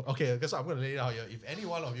okay, bro. Okay, so I'm gonna lay it out here. If any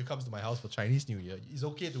one of you comes to my house for Chinese New Year, it's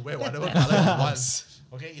okay to wear whatever color you want.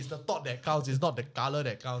 Okay, it's the thought that counts. It's not the color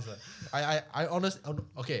that counts. I honestly,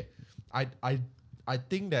 okay, I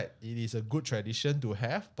think that it is a good tradition to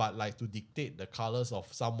have, but like to dictate the colors of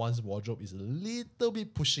someone's wardrobe is a little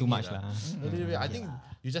bit pushing Too much it. lah. A little bit. I think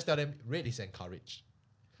you just tell them red is encouraged,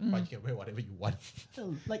 but you can wear whatever you want.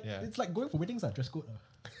 It's like going for weddings, dress code.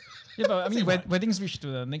 Yeah, but I mean, weddings reach to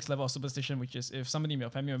the next level of superstition, which is if somebody in your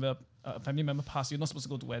family member passed, you're not supposed to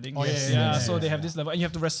go to wedding. Oh, yeah, So they have this level, and you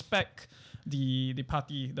have to respect the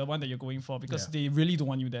party, the one that you're going for, because they really don't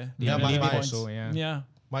want you there. They Yeah, really my- want- also, yeah.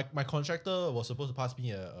 My contractor was supposed to pass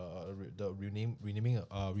me the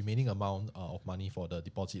remaining amount of money for the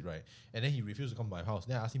deposit, right? And then he refused to come to my house.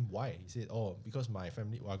 Then I asked him why. He said, "Oh, because my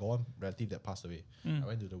family, I got one relative that passed away. I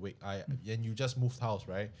went to the wake. And you just moved house,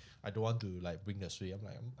 right? I don't want to like bring the sway. I'm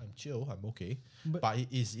like, I'm chill. I'm okay. But it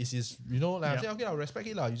is I say, okay, I'll respect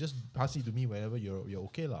it lah. You just pass it to me whenever you're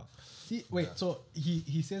okay lah. See, wait. So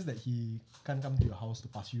he says that he can't come to your house to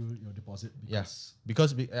pass you your deposit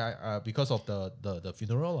because Because of the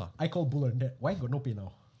funeral lah. I call bull on that. Why got no pay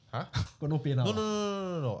now? Huh? Got no pay now.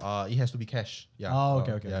 No. It has to be cash. Yeah. Oh,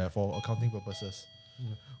 okay. Yeah, for accounting purposes.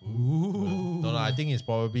 Ooh. No, I think it's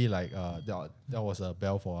probably like that was a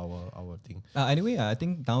bell for our thing. Anyway, I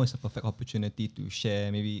think now is a perfect opportunity to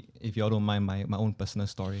share, maybe if you all don't mind, my own personal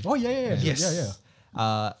story. Oh yeah. Yes.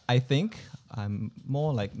 I think I'm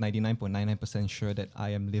more like 99.99% sure that I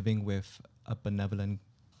am living with a benevolent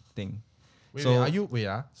thing. Wait, So- are you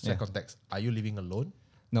set Yeah. context? Are you living alone?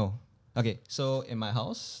 No. Okay, so in my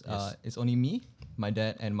house, it's only me, my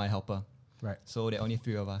dad, and my helper. Right. So there are only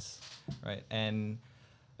 3 of us, right? And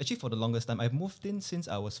actually for the longest time, I've moved in since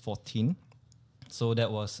I was 14. So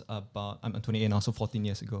that was about, I'm 28 now, so 14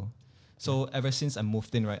 years ago. So ever since I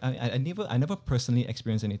moved in, right, I never personally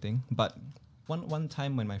experienced anything, but one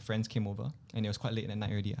time when my friends came over, and it was quite late at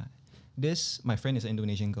night already, my friend is an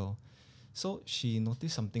Indonesian girl. So she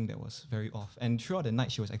noticed something that was very off. And throughout the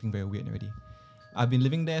night, she was acting very weird already. I've been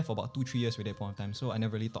living there for about 2-3 years at that point of time, so I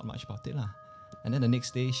never really thought much about it lah. And then the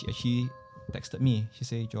next day, she actually texted me. She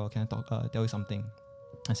said, Joel, can I tell you something?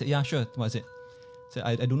 I said, yeah, sure. What is it? I said,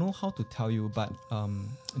 I don't know how to tell you, but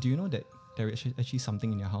do you know that there is actually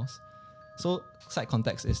something in your house? So side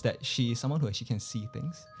context is that she is someone who actually can see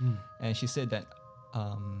things. And she said that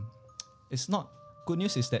it's not, good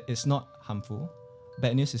news is that it's not harmful.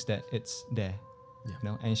 Bad news is that it's there. Yeah. You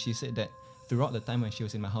know? And she said that throughout the time when she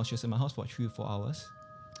was in my house, she was in my house for 3 or 4 hours.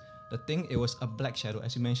 The thing, it was a black shadow.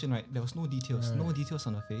 As you mentioned, right, there was no details, no details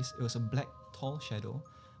on her face. It was a black, tall shadow.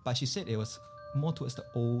 But she said it was more towards the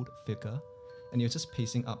old figure. And it was just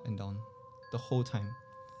pacing up and down the whole time.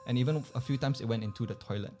 And even a few times it went into the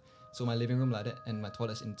toilet. So my living room like that, and my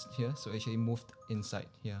toilet's in here. So it actually moved inside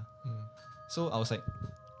here. So I was like,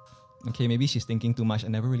 okay, maybe she's thinking too much. I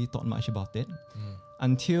never really thought much about it.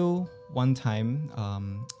 Until one time,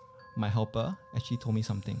 my helper actually told me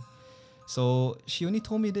something. So she only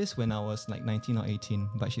told me this when I was like 19 or 18,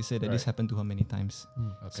 but she said that this happened to her many times.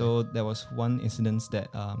 So there was one incident that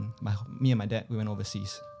me and my dad, we went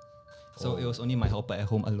overseas. So it was only my helper at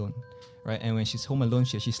home alone, right? And when she's home alone,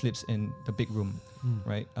 she actually sleeps in the big room,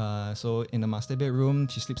 right? So in the master bedroom,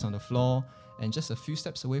 she sleeps on the floor, and just a few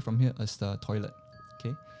steps away from here is the toilet,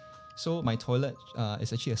 okay? So my toilet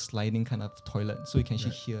is actually a sliding kind of toilet, so you can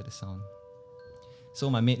actually hear the sound. So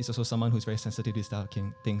my mate is also someone who's very sensitive to these type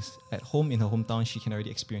of things. At home, in her hometown, she can already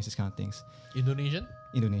experience these kind of things. Indonesian?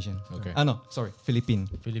 Indonesian. Okay. No, sorry, Philippine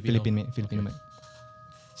mate. Okay.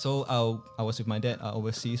 So I was with my dad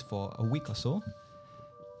overseas for a week or so.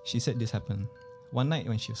 She said this happened. One night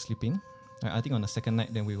when she was sleeping, I think on the second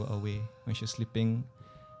night then we were away. When she was sleeping,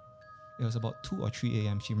 it was about 2 or 3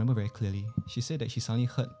 a.m. She remembered very clearly. She said that she suddenly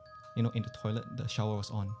heard, in the toilet, the shower was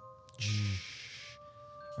on.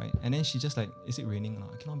 Right? And then she just like, is it raining or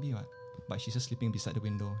not? It cannot be, right? But she's just sleeping beside the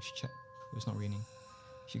window. She checked. It was not raining.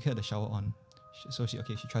 She heard the shower on. She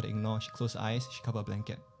tried to ignore. She closed her eyes. She covered a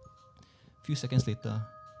blanket. A few seconds later,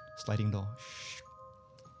 sliding door.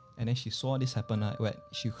 And then she saw this happen where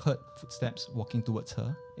she heard footsteps walking towards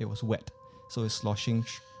her. It was wet. So it's sloshing.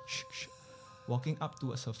 Walking up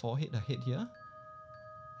towards her forehead, her head here.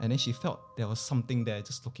 And then she felt there was something there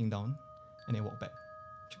just looking down. And then walked back.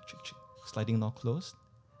 Sliding door closed.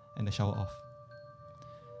 And the shower off.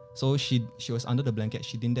 So she was under the blanket.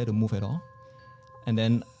 She didn't dare to move at all. And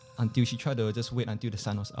then until she tried to just wait until the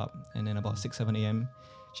sun was up. And then about 6, 7 a.m.,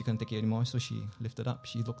 she couldn't take it anymore. So she lifted up.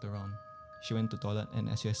 She looked around. She went to the toilet. And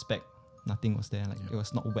as you expect, nothing was there. It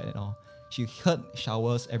was not wet at all. She heard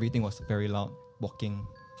showers. Everything was very loud. Walking.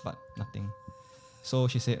 But nothing. So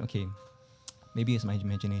she said, okay, maybe it's my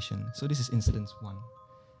imagination. So this is incident 1.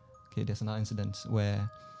 Okay, there's another incident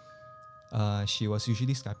where she was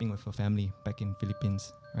usually Skyping with her family back in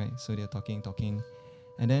Philippines, right? So they're talking,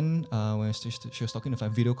 and then when she was talking with a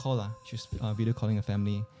video call, she was video calling her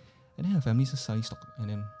family, and then her family just suddenly stopped and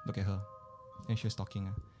then look at her, and she was talking,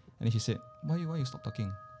 and then she said, "Why you stop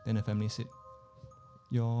talking?" Then the family said,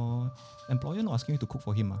 "Your employer not asking you to cook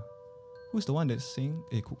for him, Who's the one that's saying,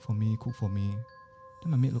 hey, cook for me?"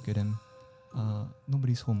 Then my mate looked at them,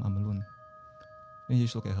 nobody's home, I'm alone. Then he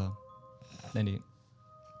just looked at her, then they.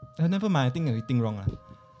 Never mind, I think everything wrong.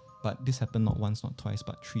 But this happened not once, not twice,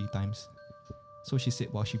 but 3 times. So she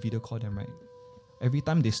said while she video called them, right, every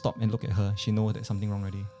time they stop and look at her, she knows there's something wrong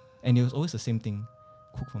already. And it was always the same thing.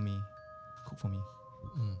 Cook for me.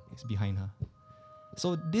 It's behind her.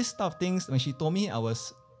 So these stuff things, when she told me, I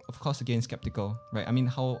was, of course, again, skeptical, right? I mean,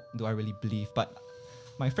 how do I really believe? But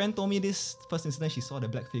my friend told me this first incident, she saw the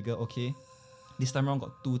black figure, okay. This time around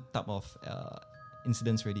got 2 type of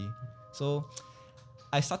incidents already. So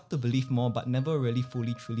I started to believe more, but never really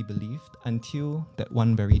fully, truly believed until that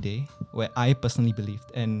one very day where I personally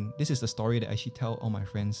believed. And this is the story that I actually tell all my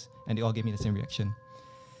friends, and they all gave me the same reaction.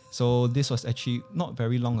 So this was actually not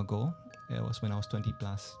very long ago. It was when I was 20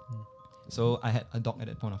 plus. So I had a dog at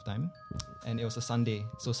that point of time, and it was a Sunday.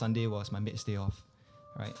 So Sunday was my mate's day off,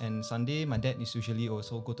 right? And Sunday, my dad is usually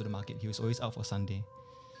also go to the market. He was always out for Sunday.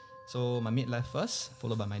 So my mate left first,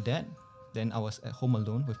 followed by my dad. Then I was at home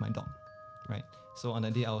alone with my dog, right? So on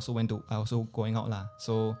that day, I also going out lah.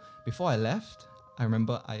 So before I left, I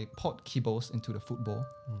remember I poured kibbles into the food bowl.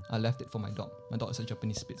 I left it for my dog. My dog is a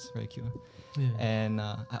Japanese Spitz, very cute. Yeah. And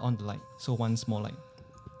I on the light. So one small light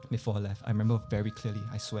before I left. I remember very clearly,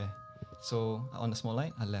 I swear. So on the small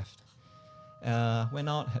light, I left. Went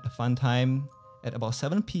out, had a fun time. At about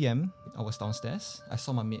 7 p.m., I was downstairs. I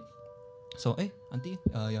saw my maid. So, hey, auntie,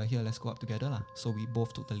 you're here, let's go up together lah. So we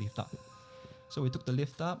both took the lift up. So we took the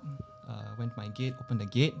lift up, went to my gate, opened the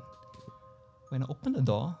gate. When I opened the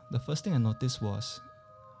door, the first thing I noticed was,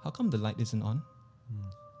 how come the light isn't on?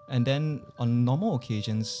 And then on normal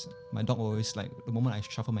occasions, my dog will always the moment I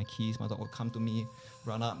shuffle my keys, my dog will come to me,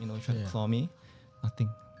 run up, try to claw me. Nothing.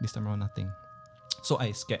 This time around, nothing. So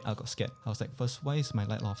I got scared. I was like, first, why is my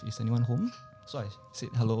light off? Is anyone home? So I said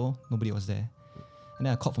hello, nobody was there. And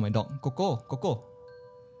then I called for my dog, Coco.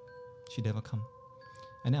 She never come.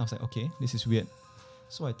 And then I was like, okay, this is weird.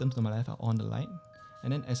 So I turned to my left, I on the light.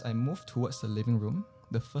 And then as I moved towards the living room,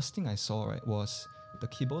 the first thing I saw, was the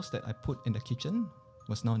kibbles that I put in the kitchen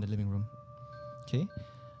was now in the living room. Okay?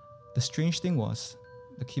 The strange thing was,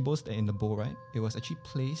 the kibbles that are in the bowl, it was actually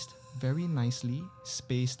placed very nicely,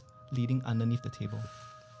 spaced, leading underneath the table.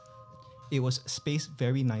 It was spaced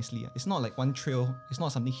very nicely. It's not like one trail, it's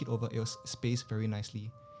not something hit over, it was spaced very nicely.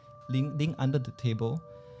 Leading under the table,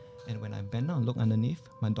 and when I bent down and looked underneath,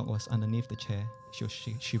 my dog was underneath the chair. She was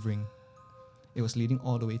shivering. It was leading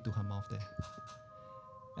all the way to her mouth there.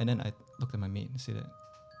 And then I looked at my maid and said that,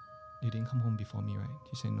 you didn't come home before me, right?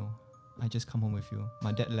 She said, no, I just come home with you.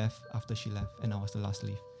 My dad left after she left, and I was the last to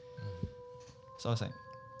leave. So I was like,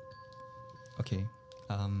 okay,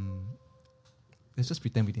 let's just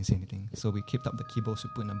pretend we didn't say anything. So we kept up the kibbles we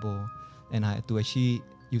put in a bowl, and I had to actually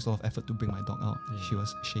use a lot of effort to bring my dog out. She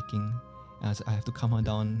was shaking, and I have to calm her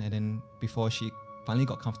down, and then before she finally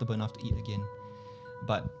got comfortable enough to eat again.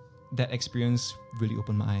 But that experience really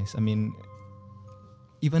opened my eyes. I mean,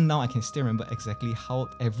 even now I can still remember exactly how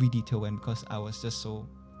every detail went because I was just so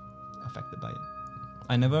affected by it.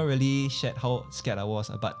 I never really shared how scared I was,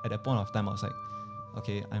 but at that point of time I was like,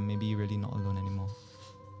 okay, I'm maybe really not alone anymore.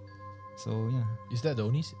 So yeah. Is that the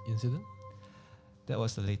only incident? That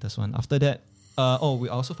was the latest one. After that, we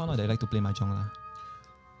also found out that I like to play mahjong lah.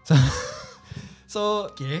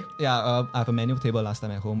 So Okay. yeah, I have a manual table last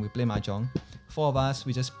time at home. We play mahjong. 4 of us,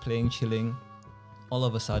 we just playing, chilling. All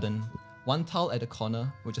of a sudden, one tile at the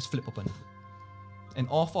corner will just flip open. And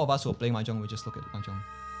all 4 of us who are playing mahjong, we just look at mahjong.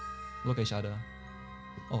 Look at each other.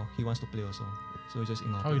 Oh, he wants to play also. So we just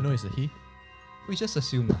ignore. How you know it's a he? We just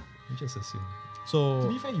assume lah. We just assume. So To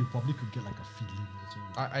be fair, you probably could get like a feeling.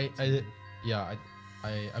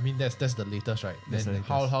 I mean that's the latest, right? That's Then the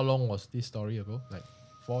latest. how long was this story ago? Like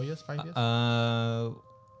 4 years, 5 years?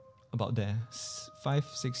 About there,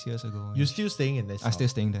 5-6 years ago. You're still staying in this I'm still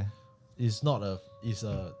house? staying there. It's not it's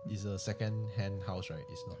a second hand house, right?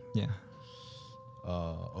 It's not. Yeah.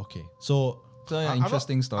 Okay. So yeah,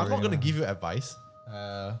 interesting story. I'm not gonna lah. give you advice.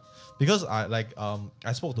 Because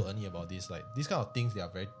I spoke to Ernie about this. Like these kind of things, they are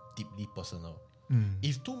very deeply personal.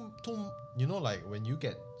 If too like when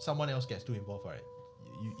someone else gets too involved, right?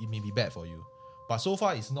 It may be bad for you. But so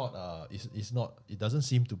far, it's not. It's not. It doesn't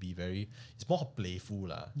seem to be very. It's more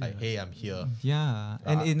playful, lah. Like, hey, I'm here. Yeah,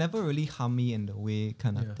 and it never really harmed me in the way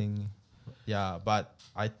kind of thing. Yeah, but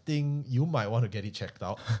I think you might want to get it checked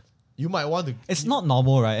out. You might want to. It's not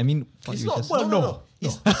normal, right? I mean, It's you not. just- No.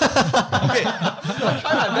 It's okay.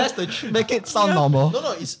 try my best to make it sound normal.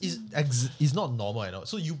 No. It's not normal at all.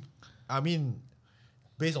 So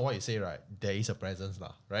based on what you say, right, there is a presence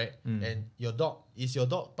lah, right? And your dog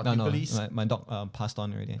particularly my dog passed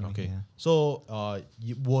on already. Anyway, okay. yeah. So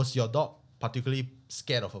was your dog particularly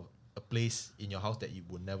scared of a place in your house that you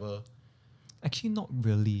would never? Actually, not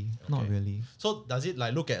really. Not Okay. really. So does it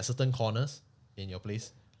like look at certain corners in your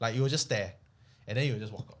place? Like you will just stare, and then you will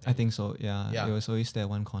just walk out. I think so. Yeah. Yeah. It was always there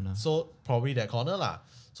one corner. So probably that corner lah.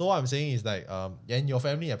 So what I'm saying is like in your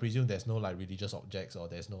family, I presume there's no like religious objects or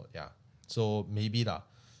there's no So maybe lah,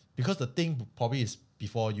 because the thing probably is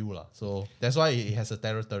before you lah. So that's why it has a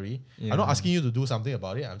territory. Yeah. I'm not asking you to do something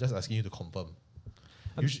about it. I'm just asking you to confirm.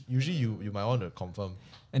 Usually you might want to confirm.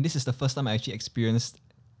 And this is the first time I actually experienced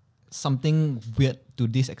something weird to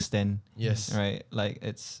this extent. Yes. Right. Like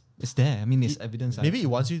it's there. I mean, it's evidence. Maybe it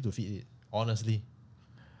wants you to feed it. Honestly.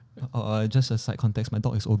 Just a side context. My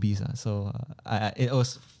dog is obese. So it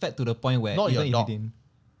was fed to the point where Not even your if dog. it didn't.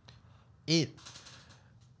 It.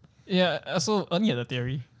 Yeah, so Ernie had a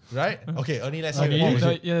theory. Right? Okay, Ernie, let's hear Okay. it. What was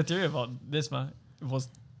it? He had a theory about this,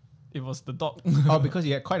 It was the dog. Oh, because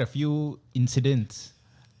you had quite a few incidents.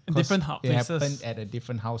 In different It places. happened at a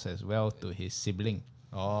different house as well to his sibling.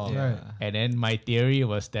 Oh. Right. And then my theory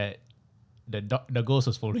was that the ghost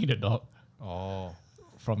was following the dog Oh.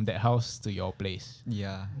 from that house to your place.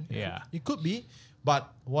 Yeah. Yeah. It could be, but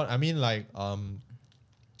what I mean, like,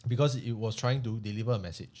 because it was trying to deliver a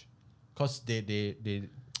message, because they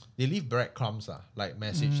they leave breadcrumbs, like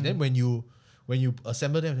message. Then when you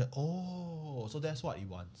assemble them, so that's what it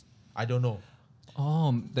wants. I don't know.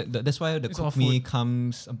 Oh, that's why the It's all cook me food.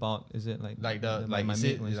 comes about. Is it like Like my you say,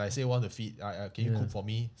 mate was- I say want to feed. Can you cook for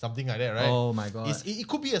me? Something like that, right? Oh my god. It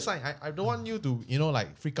could be a sign. I don't want you to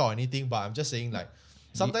like freak out or anything, but I'm just saying like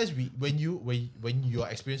sometimes when you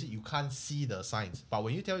are experiencing it, you can't see the signs. But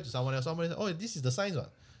when you tell it to someone else, someone says, "Oh, this is the signs.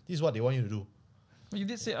 This is what they want you to do." You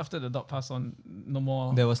did say after the dog passed on, no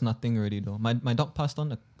more. There was nothing already though. My dog passed on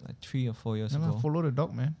like 3 or 4 years ago. Follow the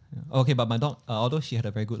dog, man. Yeah. Okay, but my dog, although she had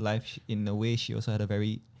a very good life, in a way she also had a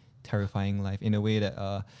very terrifying life. In a way that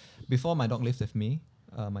before my dog lived with me,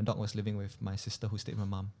 my dog was living with my sister who stayed with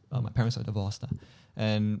my mom. My parents are divorced,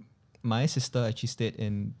 and my sister actually stayed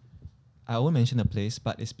in. I won't mention the place,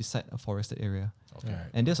 but it's beside a forested area. Okay.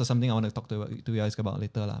 And this was something I want to talk to you guys about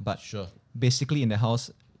later, But Sure. basically, in the house,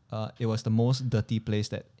 it was the most dirty place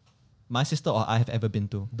that my sister or I have ever been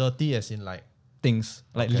to. Dirty as in like. Things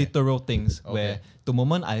like Okay. literal things Okay. where the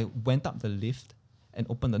moment I went up the lift and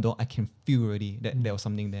opened the door, I can feel already that there was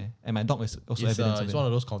something there, and my dog is also evidence of It's it. one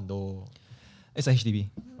of those condo. It's a HDB.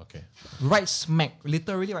 Okay. Right smack,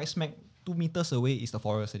 literally right smack, 2 meters away is the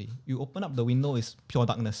forest already. You open up the window, it's pure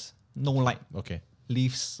darkness, no light, Okay.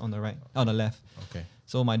 leaves on the right, on the left. Okay.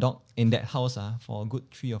 So my dog in that house, for a good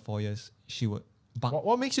 3 or 4 years, she would bark.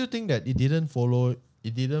 What makes you think that it didn't follow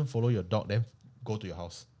your dog, then go to your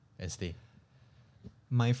house and stay?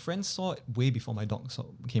 My friends saw it way before my dog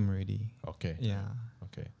came already. Okay. Yeah.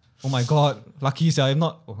 Okay. Oh my god, lucky I'm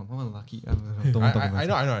not. Oh, I'm not lucky. Don't talk about I it.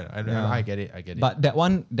 know. Yeah. I get it. But that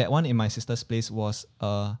one in my sister's place was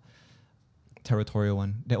a territorial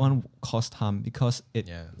one. That one caused harm because it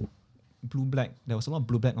Yeah. blue black. There was a lot of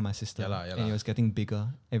blue black on my sister, Yeah lah. and it was getting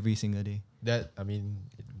bigger every single day. That I mean,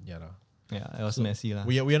 yeah lah. Yeah, it was messy lah.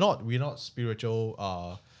 We are not spiritual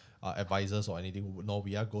advisors or anything. No,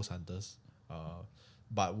 we are ghost hunters.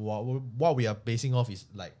 But what we are basing off is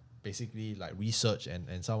like basically like research and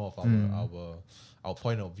some of our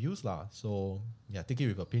point of views lah. So yeah, take it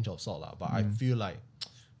with a pinch of salt lah. But I feel like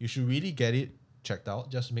you should really get it checked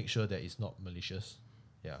out. Just make sure that it's not malicious.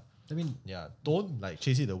 Yeah. I mean, Yeah, don't like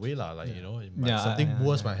chase it away lah. Like you know, something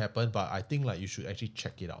worse might happen. But I think like you should actually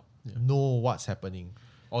check it out. Know what's happening,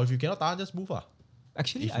 or if you cannot tahan, just move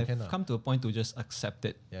Actually, if you I've can, come to a point to just accept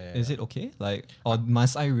it. Yeah, Is it okay? Like, or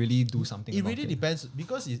must I really do something? It about really depends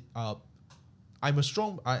because I'm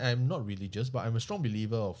not religious, but I'm a strong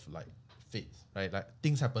believer of like faith, right? Like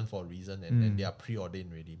things happen for a reason and they are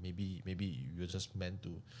preordained already. Maybe you're just meant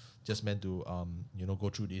to go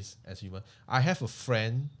through this as human. I have a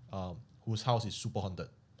friend whose house is super haunted,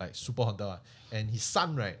 and his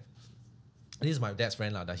son, right? This is my dad's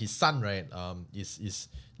friend lah. That his son, right, is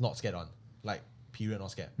not scared on, like period,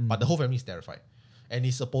 not scared. But the whole family is terrified, and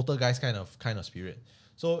he's a poltergeist kind of spirit.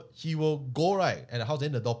 So he will go right at the house,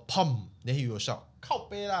 then the door pum, then he will shout, "Kao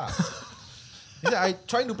pei lah!" He said, "I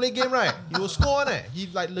trying to play game, right?" He will score on. He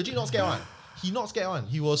like legit not scared one. He not scared one.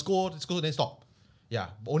 He will score, then stop.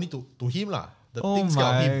 Yeah, but only to him lah. The Oh thing scared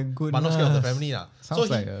of my him, but not scared of the goodness. family lah. Sounds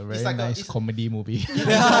So like a very it's like nice it's- comedy movie.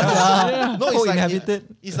 no, it's like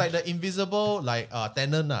Co-inhabited. it's like the invisible like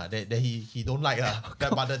tenant that he don't like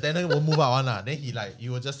but the tenant won't move out one lah. Then he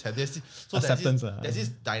will just have this Acceptance There's this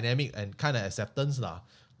dynamic and kind of acceptance lah.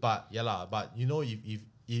 But yeah lah. But you know if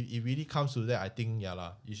it really comes to that, I think yeah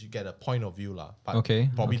lah, you should get a point of view lah. But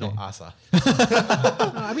probably not us lah.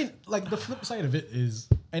 no, I mean, like the flip side of it is,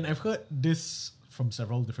 and I've heard this from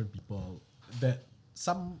several different people, that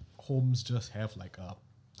some homes just have like a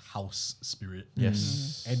house spirit.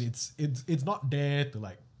 Yes. And it's not there to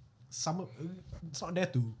like it's not there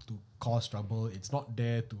to cause trouble. It's not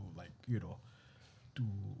there to like, to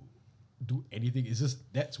do anything. It's just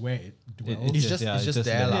that's where it dwells. It's just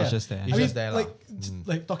there lah. It's just there. It's just there lah.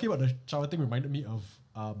 Like talking about the shower thing reminded me of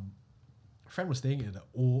a friend was staying in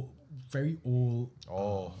an very old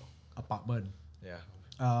apartment. Yeah.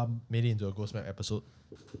 Made it into a Ghost Map episode.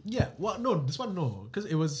 Yeah, well, no, this one no, because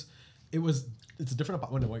it's a different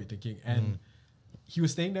apartment than what you're thinking, and he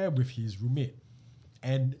was staying there with his roommate,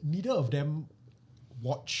 and neither of them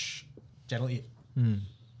watch Channel 8.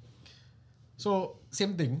 So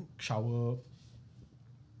same thing, shower,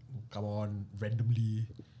 come on randomly,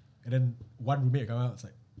 and then one roommate come out. It's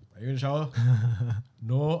like, "Are you in the shower?"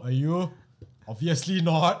 "No." "Are you?" "Obviously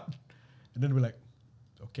not." And then we're like,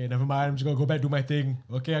 "Okay, never mind. I'm just gonna go back do my thing."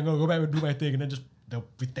 "Okay, I'm gonna go back and do my thing," and then just they'll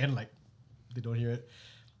pretend like they don't hear it.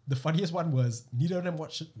 The funniest one was neither of them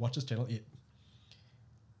watches Channel 8.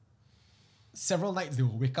 Several nights they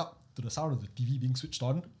will wake up to the sound of the TV being switched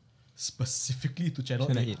on, specifically to Channel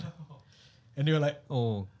 8. And they were like,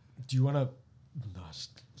 Oh, "Do you wanna?" No,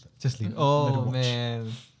 just leave. Let it Oh watch.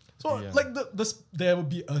 man. So like there will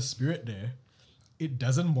be a spirit there. It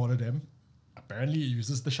doesn't bother them. Apparently, it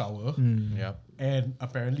uses the shower. Yeah. And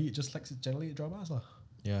apparently, it just likes to generate dramas.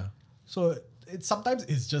 Yeah. So sometimes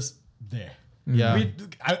it's just there. Yeah. I mean,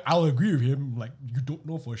 I'll agree with him. Like, you don't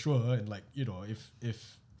know for sure. And like, you know, if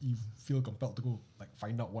you feel compelled to go like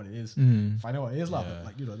find out what it is, find out what it is. But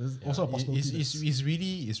like, you know, there's also a possibility.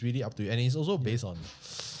 It's really up to you. And it's also based on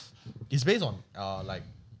like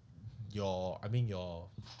your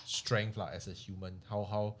strength as a human.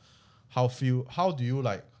 How do you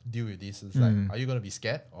like deal with this? It's like, are you gonna be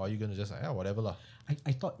scared or are you gonna just like, whatever lah?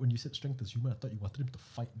 I thought when you said strength as human, I thought you wanted him to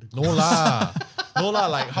fight the No lah.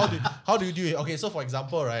 Like how do you do it? Okay, so for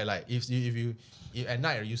example, right, like if at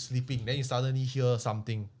night are you sleeping, then you suddenly hear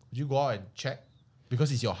something, would you go out and check?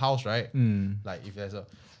 Because it's your house, right? Like if there's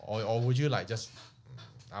or would you like just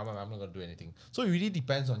I'm not gonna do anything. So it really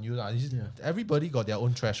depends on you. Everybody got their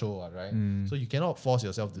own threshold, right? So you cannot force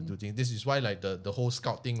yourself to do things. This is why like the whole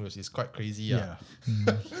scout thing is quite crazy. Yeah.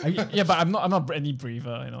 Yeah, but I'm not any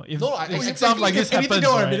braver, you know. If exactly. stuff like this happens,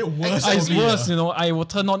 right, it's Exactly. worse, you know. I will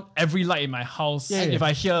turn on every light in my house if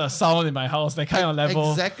I hear a sound in my house, that kind of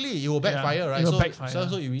level. Exactly, it will backfire, right? It will So backfire.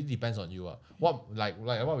 So it really depends on you. What like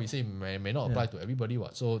what we say may not apply to everybody.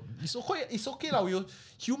 So it's okay lah.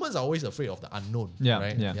 Humans are always afraid of the unknown,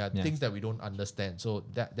 right? Things that we don't understand. So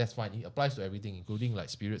that's fine. It applies to everything, including like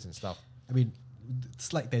spirits and stuff. I mean,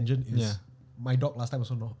 slight tangent is my dog last time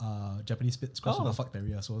also Japanese Spitz crossed with a fuck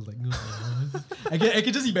terrier. So I was like, I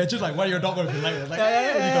can just imagine like what your dog would be like. It's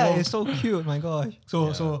like It's so cute. My gosh.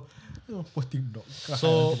 So poor thing dog.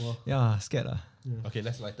 So Yeah, scared lah. okay,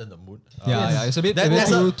 let's lighten the mood. Yeah, it's a bit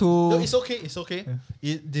No, too. it's okay.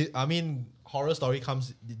 I mean, horror story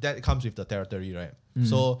comes with the territory, right?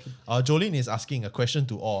 So Jolene is asking a question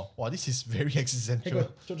to all. Wow, this is very existential.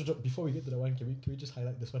 Hang on, before we get to that one, can we just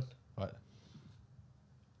highlight this one? What?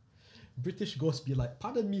 British ghosts be like,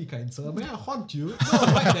 pardon me, kind sir, may I haunt you? No,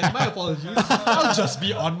 right then, my apologies. I'll just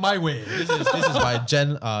be on my way. This is by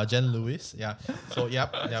Jen Lewis. Yeah. So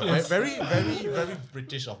very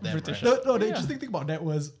British of them. Right? No, the interesting thing about that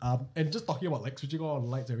was, and just talking about like switching on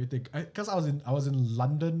lights and everything, because I was in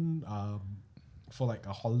London for like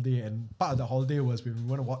a holiday, and part of the holiday was when we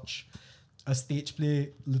want to watch a stage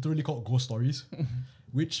play literally called Ghost Stories,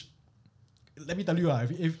 which, let me tell you,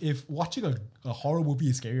 if watching a horror movie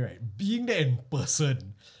is scary, right, being there in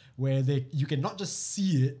person, where you can not just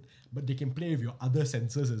see it, but they can play with your other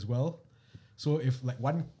senses as well. So if like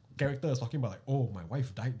one character is talking about like, oh, my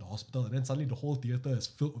wife died in the hospital, and then suddenly the whole theater is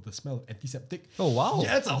filled with the smell of antiseptic. Oh wow.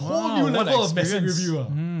 Yeah, it's a whole new level of messing with you.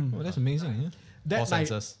 Oh, that's amazing. Yeah. That All night,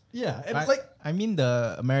 senses. yeah, and But, like, I mean,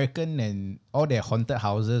 the American and all their haunted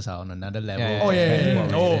houses are on another level. Yeah, yeah,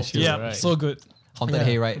 yeah. Oh, That's true, yeah, right. so good. Haunted Yeah.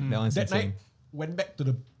 Hayride. That one's that insane. night, went back to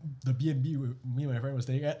the B&B me and my friend was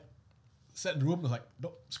staying at, sat in the room, was like,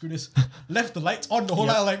 no, screw this. Left the lights on the whole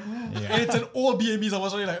night, like, and it's an old B&B, so I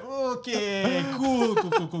was like, okay, cool.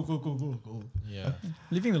 Yeah.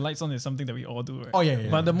 Leaving the lights on is something that we all do, right? Oh, yeah.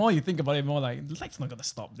 But the more you think about it, more like the light's not gonna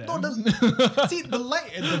stop there. No, see, the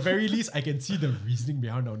light, at the very least, I can see the reasoning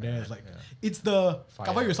behind down there. It's like, it's the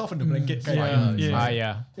cover yourself in the blanket kind of.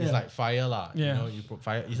 Yeah. It's like fire lah. Yeah. You know, you put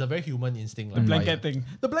fire. It's a very human instinct. Like Blanket fire. thing.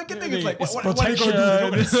 The blanket thing is like, It's what are you going to do? They're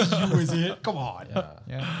not going to see you, is it? Come on.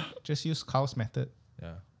 Yeah. Just use Carl's method.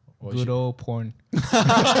 Yeah. Or Good old porn.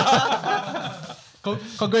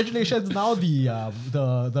 Congratulations! Now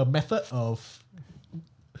the method of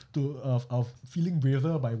feeling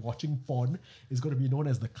braver by watching porn is going to be known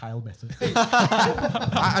as the Kyle method.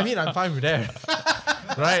 I mean, I'm fine with that.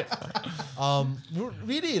 Right?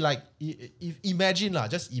 Really, like, imagine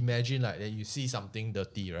just imagine like that you see something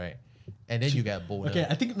dirty, right? And then you get a boner. Okay,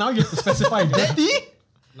 I think now you have to specify dirty.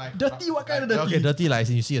 Like, Dirty? What kind of dirty? Okay, dirty like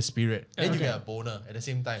you see a spirit, then you get a boner at the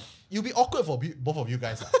same time. It'll be awkward for both of you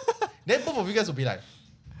guys. Then both of you guys will be like,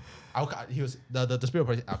 the spirit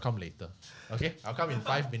will I'll come later. Okay? I'll come in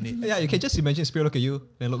 5 minutes. Yeah, you can just imagine spirit look at you,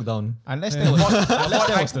 then look down. Unless that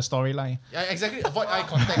was the storyline. Yeah, exactly. Avoid eye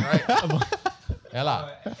contact, right? Yeah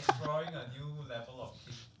lah. Exploring a new level of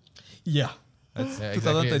Yeah. That's Yeah,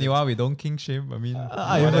 exactly. 2021. We don't king shame. I mean,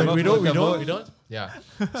 We don't. Yeah.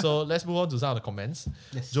 So let's move on to some of the comments.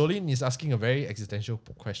 Yes. Jolene is asking a very existential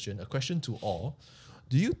question. A question to all.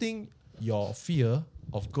 Do you think your fear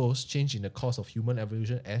of ghosts change in the course of human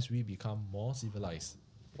evolution as we become more civilized?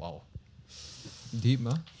 Wow. deep,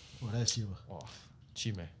 huh? Oh, that's you. Wow.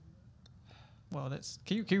 Chim eh. Wow, that's.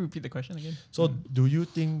 Can you repeat the question again? So do you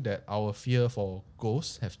think that our fear for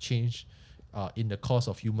ghosts have changed in the course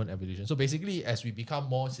of human evolution? So basically, as we become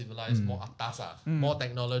more civilized, more atas, more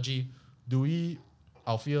technology,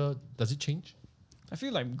 our fear, does it change? I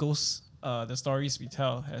feel like ghosts the stories we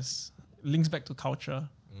tell has links back to culture.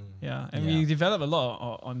 Yeah, and we develop a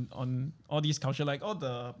lot on all these culture, like all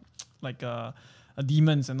the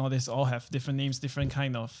demons and all this all have different names, different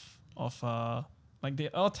kind of like they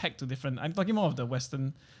all tag to different. I'm talking more of the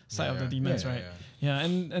Western side of the demons, right? Yeah,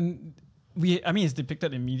 and I mean it's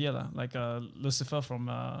depicted in media lah, like Lucifer from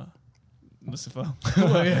Lucifer,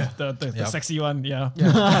 the sexy one. Yeah.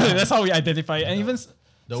 That's how we identify it. And even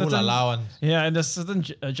the ulala one. Yeah, and there's certain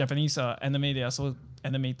Japanese anime, they are so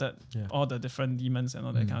animated, all the different demons and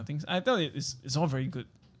all that kind of things. I thought it's all very good,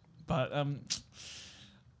 but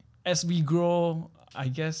as we grow, I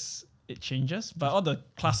guess it changes. But all the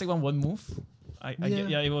classic one won't move. I get,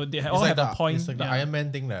 it will. They all have a point. It's like the Iron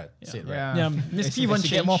Man thing that said, right? Yeah, Miss P won't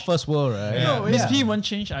change. More first world, right? No, Miss P won't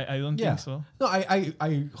change. I don't think so. No, I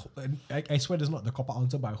swear this is not the cop-out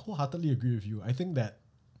answer, but I wholeheartedly agree with you. I think that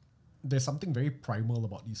there's something very primal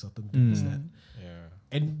about these certain things that,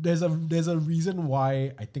 and there's a reason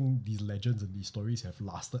why I think these legends and these stories have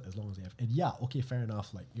lasted as long as they have. And okay, fair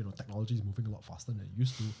enough. Like, technology is moving a lot faster than it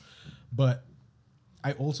used to, but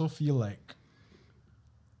I also feel like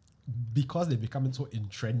because they've become so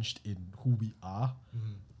entrenched in who we are,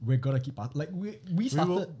 we're gonna keep like we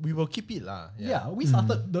started. We will keep it lah. Yeah, we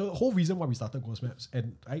started the whole reason why we started Ghost Maps,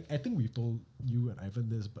 and I think we've told you and Ivan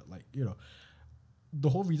this, but like the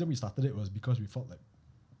whole reason we started it was because we felt like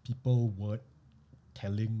people weren't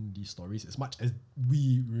telling these stories as much as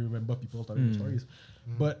we remember people telling the stories.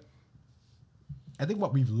 But I think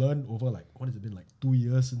what we've learned over like, what has it been, like 2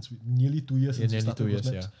 years nearly 2 years since we started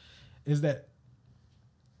Ghost Maps, is that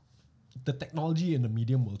the technology and the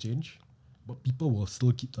medium will change, but people will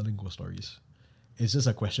still keep telling ghost stories. It's just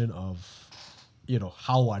a question of,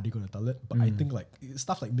 how are they going to tell it? But I think like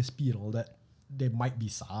stuff like Miss P and all that, there might be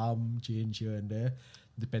some change here and there,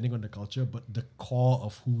 depending on the culture, but the core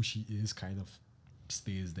of who she is kind of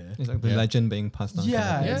stays there. It's like the legend being passed on.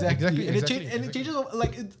 Yeah, exactly. And exactly. it changes,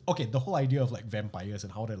 like, the whole idea of like vampires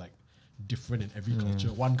and how they're like different in every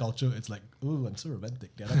culture. One culture, it's like, ooh, I'm so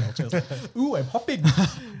romantic. The other culture is like, ooh, I'm hopping.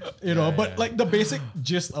 But like the basic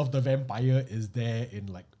gist of the vampire is there in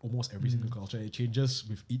like almost every single culture. It changes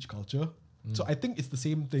with each culture. So I think it's the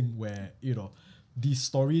same thing where, these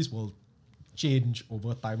stories will change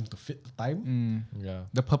over time to fit the time.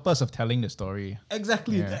 The purpose of telling the story.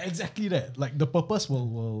 Exactly that. Like the purpose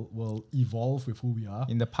will evolve with who we are.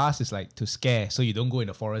 In the past, it's like to scare, so you don't go in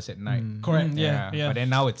the forest at night. Correct. Yeah. But then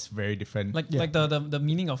now it's very different. Like the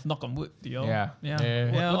meaning of knock on wood.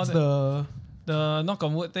 What's the knock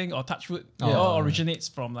on wood thing or touch wood? It all originates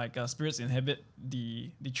from like spirits inhabit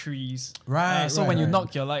the trees. Right. So when you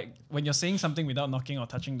knock, you're like, when you're saying something without knocking or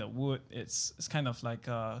touching the wood, it's kind of like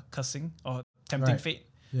cursing or tempting fate.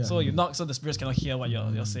 Yeah. So you knock so the spirits cannot hear what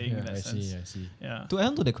you're saying in that sense. I see. Yeah. To add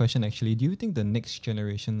on to the question, actually, do you think the next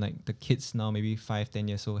generation, like the kids now, maybe 5-10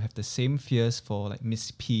 years old, have the same fears for like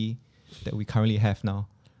Miss P that we currently have now?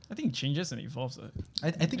 I think it changes and evolves.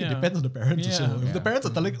 I think it depends on the parents also. If the parents are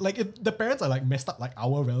telling, like, if the parents are like messed up like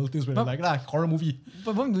our relatives when they're like, horror movie.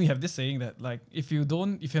 But when we have this saying that like, if you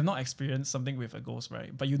have not experienced something with a ghost,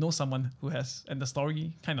 right, but you know someone who has, and the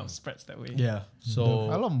story kind of spreads that way. Yeah. So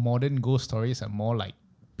a lot of modern ghost stories are more like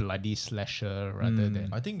bloody slasher rather than.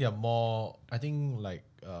 I think they're more.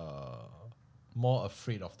 More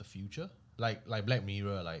afraid of the future. Like Black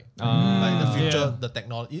Mirror, like the future, the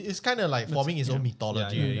technology. It's kind of like forming its own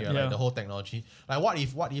mythology. Like the whole technology. Like what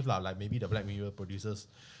if like maybe the Black Mirror producers,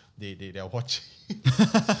 they're watching.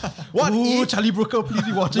 If Charlie Brooker, please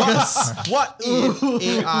be watching us. What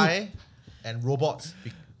if AI and robots,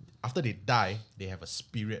 after they die, they have a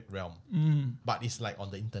spirit realm, but it's like on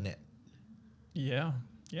the internet. Yeah.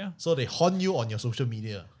 So they haunt you on your social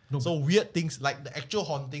media. So weird things like the actual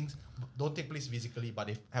hauntings don't take place physically, but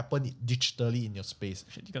they happen digitally in your space.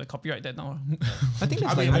 Shit, you gotta copyright that now. I think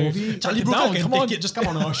there's a movie. Charlie Brooker can take it. Just come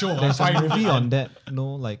on our show. There's a movie on that.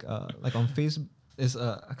 Like on Facebook.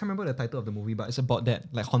 I can't remember the title of the movie, but it's about that,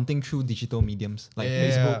 like haunting through digital mediums, like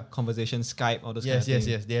Facebook conversations, Skype, all those kind of things.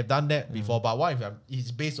 Yes. They have done that before. But what if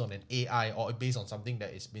it's based on an AI or based on something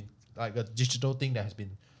that has been like a digital thing that has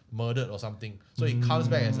been murdered or something? So it comes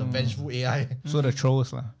back as a vengeful AI. So the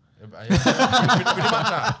trolls lah. Pretty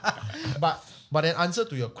much. But in answer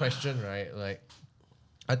to your question, right? Like,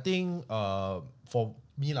 I think for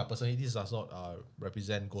me personally, this does not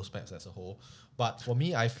represent Ghost Maps as a whole. But for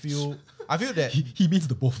me, I feel that he means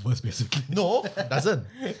the both of us basically. No, it doesn't.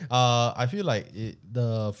 I feel like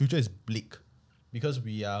the future is bleak because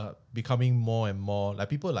we are becoming more and more like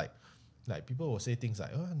people like like people will say things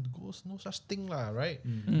like, "Oh, ghosts, no such thing lah," right?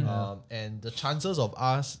 And the chances of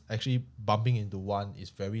us actually bumping into one is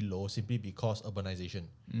very low, simply because urbanization.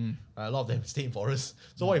 A lot of them stay in forests.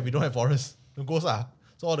 So what if we don't have forests? No ghosts ah.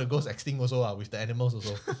 So all the ghosts extinct also with the animals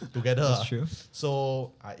also together. That's true.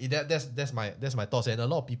 So that's my thoughts. And a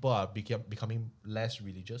lot of people are becoming less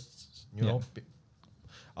religious. You know,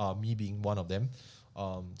 me being one of them.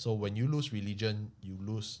 So when you lose religion, you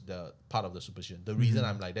lose the part of the superstition. The reason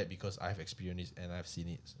I'm like that because I've experienced it and I've seen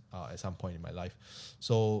it at some point in my life.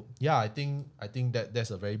 So yeah, I think that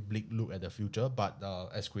there's a very bleak look at the future. But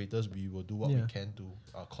as creators, we will do what we can to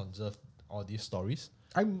conserve all these stories.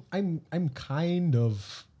 I'm kind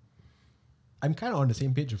of on the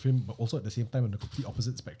same page with him, but also at the same time on the complete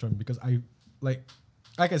opposite spectrum, because I like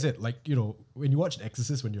I said, like, you know, when you watch The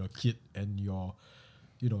Exorcist when you're a kid and you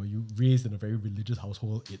raised in a very religious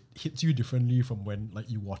household, it hits you differently from when like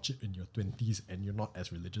you watch it in your 20s and you're not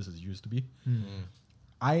as religious as you used to be.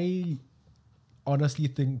 I honestly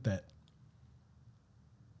think that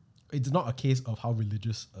it's not a case of how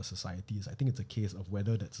religious a society is. I think it's a case of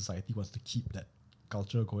whether that society wants to keep that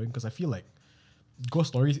culture going, because I feel like ghost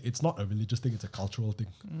stories, it's not a religious thing, it's a cultural thing.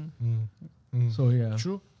 So yeah.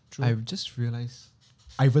 True. I've just realized.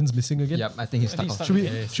 Ivan's missing again. Yep, I think he's I think stuck. he's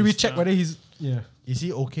off. stuck. Should we check whether he's Is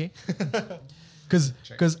he okay?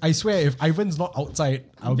 because I swear if Ivan's not outside,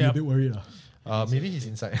 I'll be a Yep. bit worried. Maybe he's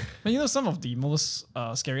inside. But you know, some of the most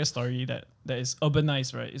scariest story that is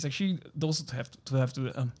urbanized, right? It's actually those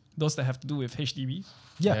those that have to do with HDB.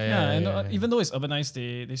 Even though it's urbanized,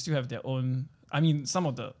 they still have their own. I mean, some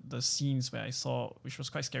of the scenes where I saw, which was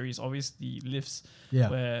quite scary, is always the lifts,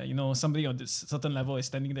 where somebody on this certain level is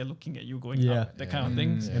standing there looking at you going up, that kind of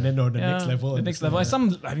thing. And then on the next level. the next level. And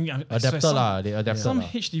some, I mean, I swear Adapter lah, they adapted some lah.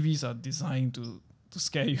 HDBs are designed to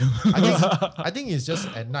scare you. I think it's just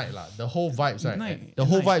at night lah. The whole vibes, right? Night, The at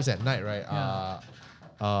whole night. vibes at night, right?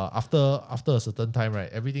 After a certain time, right?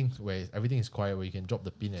 Everything is quiet, where you can drop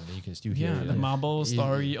the pin and then you can still hear it. The marble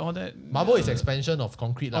story, all that. Marble is expansion of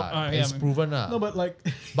concrete lah. It's proven lah. No, but like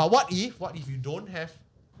But what if you don't have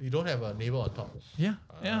a neighbor on top?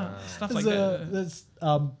 Stuff like that. There's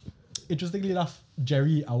interestingly enough,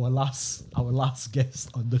 Jerry, our last guest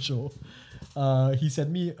on the show, he sent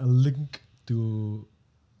me a link to,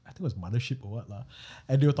 I think it was Mothership or what lah,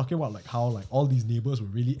 and they were talking about like how like all these neighbors were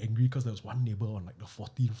really angry because there was one neighbor on like the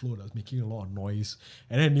 14th floor that was making a lot of noise,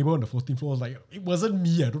 and then a neighbor on the 14th floor was like, it wasn't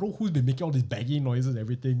me, I don't know who's been making all these banging noises and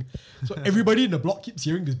everything. So everybody in the block keeps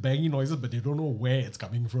hearing these banging noises, but they don't know where it's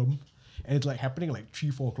coming from, and it's like happening like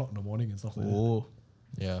 3-4 o'clock in the morning and stuff like that.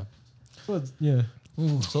 Yeah. So it's, yeah.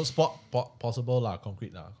 So possible lah,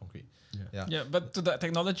 concrete. Yeah, but to the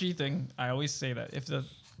technology thing, I always say that if the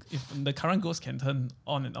current ghost can turn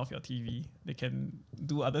on and off your TV, they can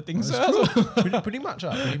do other things. pretty much.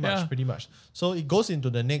 So it goes into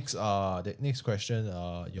the next question.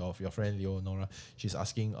 Your friend Leonora, she's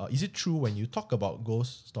asking, is it true when you talk about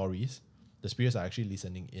ghost stories, the spirits are actually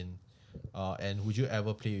listening in? And would you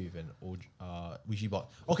ever play with an Ouija board?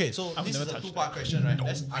 Okay, so this is a 2-part question, right?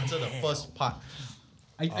 Let's answer the first part.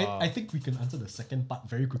 I think we can answer the second part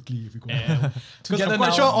very quickly if we go. Together I'm quite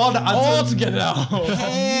now. sure all the answers All together now.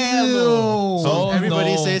 Hello. So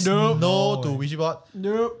everybody says Nope. no to Ouija board.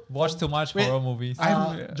 Nope. Watch too much horror movies.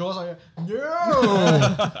 Joel's like,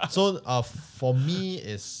 no. So for me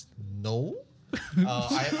is no.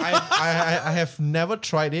 I have never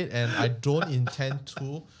tried it and I don't intend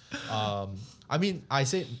to. I mean, I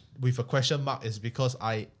said with a question mark is because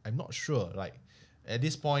I'm not sure. Like at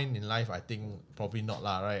this point in life, I think probably not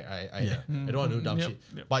lah, right? I don't want to do dumb shit.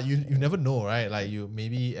 Yep. But you never know, right? Like you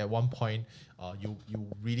maybe at one point, you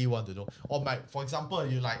really want to know. Or for example,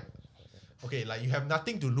 you like, okay, like you have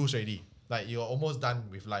nothing to lose already. Like you're almost done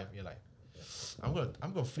with life. You're like, I'm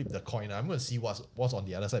gonna flip the coin. I'm gonna see what's on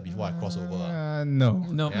the other side before I cross over. No.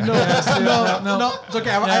 No. It's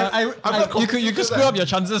okay. You could screw up your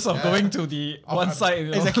chances of going to the one side.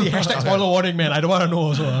 You know? Exactly. Hashtag spoiler warning, man. I don't want to know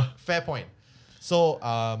also. Fair point. So,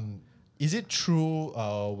 is it true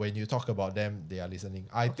when you talk about them, they are listening?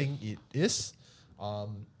 I think it is.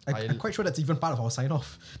 I'm quite sure that's even part of our sign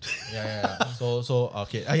off. Yeah. So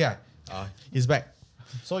okay. He's back.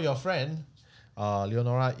 So your friend,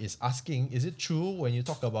 Leonora, is asking, is it true when you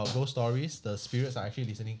talk about ghost stories, the spirits are actually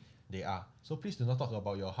listening? They are. So please do not talk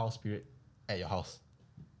about your house spirit at your house,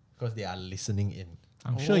 because they are listening in.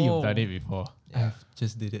 I'm sure you've done it before. Yeah.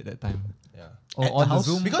 Just did it that time. Yeah. Or on the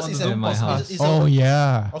Zoom. Because on it's the at Zoom my house.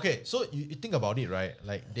 podcast. So you think about it, right?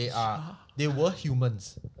 Like they were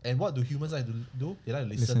humans, and what do humans like to do? They like to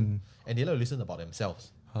listen. And they like to listen about themselves.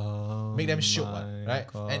 make them shook, my right?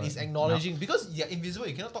 God. And it's acknowledging because you're invisible,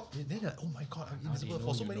 you cannot talk. Then you're like, oh my god, I'm invisible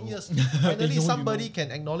for so many years. Finally, somebody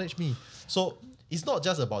can acknowledge me. So it's not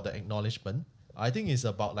just about the acknowledgement. I think it's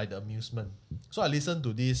about like the amusement. So I listened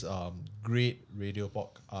to this great radio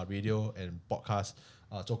and podcast.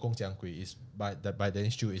 做工讲鬼 is by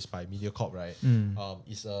Dennis Chu, is by MediaCorp, right?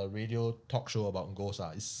 It's a radio talk show about ghosts.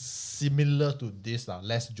 It's similar to this,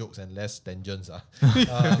 less jokes and less tangents.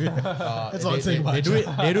 That's not saying much.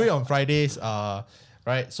 They do it on Fridays,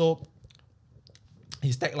 right? So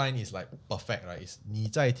his tagline is like perfect, right? It's 你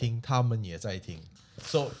在听，他们也在听.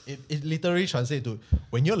 So it literally translates to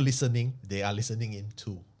when you're listening, they are listening in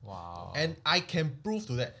too. Wow. And I can prove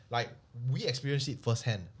to that. Like, we experienced it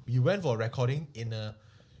firsthand. We went for a recording in a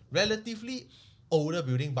relatively older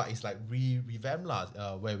building, but it's like revamped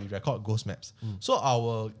where we record ghost maps. So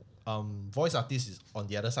our voice artist is on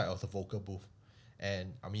the other side of the vocal booth.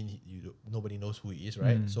 And I mean, nobody knows who he is,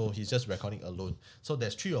 right? So he's just recording alone. So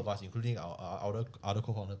there's 3 of us, including our other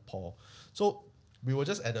co-founder, Paul. So we were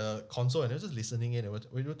just at the console and we were just listening in. And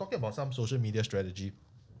we were talking about some social media strategy.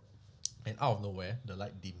 And out of nowhere, the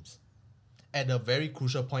light dims. At a very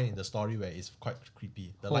crucial point in the story where it's quite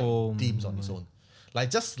creepy. The light dims on its own.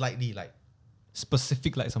 Like just slightly, like...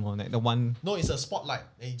 Specific light somehow, like the one... No, it's a spotlight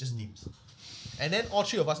and it just dims. And then all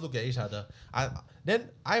 3 of us look at each other. I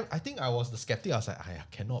think I was the skeptic. I was like, I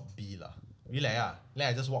cannot be lah. Really, Then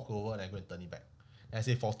I just walk over and I go and turn it back. And I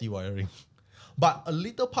say faulty wiring. But a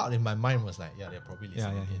little part in my mind was like, they're probably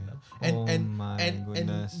listening in. And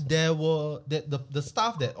there were the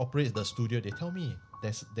staff that operates the studio, they tell me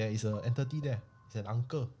there is an entity there. It's an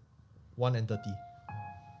uncle. One entity.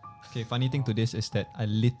 Okay, funny thing to this is that I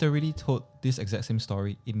literally told this exact same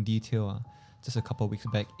story in detail just a couple of weeks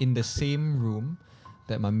back in the same room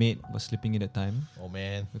that my mate was sleeping in at the time. Oh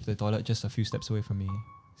man. With the toilet just a few steps away from me.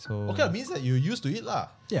 So okay, it means that you're used to it lah.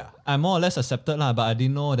 Yeah. I more or less accepted lah, but I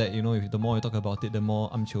didn't know that, if the more you talk about it, the more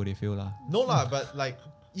chill they feel lah. No lah, but like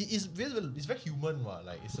it's very human lah.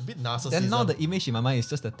 Like it's a bit narcissism. Then now the image in my mind is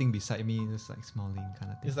just the thing beside me, just like smiling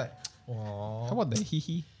kind of thing. It's like, aww. How about the hee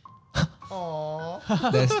hee?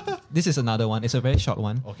 Aww. This is another one. It's a very short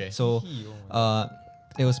one. Okay. So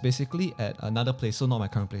it was basically at another place, so not my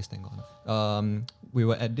current place, thank God. We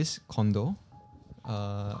were at this condo.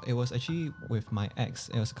 It was actually with my ex.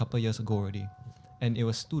 It was a couple of years ago already. And it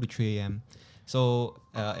was 2 to 3 a.m. So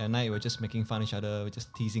at night, we were just making fun of each other. We were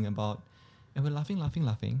just teasing about. And we're laughing.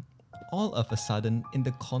 All of a sudden, in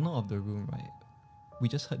the corner of the room, right, we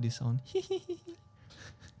just heard this sound.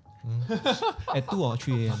 At 2 or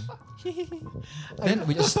 3 a.m. Then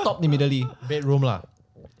we just stopped immediately. Bedroom lah.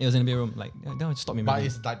 It was in the bedroom. Then we stopped immediately.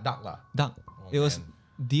 But it's like dark lah. Dark. It was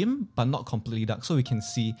dim, but not completely dark. So we can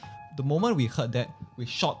see. The moment we heard that, we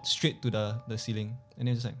shot straight to the ceiling. And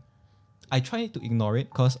then just like, I tried to ignore it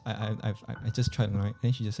because I just tried to ignore it. And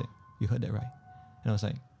then she just said, you heard that right? And I was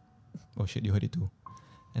like, oh shit, you heard it too.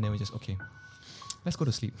 And then we just, okay, let's go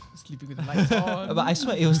to sleep. Sleeping with the lights on. But I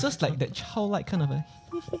swear, it was just like that childlike kind of a...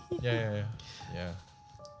 Yeah.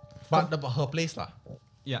 But her place lah.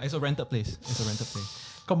 Yeah, it's a rented place.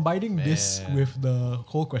 Combining this with the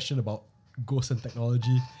whole question about ghosts and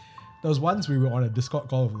technology, there was once we were on a Discord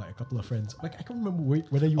call with like a couple of friends. Like I can't remember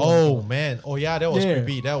whether you were. Oh man. Oh yeah, that was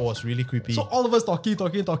creepy. That was really creepy. So all of us talking.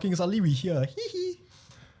 Suddenly we hear hee hee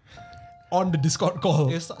on the Discord call.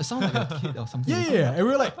 It sounded like a kid or something. Yeah. And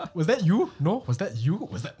we were like, was that you? No. Was that you?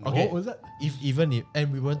 Was that okay? No? Was that?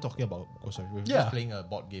 And we weren't talking about. Oh sorry, we were just playing a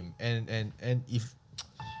board game. And if,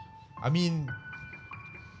 I mean,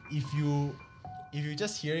 if you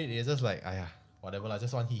just hear it, it's just like whatever lah.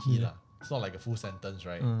 Just one hee hee lah. It's not like a full sentence,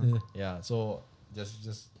 right? Yeah. So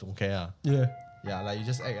just don't care. Yeah. Like you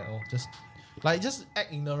just act just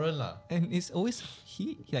act ignorant lah. And it's always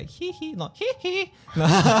he, not he.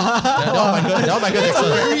 That one Michael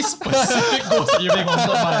Jackson. Very specific ghost that you're being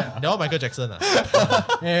haunted by. That one Michael Jackson.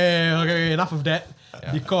 Okay, enough of that.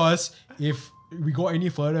 Yeah. Because if we go any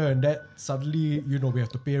further and that suddenly, we have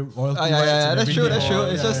to pay royalty rights. That's true.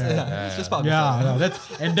 It's just part of it.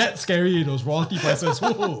 That's scary, those royalty prices.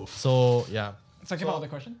 Whoa. So, yeah. Second part of the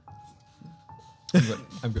question?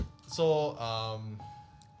 I'm good. So,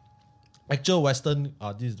 actual Western,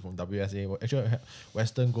 this is from WSA, actual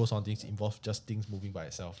Western ghost hauntings involve just things moving by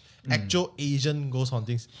itself. Actual Asian ghost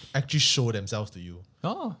hauntings actually show themselves to you.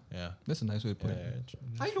 Oh, yeah. That's a nice way to put it.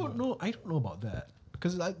 I don't know about that.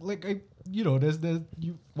 Because to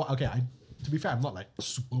be fair, I'm not like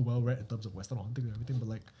super well read in terms of Western haunting and everything, but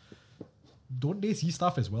like, don't they see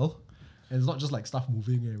stuff as well? And it's not just like stuff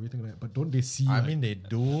moving and everything like that. But don't they see? I like- mean, they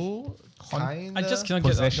do kind I just cannot get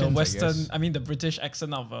the Possessions, I Western, guess. I mean the British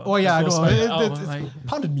accent of Oh yeah, I know. like,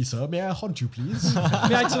 Pardon me, sir. May I haunt you, please?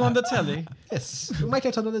 may I turn on the telly? Yes. You might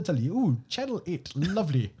have turned on the telly. Ooh, channel 8.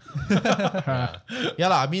 Lovely. Yeah,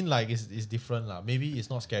 lah. I mean, like it's different, lah. Maybe it's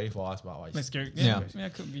not scary for us, but Like it's, scary. Yeah. Yeah,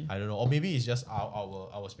 it could be. I don't know. Or maybe it's just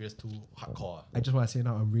our spirits too hardcore. I just want to say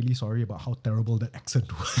now, I'm really sorry about how terrible that accent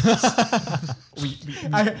was. We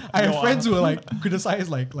I have know, friends who are like criticize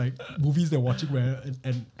like movies they're watching where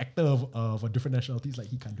an actor of a different nationality is like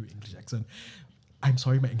he can't do English accent. I'm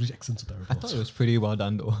sorry, my English accent's terrible. I thought it was pretty well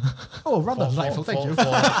done though. Oh, rather For, delightful. for, Thank you.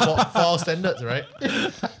 for our standards, right?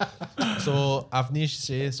 So Avnish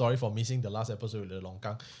says sorry for missing the last episode with the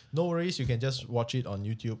Longkang. No worries, you can just watch it on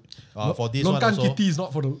YouTube. For this one Longkang also, Kitty is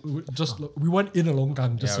not for the just. We weren't in a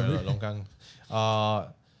Longkang. Just yeah, sorry.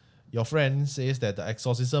 Longkang. Your friend says that the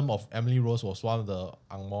exorcism of Emily Rose was one of the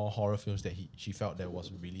Angmo horror films that she felt that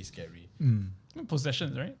was really scary.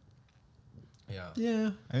 Possessions, right? Yeah.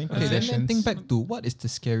 Yeah. I think Okay, then Possessions. think back to what is the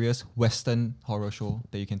scariest Western horror show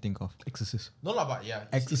that you can think of? Exorcist. No, lah, but yeah.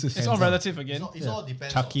 Exorcist. It's all relative again. It's all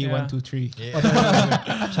depends. Chucky Yeah. 1, 2, 3.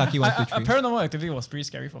 Chucky 1, 2, 3. Paranormal Activity was pretty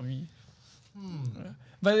scary for me.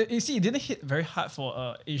 But you see, it didn't hit very hard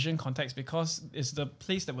for Asian context because it's the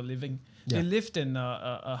place that we're living. Yeah. They lived in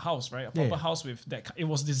a house, right? A proper Yeah. house with that. It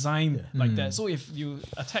was designed like that. So if you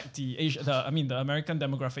attack the American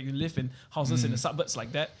demographic, you live in houses in the suburbs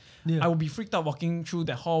like that. Yeah. I would be freaked out walking through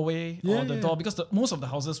that hallway or the door because most of the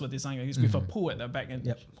houses were designed like this with a pool at the back and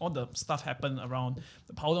Yep. all the stuff happened around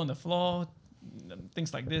the powder on the floor,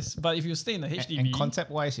 things like this. But if you stay in the HDB, And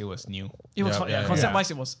concept-wise, it was new. it was Yeah,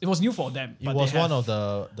 concept-wise, it was new for them. It but was they have- one of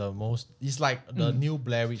the most. It's like the new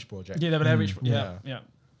Blair Witch project. yeah, the average. Yeah. Yeah.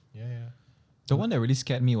 Yeah. The one that really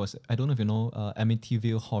scared me was, I don't know if you know,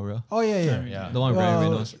 Amityville Horror. Oh yeah, yeah. Yeah. The one with Well,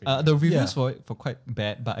 Ryan Reynolds. The reviews yeah. for it for quite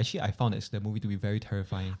bad, but actually I found the movie to be very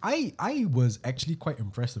terrifying. I was actually quite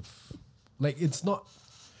impressive. Like it's not.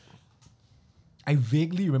 I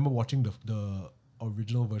vaguely remember watching the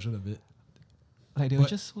original version of it. Like they were But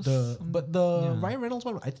just so the yeah. Ryan Reynolds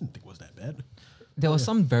one I didn't think was that bad. There was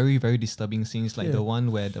some very, very disturbing scenes, like Yeah. the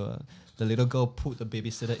one where the little girl put the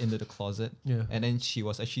babysitter into the closet, Yeah. and then she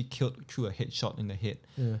was actually killed through a headshot in the head,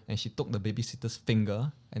 Yeah. and she took the babysitter's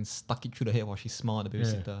finger and stuck it through the head while she smiled at the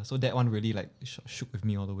babysitter. So that one really like shook with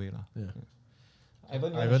me all the way, lah. Yeah.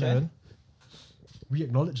 Ivan. We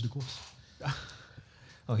acknowledge the ghost.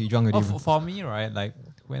 Oh, he drunk already. For me, right, like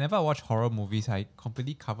whenever I watch horror movies, I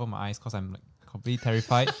completely cover my eyes because I'm like completely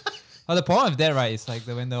terrified. But the problem with that, right, is like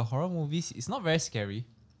when the horror movies, it's not very scary.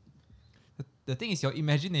 The thing is, your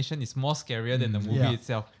imagination is more scarier than the movie Yeah.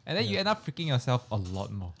 itself, and then you end up freaking yourself a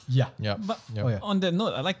lot more. Yeah. Yeah. But Oh, yeah. on that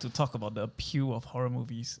note, I like to talk about the appeal of horror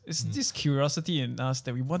movies. It's this curiosity in us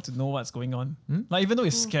that we want to know what's going on. Like even though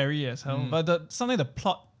it's scary as hell, but sometimes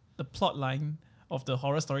the plot line of the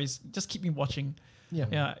horror stories just keep me watching. Yeah.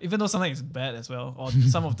 Yeah, even though sometimes it's bad as well, or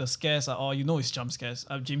some of the scares are, it's jump scares.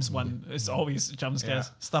 James Wan is always jump scares,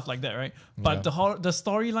 stuff like that, right? But the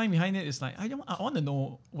storyline behind it is like, I want to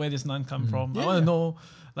know where this nun come from. I want to know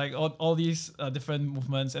like all these different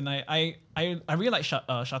movements, and I really like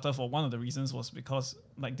Shutter for one of the reasons was because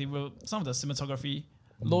like they were some of the cinematography,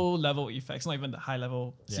 low level effects, not even the high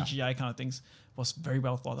level CGI kind of things, was very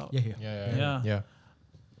well thought out. Yeah. Yeah.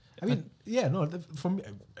 I mean, yeah, no. For me,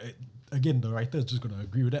 again, the writer is just gonna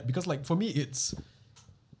agree with that because, like, for me, it's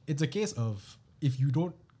a case of if you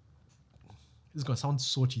don't. It's gonna sound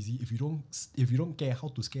so cheesy. If you don't care how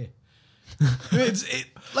to scare,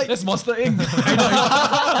 like That's Monster Inc.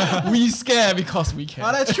 We scare because we care.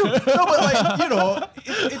 Ah, that's true. No, but like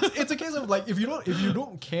it's a case of like if you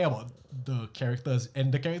don't care about the characters,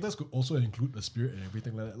 and the characters could also include the spirit and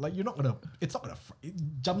everything like that. Like it's not gonna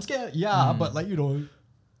jump scare. Yeah, but like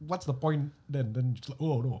what's the point then? Then it's like,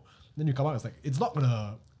 oh no. Then you come out. It's like it's not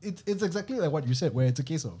gonna. It's exactly like what you said, where it's a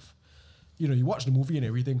case of, you watch the movie and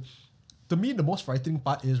everything. To me, the most frightening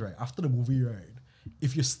part is right after the movie, right.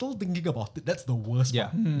 If you're still thinking about it, that's the worst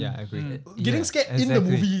part. Yeah, I agree. Getting Yeah, scared in the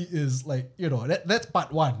exactly. movie is like, that's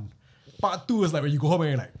part one. Part two is like when you go home and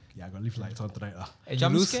you're like, yeah, I gotta leave lights on tonight. And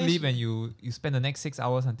Jump you lose scares sleep and you spend the next 6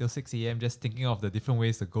 hours until 6 a.m. just thinking of the different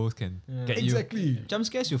ways the ghost can get you. Exactly. Jump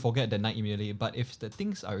scares, you forget the night immediately, but if the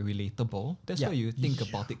things are relatable, that's Yeah. why you think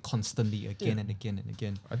about it constantly again and again and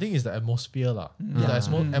again. I think it's the atmosphere, lah. It's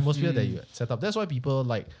the atmosphere that you set up. That's why people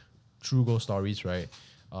like true ghost stories, right?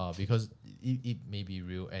 Because it may be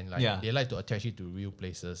real, and like Yeah. they like to attach it to real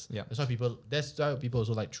places. Yeah. That's why people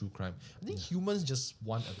also like true crime. I think humans just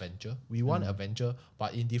want adventure. We want adventure,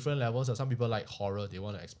 but in different levels. Some people like horror, they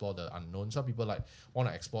want to explore the unknown. Some people like want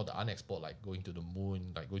to explore the unexplored, like going to the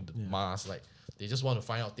moon, like going to Mars, like they just want to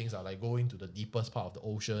find out things like going to the deepest part of the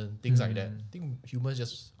ocean, things like that. I think humans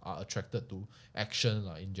just are attracted to action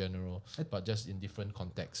in general, but just in different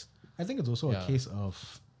contexts. I think it's also a case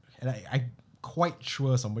of, and I'm quite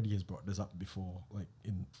sure somebody has brought this up before, like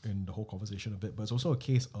in the whole conversation of it, but it's also a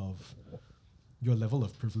case of your level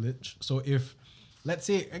of privilege. So if, let's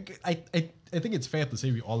say, I think it's fair to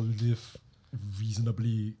say we all live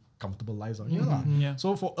reasonably comfortable lives out here. Yeah.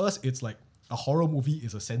 So for us, it's like a horror movie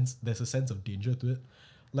there's a sense of danger to it.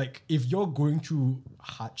 Like if you're going through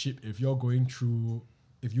hardship, if you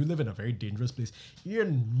live in a very dangerous place, you're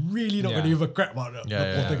really not going to give a crap about the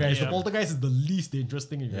poltergeist. Yeah. The poltergeist is the least dangerous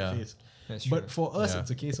thing in your face. That's But true. for us,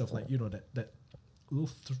 it's a case of like, that little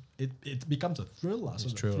it becomes a thrill. So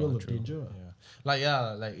the thrill of danger.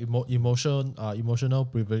 Emotional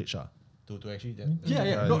privilege. To actually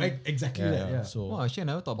Exactly that. Yeah. So Well, actually, I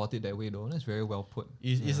never thought about it that way though. That's very well put.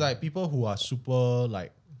 it's like people who are super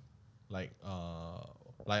like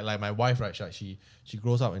my wife, right? She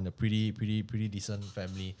grows up in a pretty decent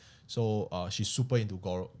family. So she's super into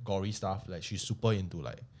gory stuff. Like she's super into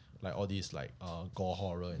like all these gore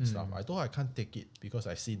horror and stuff. I told her I can't take it because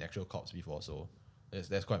I've seen actual cops before. So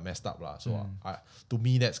that's quite messed up lah. So to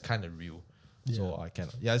me that's kind of real. So I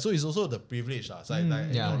cannot. Yeah. So it's also the privilege lah. So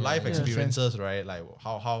life experiences, right? Like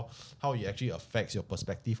how it actually affects your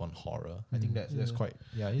perspective on horror. I think that's quite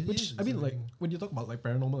Which I mean, like when you talk about like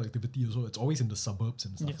paranormal activity, also it's always in the suburbs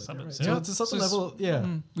and stuff. Yeah, like suburbs. That, right? So it's a certain level.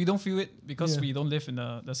 We don't feel it because we don't live in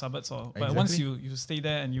the suburbs. But once you stay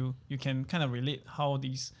there and you can kind of relate how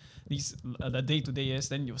these the day to day is,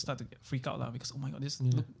 then you'll start to freak out lah because oh my god, this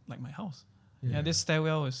look like my house. Yeah, this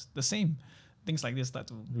stairwell is the same. Things like this start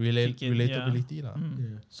to kick in. relatability lah.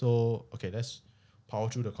 So okay, let's power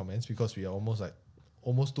through the comments because we are almost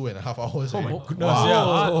 2.5 hours. Oh my already. goodness!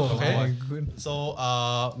 Wow. Yeah. Okay. So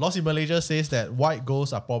Lost in Malaysia says that white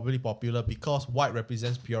ghosts are probably popular because white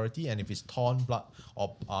represents purity, and if it's torn blood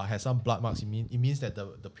or has some blood marks, it means that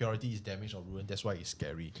the purity is damaged or ruined. That's why it's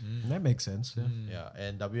scary. That makes sense. Yeah.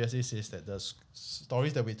 And WSA says that the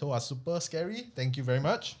stories that we told are super scary. Thank you very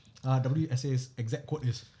much. WSA's exact quote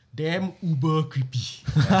is "damn uber creepy."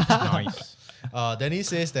 Nice. Dennis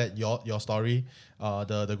says that your story,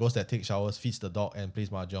 the ghost that takes showers, feeds the dog, and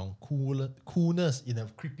plays mahjong, coolness in a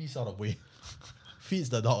creepy sort of way. Feeds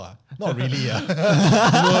the dog, not really.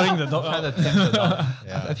 Luring the dog out.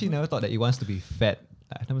 I've actually never thought that it wants to be fed.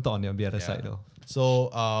 I never thought on the other side though.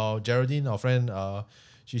 So Geraldine, our friend,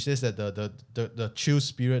 she says that the chill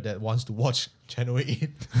spirit that wants to watch Channel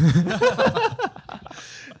 8.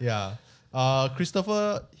 Yeah.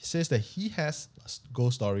 Christopher says that he has a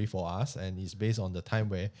ghost story for us, and it's based on the time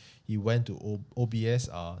where he went to OBS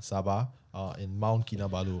Sabah in Mount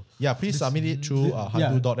Kinabalu. Yeah, please submit it through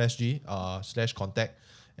hantu.sg/contact,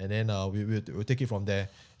 and then we'll take it from there.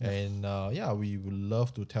 And we would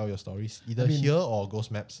love to tell your stories either here or Ghost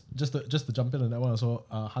Maps. Just to jump in on that one also,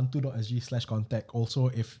 hantu.sg/contact. Also,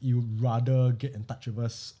 if you rather get in touch with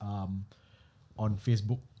us on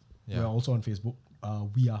Facebook, we're also on Facebook.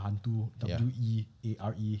 We are Hantu,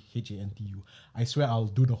 WEAREHANTU. I swear I'll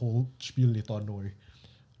do the whole spiel later on, don't worry.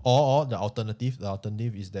 Or the alternative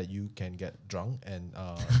is that you can get drunk and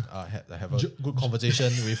have a good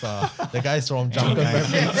conversation with the guys from Drunken.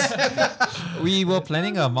 We were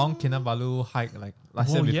planning a Mount Kinabalu hike like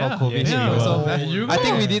last year before COVID. Yeah. So I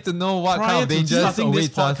think we need to know what kind of dangers starting this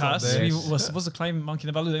awaits us out podcast, there. we were supposed to climb Mount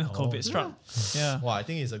Kinabalu, then COVID struck. Yeah. Well, I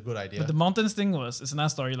think it's a good idea. But the mountains thing it's another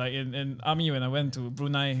story. Like in army, when I went to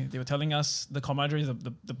Brunei, they were telling us the camaraderie of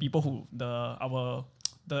the people who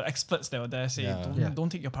the experts that were there say don't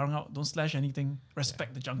take your parang out, don't slash anything,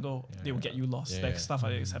 respect the jungle, they will get you lost. Stuff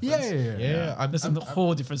like this happens. That's a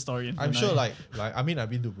whole different story. I'm sure like I mean I've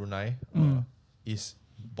been to Brunei. It's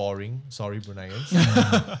boring. Sorry, Bruneians.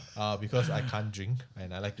 Because I can't drink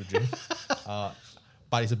and I like to drink.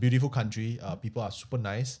 But it's a beautiful country. People are super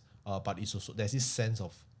nice. But it's also there's this sense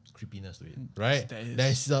of creepiness to it, right?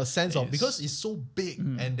 There's a sense of because it's so big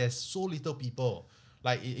and there's so little people.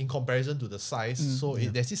 Like in comparison to the size,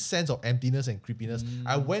 there's this sense of emptiness and creepiness.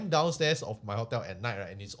 I went downstairs of my hotel at night, right,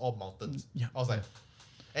 and it's all mountains. I was like,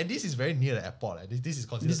 and this is very near the airport. Like, this is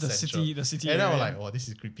considered central. the city. And area. I was like, oh, this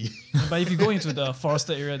is creepy. But if you go into the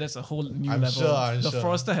forested area, that's a whole new level. I'm the sure.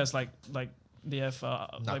 forested has like they have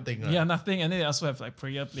Nothing, like, right? nothing, and then they also have like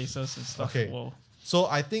prayer places and stuff. Okay. Whoa. So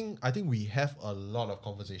I think we have a lot of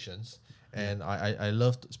conversations, and I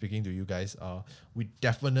loved speaking to you guys. We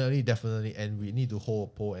definitely, and we need to hold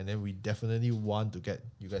a poll, and then we definitely want to get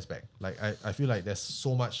you guys back. Like I feel like there's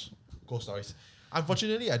so much ghost stories.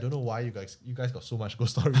 Unfortunately, I don't know why you guys got so much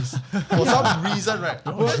ghost stories. For some reason, right?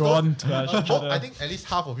 Drawn to each other. I think at least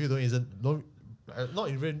half of you not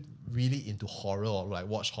even really into horror or like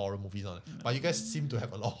watch horror movies on it. But you guys seem to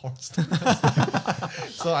have a lot of horror stories.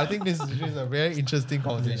 So I think this is a very interesting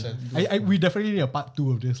conversation. We definitely need a part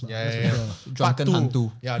 2 of this. Yeah. Drunken Part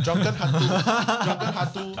Hantu. Yeah, Drunken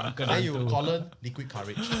Hantu. Then you colon liquid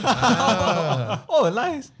courage. Ah. Oh,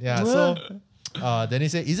 nice. Yeah, so then he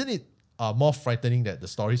said, isn't it more frightening that the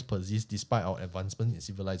stories persist despite our advancement in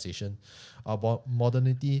civilization?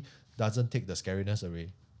 Modernity doesn't take the scariness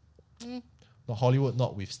away. Hollywood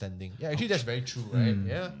notwithstanding. Yeah, actually that's very true, right?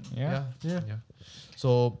 Yeah.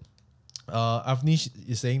 So Avnish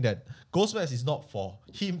is saying that Ghostmask is not for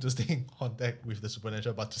him to stay in contact with the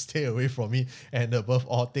supernatural, but to stay away from it, and above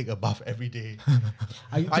all, take a bath every day.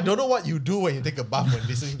 I don't know what you do when you take a bath when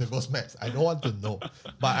listening to Ghostmask. I don't want to know.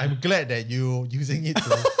 But I'm glad that you using it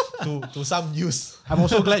to some use. I'm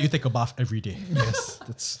also glad you take a bath every day. Yes.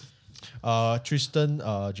 That's Tristan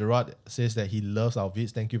Gerard says that he loves our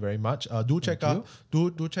vids. Thank you very much. Do check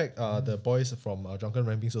the boys from Drunken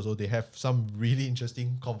Ramblings also. They have some really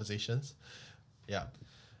interesting conversations. Yeah.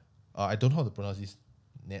 I don't know how to pronounce this.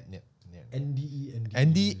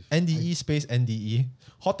 NDE space NDE.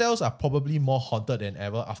 Hotels are probably more haunted than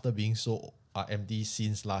ever after being so empty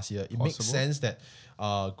since last year. It makes sense that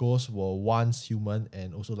ghosts were once human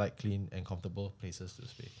and also like clean and comfortable places to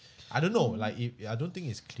stay. I don't know. I don't think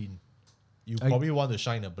it's clean. You probably want to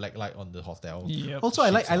shine a black light on the hotel. Yep. Also, I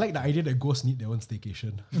like the idea that ghosts need their own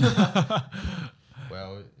staycation.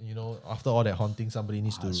 Well, after all that haunting, somebody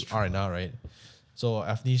needs to R&R, right? So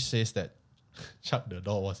Afnish says that Chuck the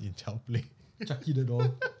doll was in child play. Chucky the doll.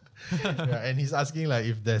 Yeah, and he's asking like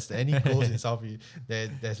if there's any ghost in South,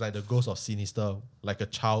 there's like the ghost of Sinister, like a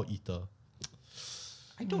child eater.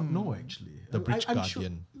 I don't know actually. The Bridge I'm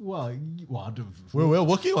Guardian. Sure, We're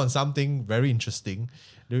working on something very interesting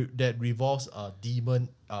that revolves a demon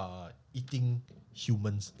eating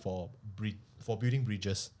humans for building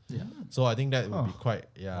bridges. Yeah. So I think that would be quite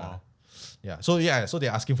So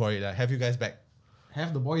they're asking for it. Have you guys back?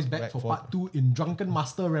 Have the boys back for part 2 in Drunken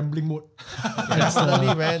Master Rambling mode.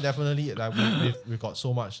 Definitely, man. Definitely. Like we've got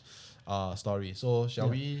so much story. So shall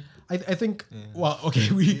we? I think. Well, okay.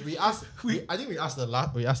 We asked. I think we asked the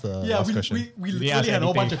last question. We literally had a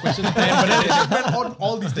whole bunch of questions there, but then it just went on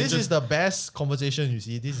all these. This is the best conversation you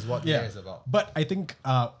see. This is what it's about. But I think.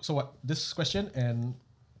 So what? This question and.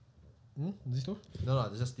 These two? No,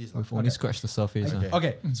 just this. We've only scratched the surface.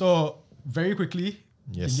 Okay. So very quickly,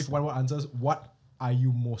 yes. can give one more answers. What are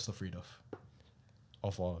you most afraid of?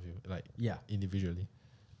 Of all of you, like individually.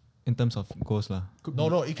 In terms of ghosts lah.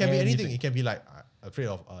 No, it can be anything. It can be like afraid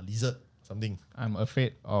of a lizard, something. I'm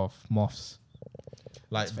afraid of moths.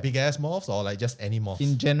 Like big ass moths or like just any moths?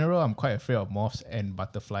 In general, I'm quite afraid of moths and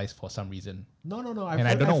butterflies for some reason. No.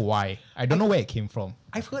 I don't know why. I don't know where it came from.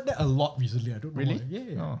 I've heard that a lot recently. I don't know. Really? Why.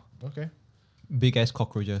 Yeah. Oh. Okay. Big ass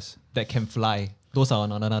cockroaches that can fly. Those are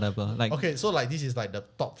on another level. Like okay, so like this is like the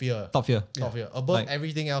top fear. Top fear. Above like,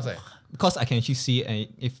 everything else. Because I can actually see it, and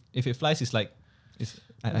if it flies, it's like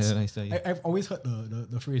I don't know. I've always heard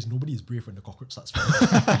the phrase "nobody is brave when the cockroach starts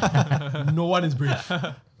flying." No one is brave.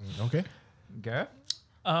 Okay. Gareth?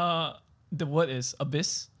 The word is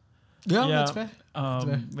abyss. Yeah, that's fair.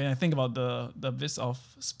 When I think about the abyss of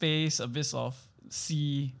space, abyss of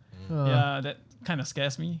sea, that kind of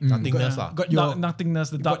scares me. Nothingness lah. Got your nothingness,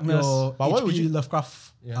 the darkness. but why would you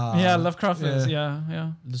Lovecraft? Lovecraft is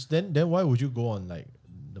Then why would you go on like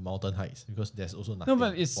the mountain heights? Because there's also nothing. No,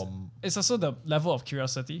 but it's also the level of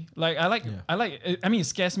curiosity. Like I like. I mean, it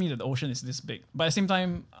scares me that the ocean is this big, but at the same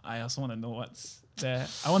time, I also want to know what's there.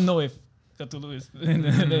 I want to know if Cthulhu is in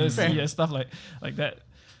the sea and stuff like that.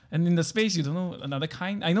 And in the space, you don't know another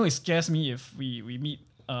kind. I know it scares me if we meet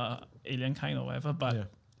alien kind or whatever, but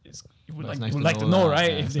you would like to know,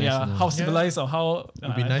 right? If they are how civilized or how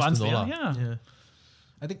advanced they are. Yeah.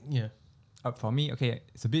 I think For me, okay,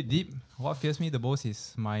 it's a bit deep. What fears me the most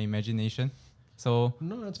is my imagination. So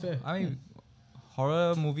no, that's fair. I mean,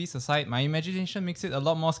 horror movies aside, my imagination makes it a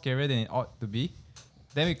lot more scarier than it ought to be.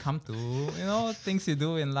 Then we come to things you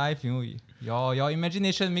do in life. Your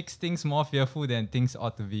imagination makes things more fearful than things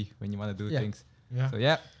ought to be when you want to do things.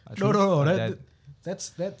 Yeah. So No.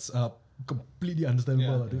 That's completely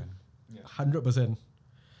understandable. 100%.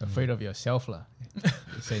 Afraid of yourself, lah.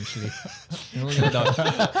 Essentially.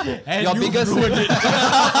 And Your you biggest- ruined it.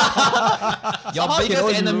 Your Somehow biggest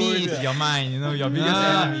cannot enemy ruin is it. your mind. Your biggest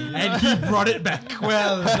enemy. And he brought it back.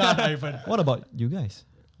 Well done, Ivan. What about you guys?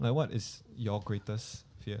 Like, what is your greatest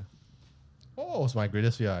fear? What was my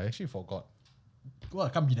greatest fear? I actually forgot. Well,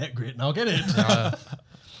 it can't be that great now, can it?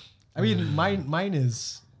 I mean, mine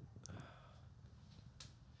is.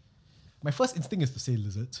 My first instinct is to say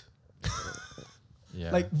lizards.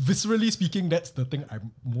 Yeah. Like, viscerally speaking, that's the thing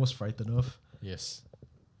I'm most frightened of. yes.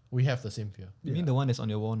 We have the same fear. You mean the one that's on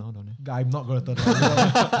your wall now, don't you? I'm not gonna turn around.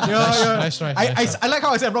 yeah. Nice try. I like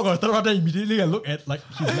how I said I'm not gonna turn around. Then immediately I look at like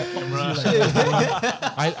his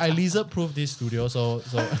laptop. Like, I lizard proof this studio, so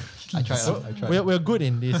I tried. we're good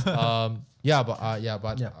in this. But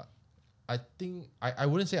Yeah. I think I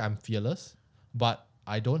wouldn't say I'm fearless, but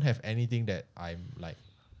I don't have anything that I'm like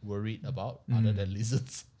worried about other than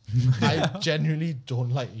lizards. I genuinely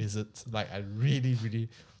don't like lizards. Like I really.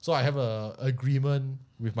 So I have a agreement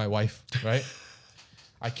with my wife, right?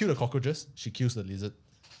 I kill the cockroaches, she kills the lizard.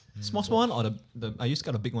 Small one or the I used to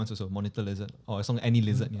get the big ones also, monitor lizard or as long as any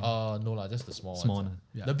lizard. Yeah. No lah, just the small Small ones. one.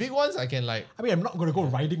 Yeah. The big ones I can like. I mean, I'm not gonna go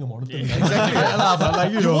riding a monitor. Exactly. But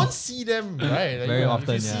like You won't see them, right? Like, Very if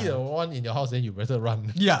often, you see the one in your house, then you better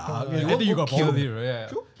run. Yeah, I mean, I think you got kill problem. it, right?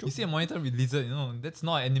 Yeah. You see a monitor with lizard, that's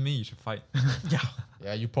not an enemy you should fight.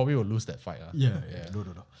 Yeah, you probably will lose that fight. Yeah.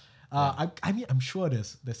 No. I mean, I'm sure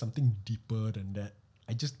there's something deeper than that.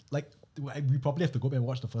 I just like we probably have to go back and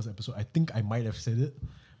watch the first episode. I think I might have said it,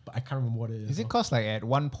 but I can't remember what it is. Is it because like at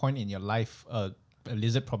one point in your life, a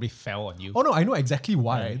lizard probably fell on you? Oh no, I know exactly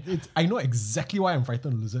why. Right. I know exactly why I'm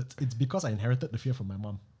frightened of lizards. It's because I inherited the fear from my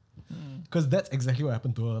mom. Because that's exactly what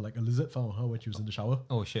happened to her. Like a lizard fell on her when she was in the shower,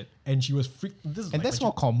 Oh shit. and she was freaked. This is And like that's when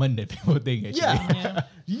more common than people think, actually.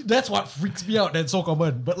 Yeah. That's what freaks me out. That's so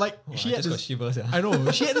common. But like she I had just got this, shivers. Yeah. I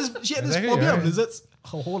know she had this Exactly, phobia of right. lizards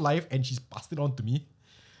her whole life, and she's passed it on to me.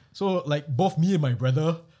 So like both me and my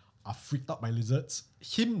brother are freaked out by lizards.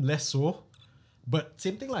 Him less so. But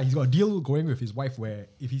same thing like he's got a deal going with his wife where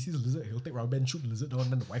if he sees a lizard, he'll take rubber band, shoot the lizard down,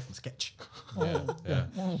 then the wife will sketch. Yeah.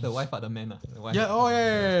 The wife are the men. The wife. Yeah, oh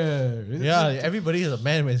Yeah, everybody is a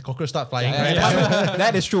man when cockroach start flying, right?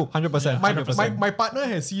 That is true. 100%. My partner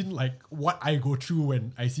has seen like what I go through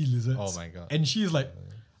when I see lizards. Oh my God. And she's like,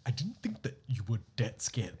 I didn't think that you were that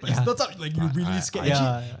scared. But it turns out like you're really scared.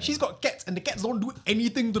 And she's got cats and the cats don't do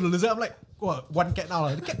anything to the lizard. I'm like, what, one cat now?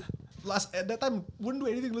 Like, the cat at that time wouldn't do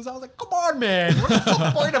anything to the lizard. I was like, come on, man. What's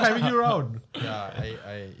the point of having you around?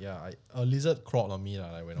 A lizard crawled on me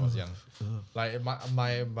like when I was young. Like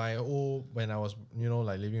my old when I was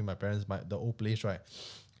like living with my parents, the old place, right,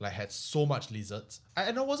 like had so much lizards.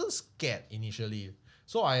 And I wasn't scared initially.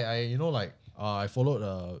 So I followed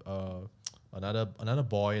another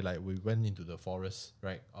boy. Like we went into the forest,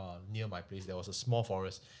 right, near my place. There was a small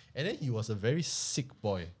forest, and then he was a very sick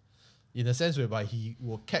boy, in a sense whereby he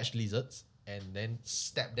will catch lizards and then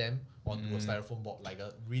stab them onto a styrofoam board like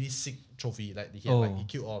a really sick trophy. Like he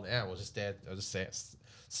killed all. And I was just there. I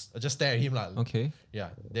just stare at him like. Okay. Yeah.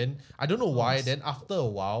 Then I don't know why. Then after a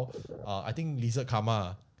while, I think lizard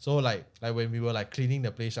karma. So like when we were like cleaning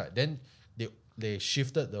the place, right? Then they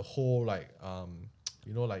shifted the whole like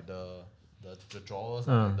like the drawers,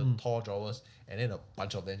 like the tall drawers, and then a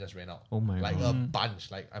bunch of them just ran out. Oh my Like God. a bunch.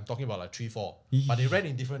 Like I'm talking about like 3, 4. But they ran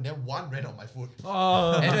in different. Then one ran on my foot.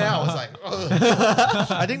 And then I was like, ugh.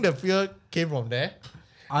 I think the fear came from there.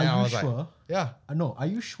 Are And I you was like, sure? yeah. No, are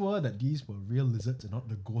you sure that these were real lizards and not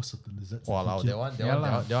the ghosts of the lizards? that Wow, he that killed? one I don't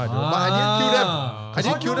know. But I didn't kill them. I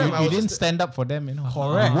didn't kill them. You I was didn't just, stand up for them,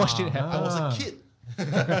 Correct. You watched it happen. I was a kid.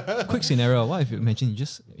 Quick scenario. What if you imagine you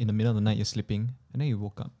just in the middle of the night you're sleeping and then you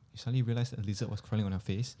woke up, you suddenly realized that a lizard was crawling on your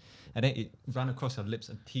face, and then it ran across your lips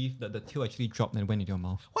and teeth. The tail actually dropped and went into your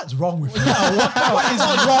mouth. What's wrong with you? What is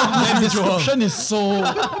wrong with you, Joel? Description is so.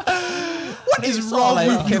 What is wrong like,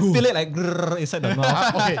 with you can you? feel it like grrr inside the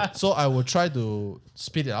mouth. Okay, so I will try to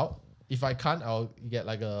spit it out. If I can't, I'll get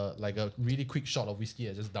like a really quick shot of whiskey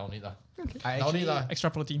and just down it. Down it.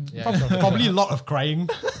 Extra protein. Yeah, extra protein. Probably a lot of crying.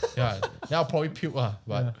 Yeah, I'll probably puke.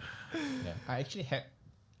 But I actually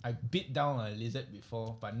I bit down a lizard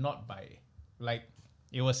before, but not by, like,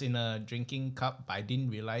 it was in a drinking cup, but I didn't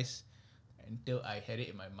realize until I had it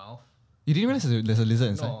in my mouth. You didn't realize there's a lizard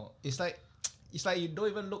inside? No, it's like you don't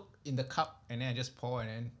even look in the cup, and then I just pour, and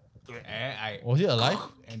then was it alive?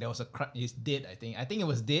 and there was a it's dead. I think it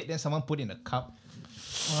was dead. Then someone put it in a cup.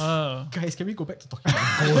 Guys, can we go back to talking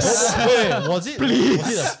about ghosts? Wait, was it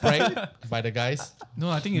a prank by the guys? No,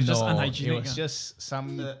 I think it's just unhygienic. It was just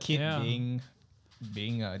some kid Yeah. being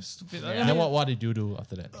Stupid. yeah. And then what did you do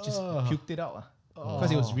after that? just puked it out.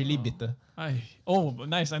 because it was really bitter.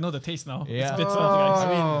 Nice. I know the taste now. Yeah. It's bitter,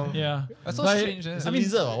 guys. Yeah. That's so But strange. It's a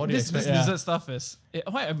lizard. What do you This expect? lizard stuff is.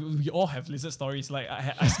 We all have lizard stories. Like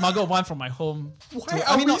I smuggled one from my home. Why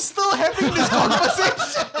are we still having this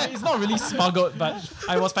conversation? It's not really smuggled, but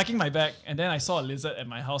I was packing my bag and then I saw a lizard at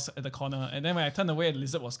my house at the corner. And then when I turned away, the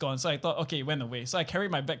lizard was gone. So I thought, okay, it went away. So I carried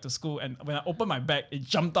my bag to school. And when I opened my bag, it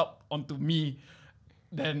jumped up onto me.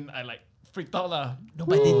 Then I freaked out lah. No,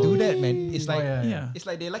 but they do that, man. It's like yeah. it's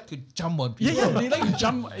like they like to jump on people. Yeah, they like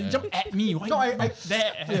jump at me. Why No,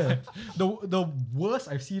 there? Yeah. The worst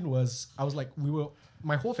I've seen was I was like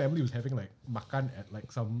my whole family was having like makan at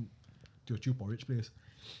like some Teochew porridge place.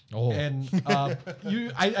 Oh. And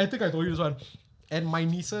I think I told you this one. And my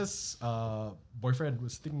niece's boyfriend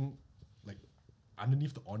was sitting like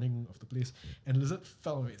underneath the awning of the place, and lizard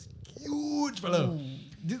fell on it. It's huge fella.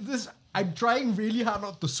 This I'm trying really hard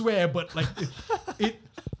not to swear, but like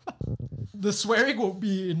the swearing won't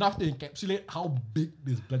be enough to encapsulate how big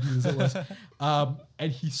this bloody lizard was.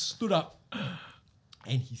 And he stood up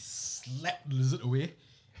and he slapped the lizard away,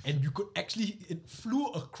 and you could actually it flew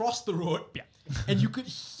across the road. And you could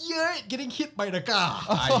hear it getting hit by the car.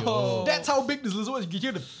 That's how big this lizard was. You could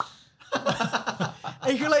hear the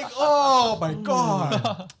and you're like, oh my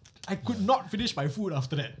god. I could not finish my food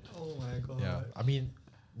after that. Oh my god. Yeah, I mean,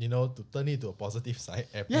 to turn it to a positive side,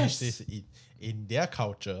 Yes. says in their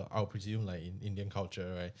culture, I'll presume like in Indian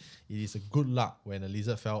culture, right, it is a good luck when a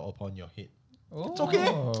lizard fell upon your head. It's okay.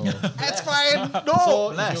 That's fine. No.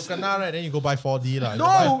 So if you kena, right, then you go buy 4D lah.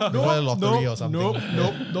 No, you buy a lottery or something.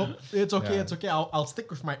 Nope. It's okay. Yeah. It's okay. I'll stick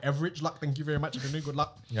with my average luck. Thank you very much. If you're doing good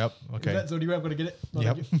luck. Yep. If Okay. that's the only way I'm gonna get it. No,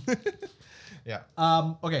 Yep. thank you.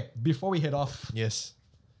 Yeah. Okay. Before we head off, Yes.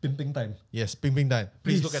 pimping time. Yes. Ping ping time.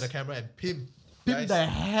 Please Please. look at the camera and pimp. Pimp Guys. the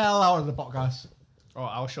hell out of the podcast. Oh,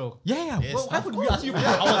 our show. Yeah. Yes, Bro, why of would we ask you for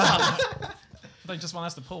hours? I thought you just want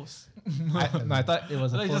us to post. I thought it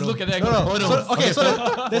was a I photo. just look at that.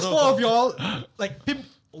 So there's four of y'all. Like pimp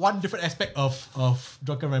one different aspect of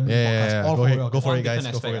Drunken Rambling podcast. Yeah. All Go four ahead. of y'all. Go for it, guys.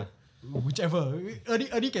 different Go for it. aspect, Whichever.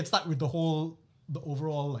 Ernie can start with the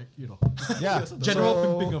overall Yeah. general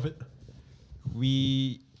So- pimping of it.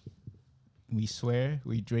 We swear,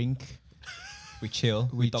 we drink, We chill.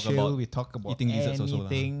 We talk chill, about we talk about eating lizards also lah.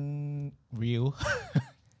 anything real.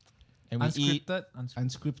 And we eat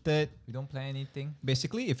unscripted. We don't plan anything.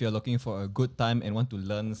 Basically, if you're looking for a good time and want to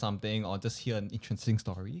learn something or just hear an interesting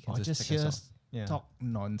story, you can Or just check hear us us out. Yeah. talk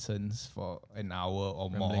nonsense for an hour or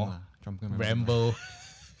Rambling more. lah. Drunken rambling. Ramble.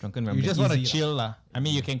 Drunken You rambling. just want to Easy lah. chill lah. I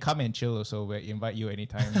mean, you can come and chill also. We invite you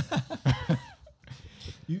anytime.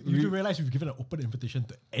 You do realize we've given an open invitation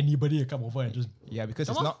to anybody to come over and just. Yeah, because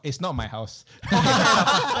it's not my house.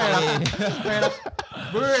 Fair enough.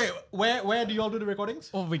 Wait. Where do you all do the recordings?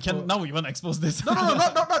 Oh, we can now. We want to expose this. No,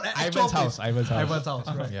 not at actual Ivan's house. place. Ivan's house. Ivan's house.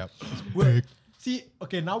 Right. Yep. Well, see,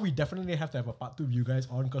 okay, now we definitely have to have a part 2 of you guys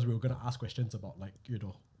on because we were gonna ask questions about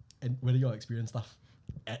and whether you all experience stuff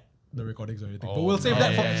at the recordings or anything. But we'll save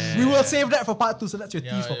that for we will save that for part 2. So that's your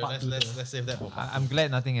tease for part 2. Let's save that for part I'm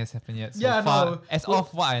glad nothing has happened yet. So Yeah, far, no. as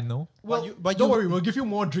of what I know. Well, but don't you- worry, we'll give you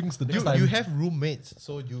more drinks the next time. You have roommates,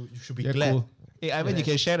 so you should be You're glad. cool. Hey, Ivan, you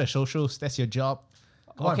can share the socials. That's your job.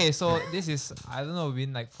 Okay, so this is, I don't know,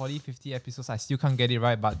 within like 40, 50 episodes, I still can't get it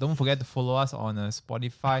right, but don't forget to follow us on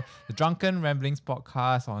Spotify, the Drunken Ramblings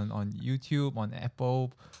podcast, on YouTube, on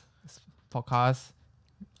Apple Podcasts.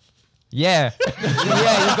 Yeah.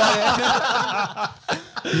 Yeah, you got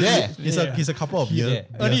it. Yeah. It's a couple of years.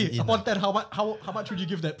 Ernie, upon 10, how much would you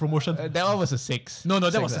give that promotion? That one was a 6. No,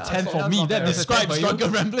 that was a 10 for me. That describes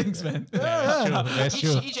Drunken Ramblings, man. That's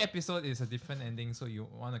true. Each episode is a different ending, so you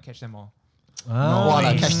want to catch them all.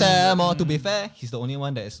 Wanna catch them or to be fair, he's the only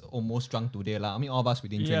one that is almost drunk today lah. I mean, all of us we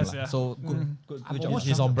didn't drink Yes, lah. yeah. So good job.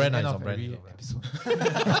 He's on brand. End He's of on brand. every episode.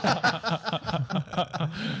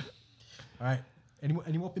 All right.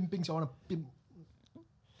 Any more pimpings you want to pimp?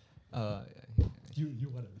 Uh, You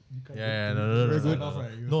want to? You can't Yeah, pimp. no, Very good. no, Enough,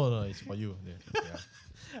 right? You- no, it's for you. Yeah.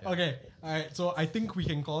 Okay. All right. So I think we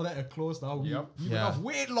can call that a close now. We went Yeah. off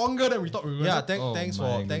way longer than we thought we were. Yeah, gonna. thanks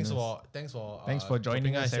my for Thanks for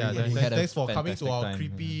joining us, Yeah, everybody. We had a thanks for coming to fantastic our time.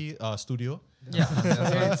 creepy studio. Yeah.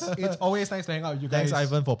 It's always nice to hang out with you guys. Thanks,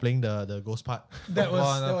 Ivan, for playing the ghost part. That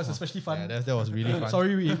was especially fun. Yeah, that was really fun.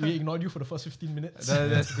 Sorry, we ignored you for the first 15 minutes.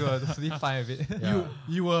 That's good. Totally fine with it. Yeah.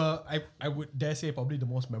 You were, I would dare say, probably the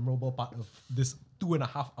most memorable part of this 2.5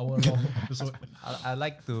 hour long episode. I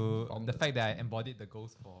like the fact that I embodied the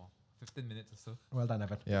ghost for 15 minutes or so. Well done,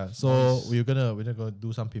 Evan. Yeah, so we're gonna go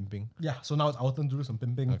do some pimping. Yeah, so now it's our turn to do some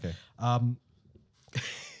pimping. Okay.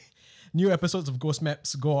 New episodes of Ghost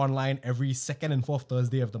Maps go online every second and fourth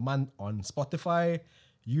Thursday of the month on Spotify,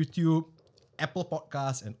 YouTube, Apple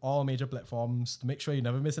Podcasts and all major platforms. To make sure you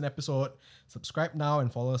never miss an episode, subscribe now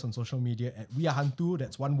and follow us on social media at We Are Hantu.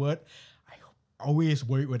 That's one word. I always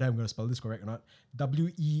worry whether I'm going to spell this correct or not.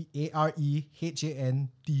 WEAREHANTU.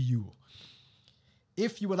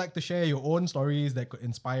 If you would like to share your own stories that could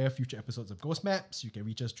inspire future episodes of Ghost Maps, you can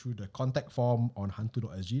reach us through the contact form on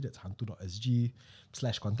hantu.sg. That's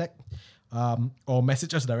hantu.sg/contact. Or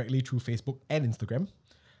message us directly through Facebook and Instagram.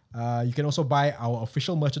 You can also buy our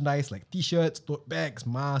official merchandise like t-shirts, tote bags,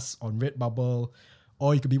 masks on Redbubble,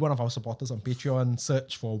 or you could be one of our supporters on Patreon.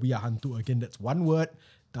 Search for We Are Hantu. Again, that's one word,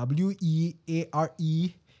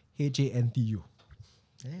 WEAREHANTU.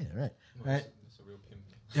 Yeah, right. Right.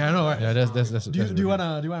 Yeah, I know, right? Yeah, that's Do you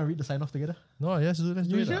wanna read the sign off together? No, let's do it.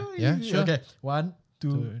 Yeah, sure. Okay, 1,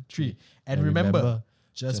 2, 3. And remember,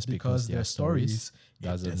 just because they're stories,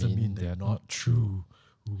 doesn't mean they're not true.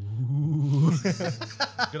 Ooh.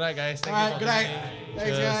 Good night, guys. All right, good night.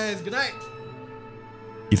 Thanks, guys. Good night.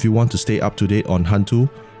 If you want to stay up to date on Hantu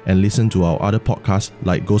and listen to our other podcasts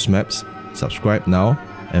like Ghost Maps, subscribe now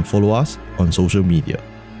and follow us on social media.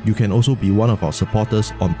 You can also be one of our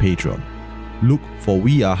supporters on Patreon. Look for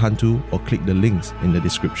We Are Hantu or click the links in the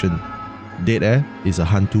description. Dead Air is a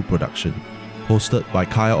Hantu production, hosted by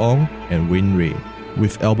Kaya Ong and Wayne Ray,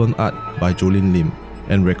 with album art by Jolene Lim,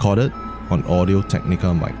 and recorded on Audio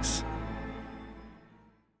Technica mics.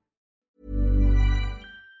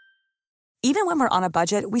 Even when we're on a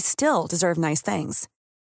budget, we still deserve nice things.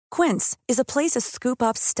 Quince is a place to scoop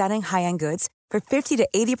up stunning high-end goods for 50 to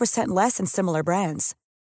 80% less than similar brands.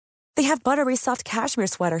 They have buttery soft cashmere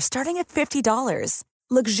sweaters starting at $50,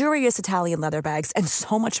 luxurious Italian leather bags, and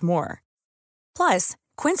so much more. Plus,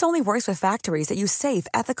 Quince only works with factories that use safe,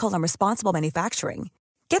 ethical, and responsible manufacturing.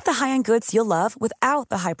 Get the high-end goods you'll love without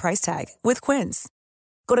the high price tag with Quince.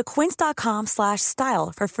 Go to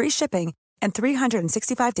quince.com/style for free shipping and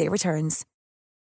 365-day returns.